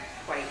to be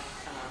quite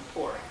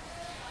poor.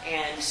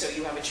 And so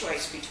you have a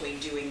choice between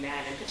doing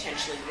that and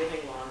potentially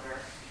living longer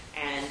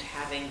and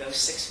having those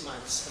 6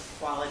 months of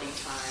quality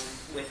time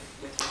with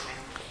your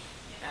family.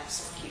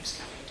 That's what keeps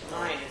coming to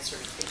mind and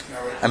sort of thinking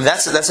about. I mean,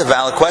 that's a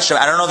valid question.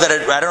 I don't know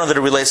that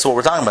it relates to what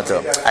we're talking about,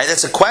 though.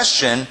 That's a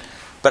question,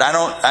 but I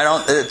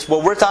don't.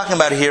 What we're talking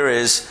about here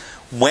is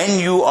when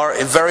you are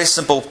a very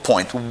simple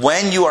point.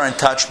 When you are in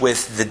touch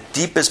with the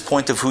deepest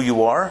point of who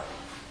you are,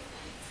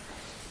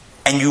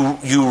 and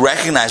you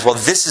recognize, well,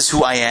 this is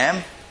who I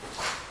am.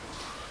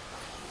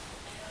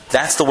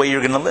 That's the way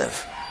you're going to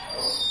live.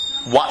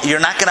 You're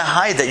not going to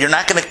hide that. You're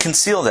not going to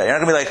conceal that. You're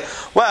not going to be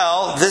like,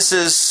 well, this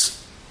is.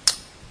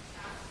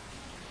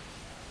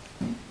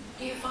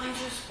 Do you find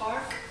your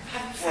spark?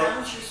 Have you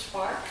found your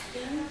spark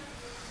then?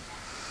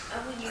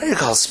 What do you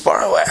call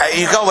spark?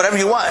 You call whatever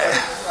you want.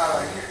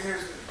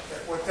 Here's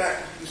what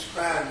that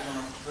describes on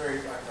a very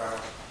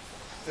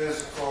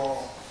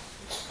physical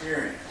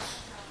experience.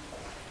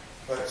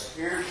 But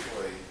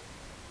spiritually,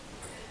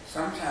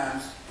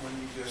 sometimes when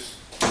you just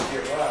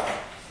give up,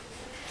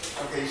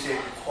 okay, you say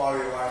your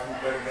quality of life is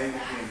better, maybe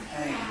be in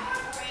pain,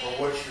 but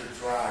what's your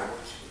drive?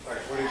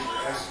 What is your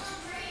essence?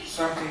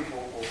 Some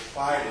people will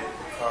fight it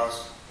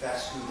because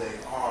that's who they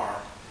are,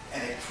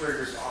 and it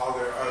triggers all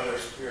their other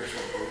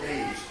spiritual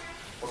beliefs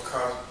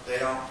because they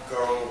don't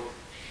go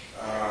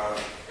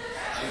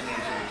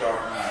into the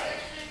dark night.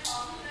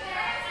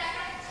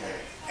 Okay,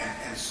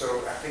 and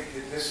so I think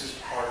that this is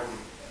part of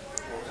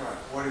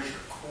what is your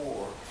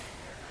core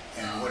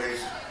and what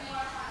is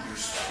your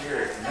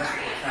spirit, and that's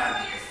what we're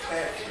trying to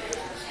protect here.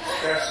 It's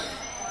discussing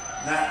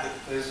not the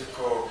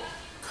physical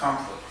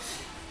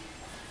comforts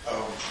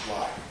of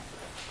life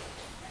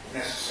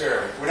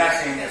necessarily. We're not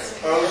saying as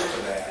opposed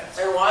to that.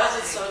 And why is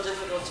it so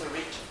difficult to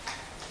reach?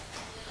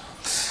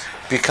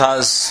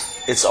 Because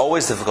it's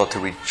always difficult to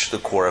reach the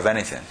core of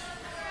anything.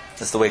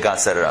 That's the way God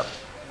set it up.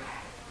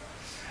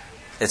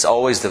 It's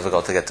always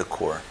difficult to get to the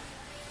core.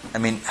 I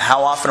mean,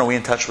 how often are we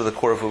in touch with the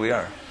core of who we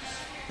are?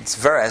 It's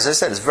very, as I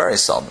said, it's very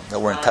seldom that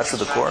we're in touch with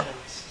the core.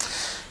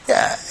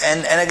 Yeah, and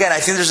again, I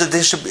think there's a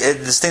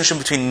distinction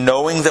between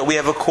knowing that we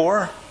have a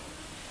core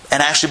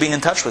and actually being in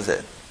touch with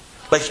it.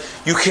 Like,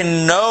 you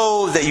can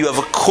know that you have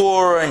a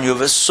core and you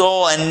have a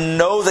soul and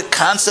know the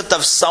concept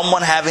of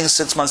someone having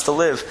 6 months to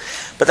live.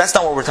 But that's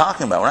not what we're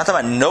talking about. We're not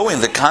talking about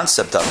knowing the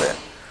concept of it.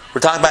 We're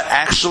talking about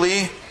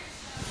actually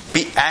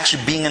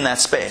being in that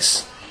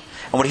space.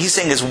 And what he's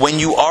saying is when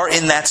you are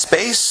in that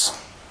space,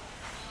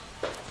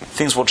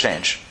 things will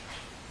change.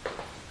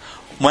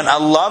 When I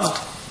loved,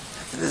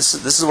 this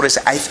is what I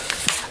say. I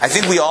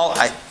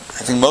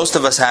think most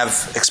of us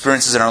have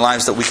experiences in our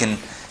lives that we can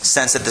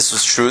sense that this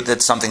was true,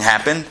 that something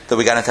happened, that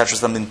we got in touch with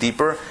something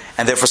deeper,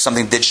 and therefore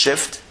something did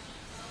shift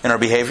in our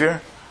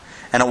behavior.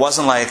 And it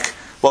wasn't like,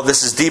 well,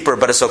 this is deeper,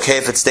 but it's okay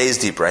if it stays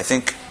deeper. I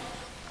think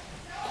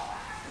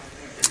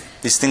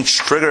these things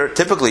trigger,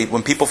 typically,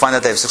 when people find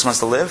out they have 6 months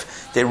to live,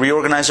 they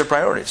reorganize their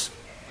priorities.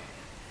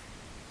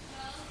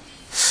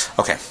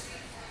 Okay.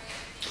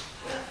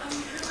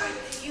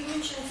 You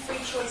mentioned free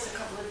choice a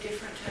couple of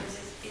different times.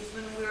 Is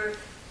when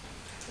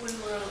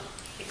we're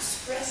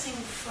expressing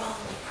from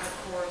our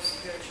core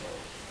spiritual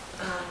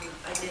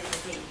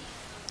identity,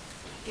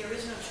 there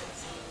is no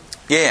choice.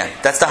 Yeah,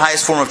 that's the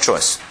highest form of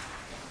choice.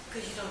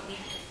 Because you don't need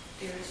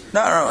to. There is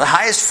No. The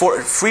highest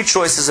free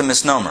choice is a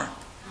misnomer.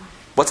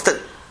 What's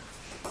the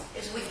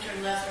Is we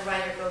turn left or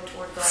right or go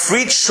toward God.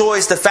 free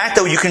choice? The fact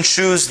that you can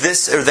choose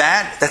this or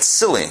that, that's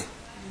silly.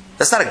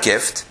 That's not a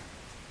gift.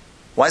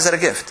 Why is that a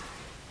gift?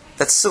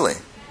 That's silly.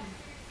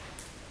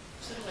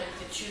 Sort of like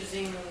the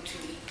choosing to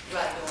eat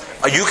right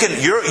or You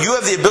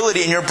have the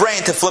ability in your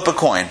brain to flip a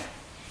coin.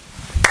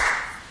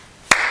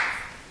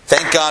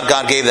 Thank God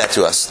God gave that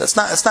to us. That's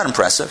not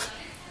impressive.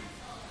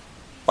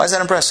 Why is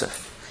that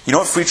impressive? You know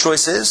what free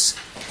choice is?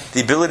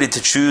 The ability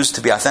to choose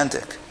to be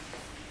authentic.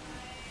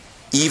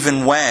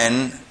 Even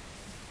when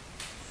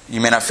you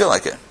may not feel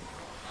like it.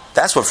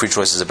 That's what free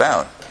choice is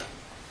about.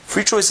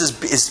 Free choice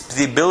is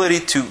the ability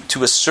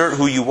to assert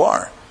who you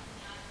are.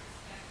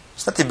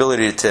 It's not the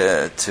ability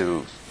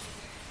to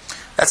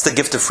that's the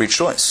gift of free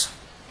choice.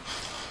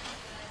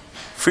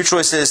 Free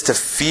choice is to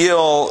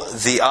feel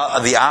the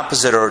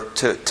opposite, or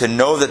to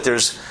know that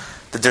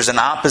there's an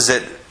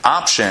opposite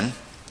option,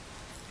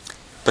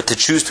 but to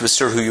choose to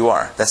assert who you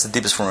are. That's the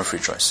deepest form of free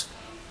choice.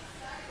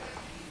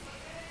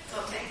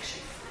 So it makes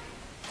you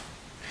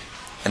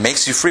free. It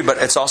makes you free, but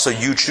it's also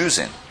you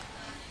choosing.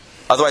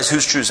 Otherwise,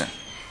 who's choosing?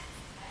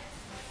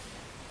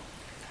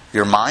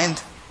 Your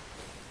mind?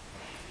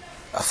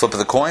 A flip of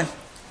the coin?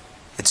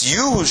 It's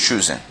you who's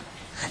choosing.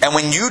 And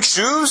when you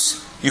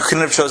choose, you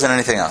couldn't have chosen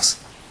anything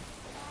else.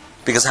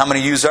 Because how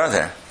many yous are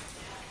there?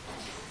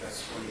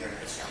 That's when you have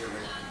to get rid of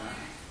the mind.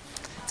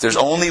 If there's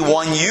only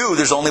one you,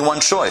 there's only one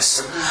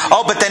choice.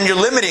 Oh, but then you're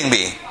limiting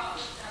me.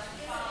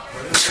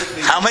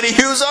 How many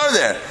yous are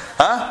there?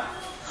 Huh?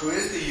 Who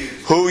is the you?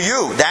 Who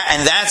you?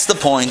 And that's the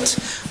point.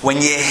 When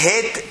you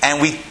hit, and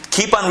we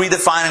keep on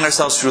redefining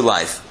ourselves through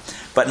life.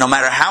 But no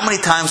matter how many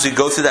times we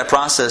go through that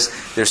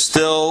process, there's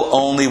still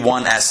only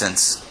one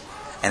essence.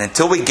 And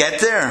until we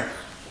get there,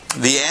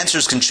 the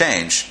answers can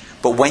change.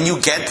 But when you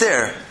get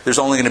there, there's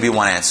only going to be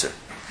one answer.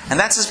 And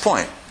that's his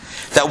point.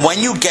 That when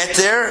you get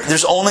there,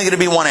 there's only going to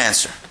be one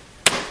answer.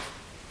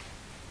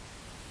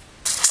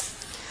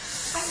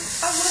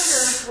 I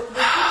wonder, we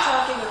keep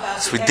talking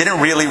about... So we didn't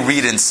really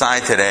read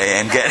inside today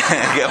and get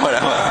what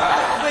I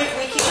want.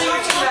 We keep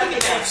talking about the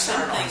There's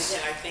external. something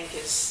that I think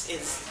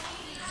is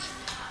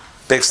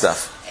Big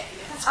stuff.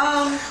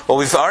 Um, Well,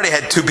 we've already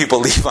had 2 people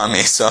leave on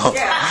me, so...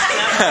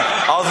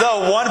 yeah.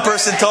 Although one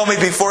person told me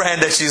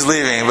beforehand that she's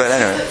leaving, but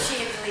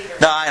anyway.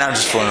 No, I'm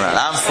just fooling around.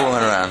 I'm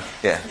fooling around.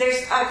 Yeah.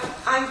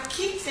 I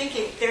keep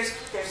thinking there's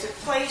a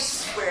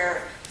place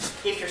where,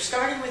 if you're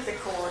starting with the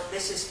core,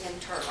 this is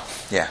internal.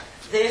 Yeah.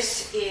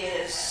 This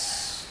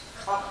is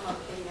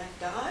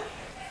God,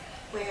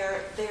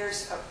 where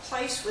there's a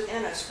place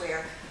within us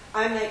where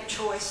I make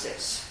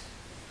choices,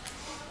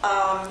 and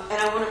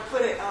I want to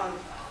put it on.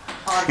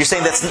 You're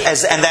saying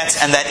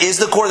that is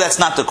the core. That's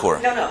not the core.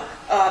 No.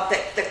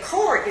 The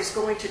core is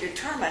going to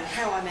determine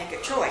how I make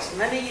a choice. And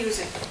let me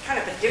use kind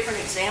of a different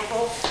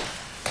example.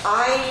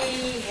 I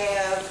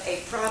have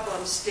a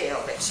problem still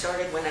that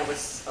started when I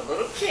was a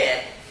little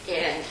kid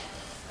in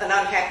an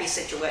unhappy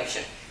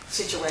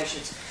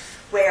situations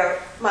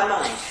where my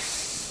mind,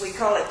 we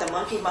call it the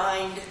monkey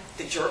mind,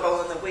 the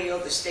gerbil on the wheel,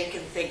 the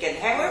stinking thinking,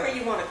 however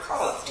you want to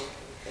call it.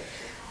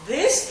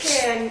 This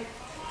can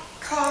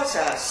cause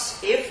us,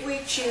 if we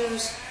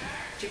choose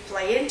to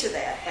play into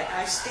that, and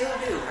I still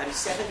do. I'm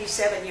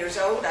 77 years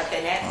old. I've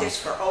been at this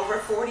for over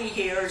 40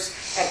 years,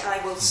 and I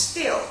will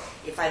still,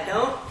 if I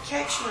don't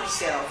catch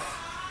myself.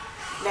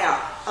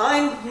 Now,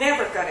 I'm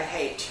never going to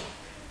hate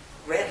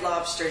Red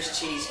Lobster's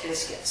cheese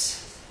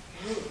biscuits.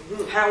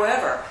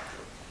 However,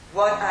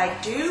 what I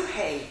do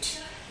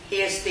hate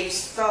is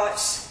these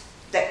thoughts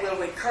that will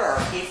recur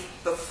if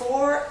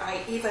before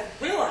I even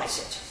realize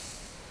it,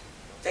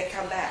 they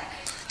come back.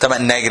 Talking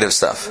about negative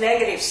stuff.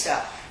 Negative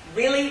stuff.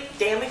 Really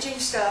damaging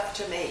stuff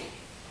to me.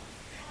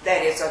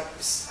 That is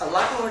a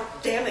lot more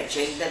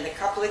damaging than the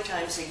couple of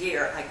times a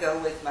year I go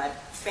with my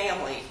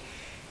family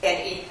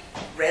and eat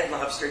Red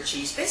Lobster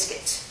cheese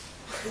biscuits.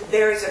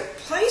 There is a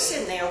place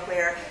in there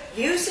where,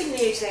 using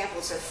the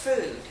examples of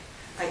food,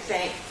 I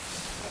think,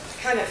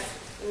 kind of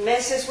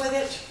messes with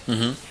it.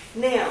 Mm-hmm.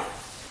 Now,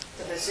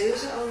 the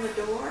mezuzah on the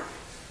door,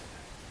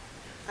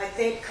 I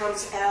think,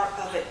 comes out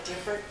of a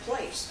different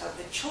place, of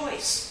the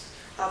choice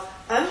of,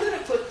 I'm going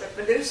to put the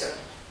mezuzah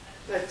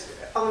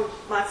on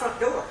my front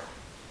door.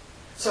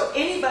 So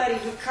anybody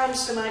who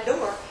comes to my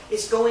door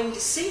is going to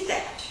see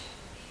that.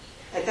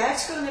 And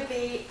that's going to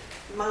be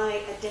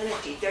my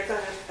identity. They're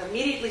going to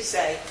immediately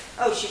say,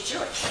 oh, she's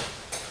Jewish.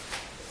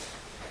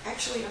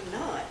 actually I'm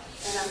not.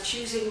 And I'm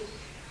choosing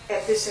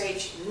at this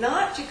age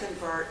not to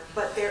convert,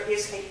 but there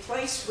is a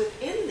place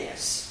within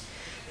this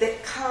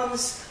that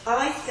comes,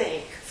 I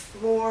think,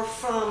 more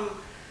from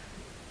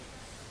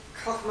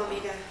Chochmah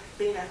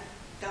Bina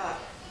Dad.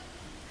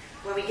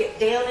 When we get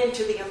down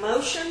into the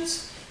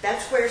emotions,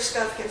 that's where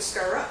stuff can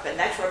stir up, and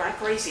that's where my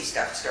crazy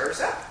stuff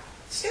stirs up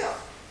still.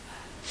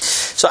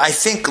 So I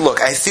think most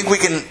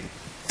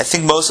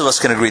of us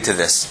can agree to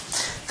this,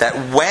 that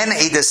when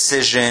a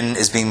decision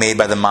is being made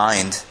by the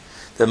mind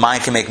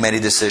can make many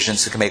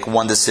decisions. It can make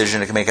one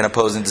decision. It can make an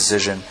opposing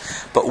decision.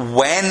 But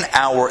when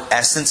our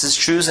essence is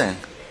choosing,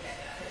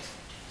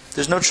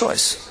 there's no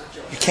choice.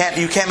 You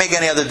can't make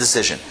any other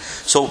decision.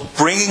 So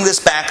bringing this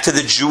back to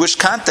the Jewish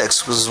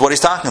context, this is what he's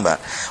talking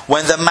about.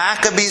 When the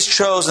Maccabees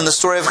chose in the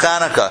story of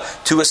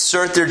Chanukah to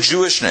assert their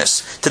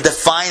Jewishness, to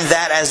define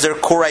that as their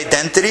core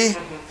identity,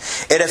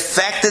 it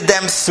affected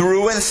them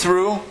through and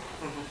through.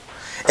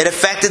 It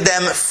affected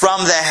them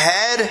from the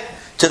head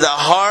to the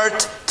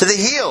heart to the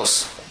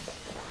heels.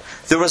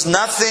 There was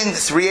nothing,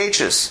 3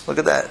 H's. Look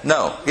at that.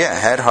 No. Yeah,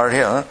 head, heart,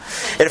 heel. Huh?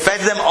 It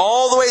affected them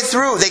all the way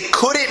through. They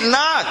couldn't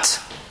not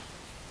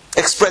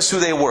express who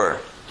they were,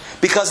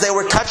 because they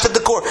were touched at the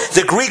core.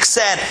 The Greeks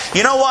said,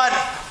 you know what?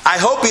 I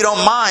hope you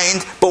don't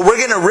mind, but we're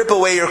going to rip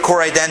away your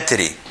core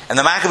identity. And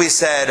the Maccabees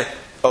said,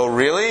 oh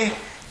really?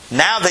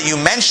 Now that you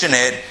mention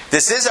it,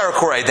 this is our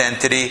core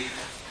identity.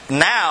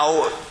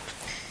 Now,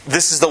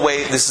 this is the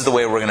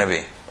way we're going to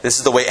be. This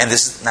is the way, and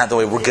this is not the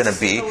way we're going to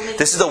be.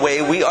 This is the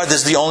way we are.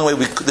 This is the only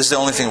way this is the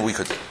only thing we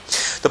could do.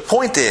 The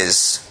point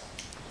is,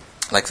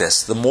 like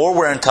this: the more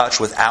we're in touch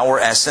with our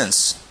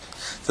essence,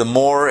 the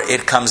more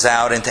it comes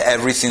out into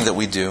everything that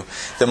we do.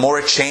 The more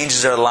it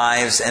changes our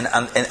lives and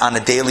on a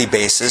daily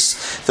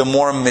basis. The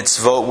more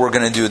mitzvot we're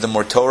going to do. The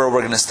more Torah we're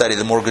going to study.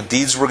 The more good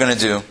deeds we're going to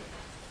do.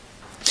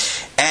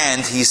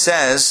 And he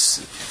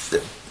says,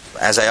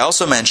 as I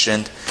also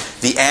mentioned,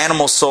 the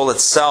animal soul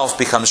itself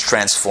becomes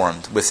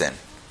transformed within.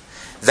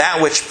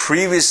 That which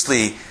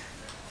previously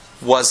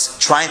was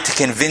trying to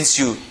convince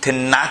you to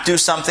not do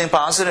something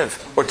positive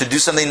or to do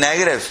something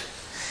negative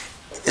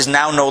is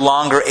now no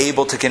longer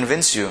able to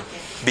convince you,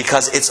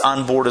 because it's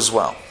on board as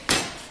well.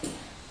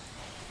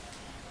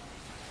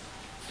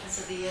 And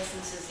so the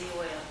essence is the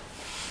oil.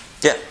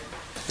 Yeah,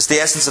 it's the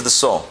essence of the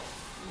soul.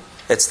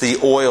 It's the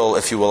oil,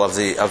 if you will, of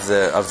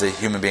the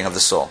human being, of the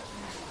soul.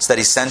 It's that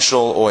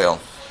essential oil.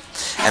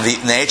 And the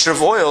nature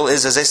of oil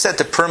is, as I said,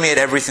 to permeate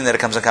everything that it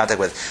comes in contact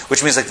with.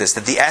 Which means like this,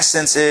 that the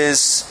essence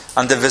is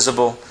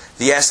undivisible,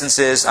 the essence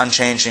is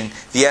unchanging,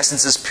 the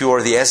essence is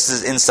pure, the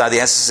essence is inside,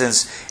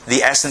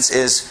 the essence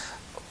is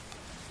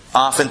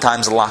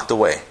oftentimes locked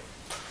away.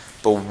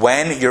 But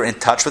when you're in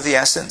touch with the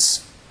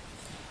essence,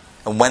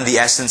 and when the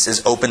essence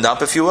is opened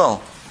up, if you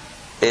will,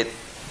 it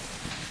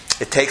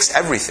takes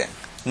everything.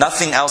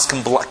 Nothing else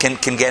can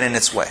get in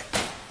its way.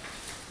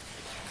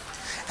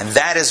 And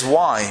that is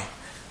why,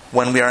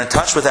 when we are in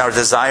touch with our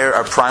desire,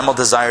 our primal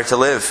desire to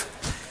live,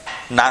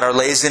 not our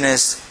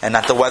laziness, and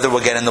not the weather will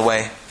get in the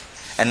way,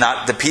 and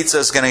not the pizza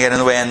is going to get in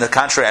the way, and the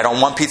contrary, I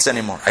don't want pizza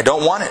anymore. I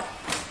don't want it.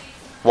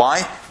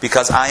 Why?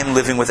 Because I am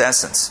living with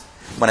essence.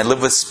 When I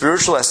live with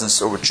spiritual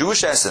essence or with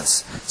Jewish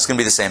essence, it's going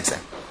to be the same thing.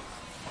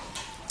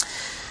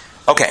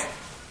 Okay,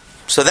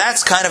 so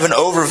that's kind of an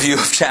overview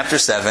of chapter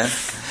 7.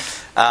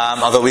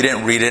 Although we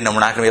didn't read it, and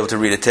we're not going to be able to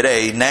read it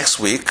today. Next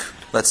week,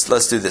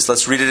 let's do this.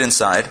 Let's read it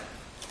inside.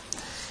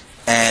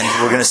 And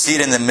we're going to see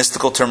it in the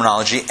mystical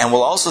terminology, and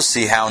we'll also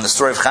see how in the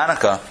story of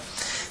Chanukah,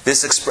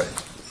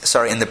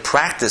 in the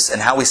practice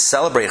and how we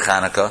celebrate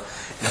Chanukah,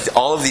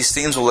 all of these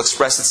themes will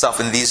express itself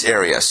in these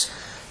areas.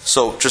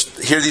 So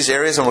just hear these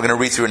areas, and we're going to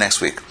read through it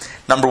next week.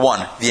 Number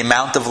 1, the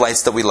amount of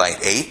lights that we light,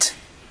 8.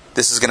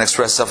 This is going to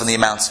express itself in the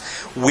amounts.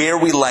 Where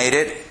we light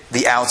it,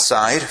 the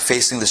outside,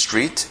 facing the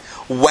street.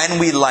 When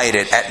we light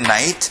it, at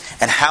night,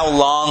 and how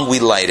long we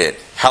light it,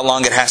 how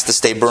long it has to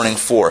stay burning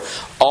for.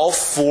 All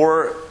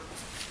 4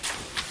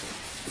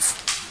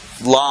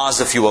 laws,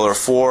 if you will, or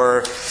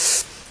 4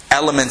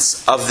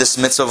 elements of this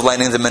mitzvah of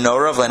lighting the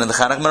menorah, of lighting the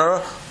Chanukah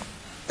menorah,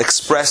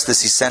 express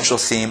this essential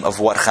theme of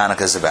what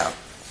Chanukah is about.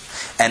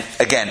 And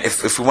again,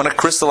 if we want to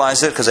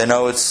crystallize it, because I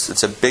know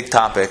it's a big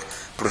topic,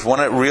 but if we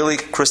want to really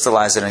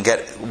crystallize it and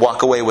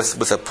walk away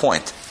with a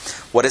point,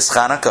 what is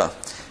Chanukah?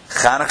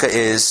 Chanukah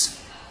is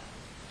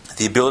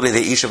the ability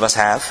that each of us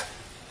have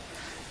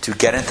to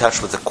get in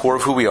touch with the core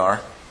of who we are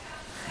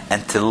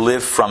and to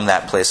live from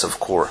that place of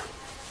core,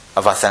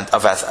 of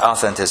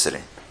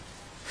authenticity.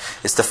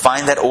 It's to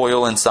find that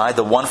oil inside,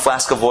 the one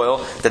flask of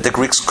oil that the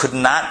Greeks could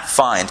not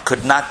find,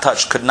 could not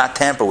touch, could not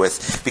tamper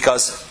with,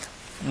 because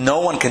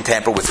no one can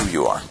tamper with who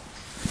you are.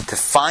 To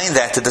find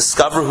that, to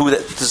discover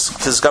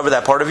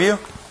that part of you,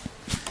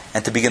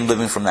 and to begin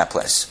living from that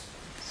place.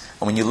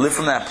 And when you live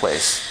from that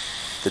place,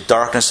 the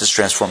darkness is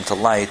transformed to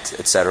light,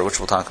 etc., which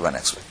we'll talk about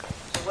next week.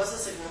 What's the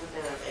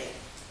significance of 8?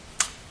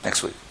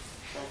 Next week.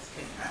 That's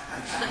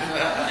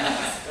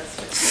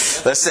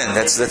good. Listen,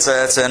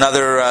 that's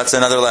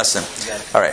another lesson. All right.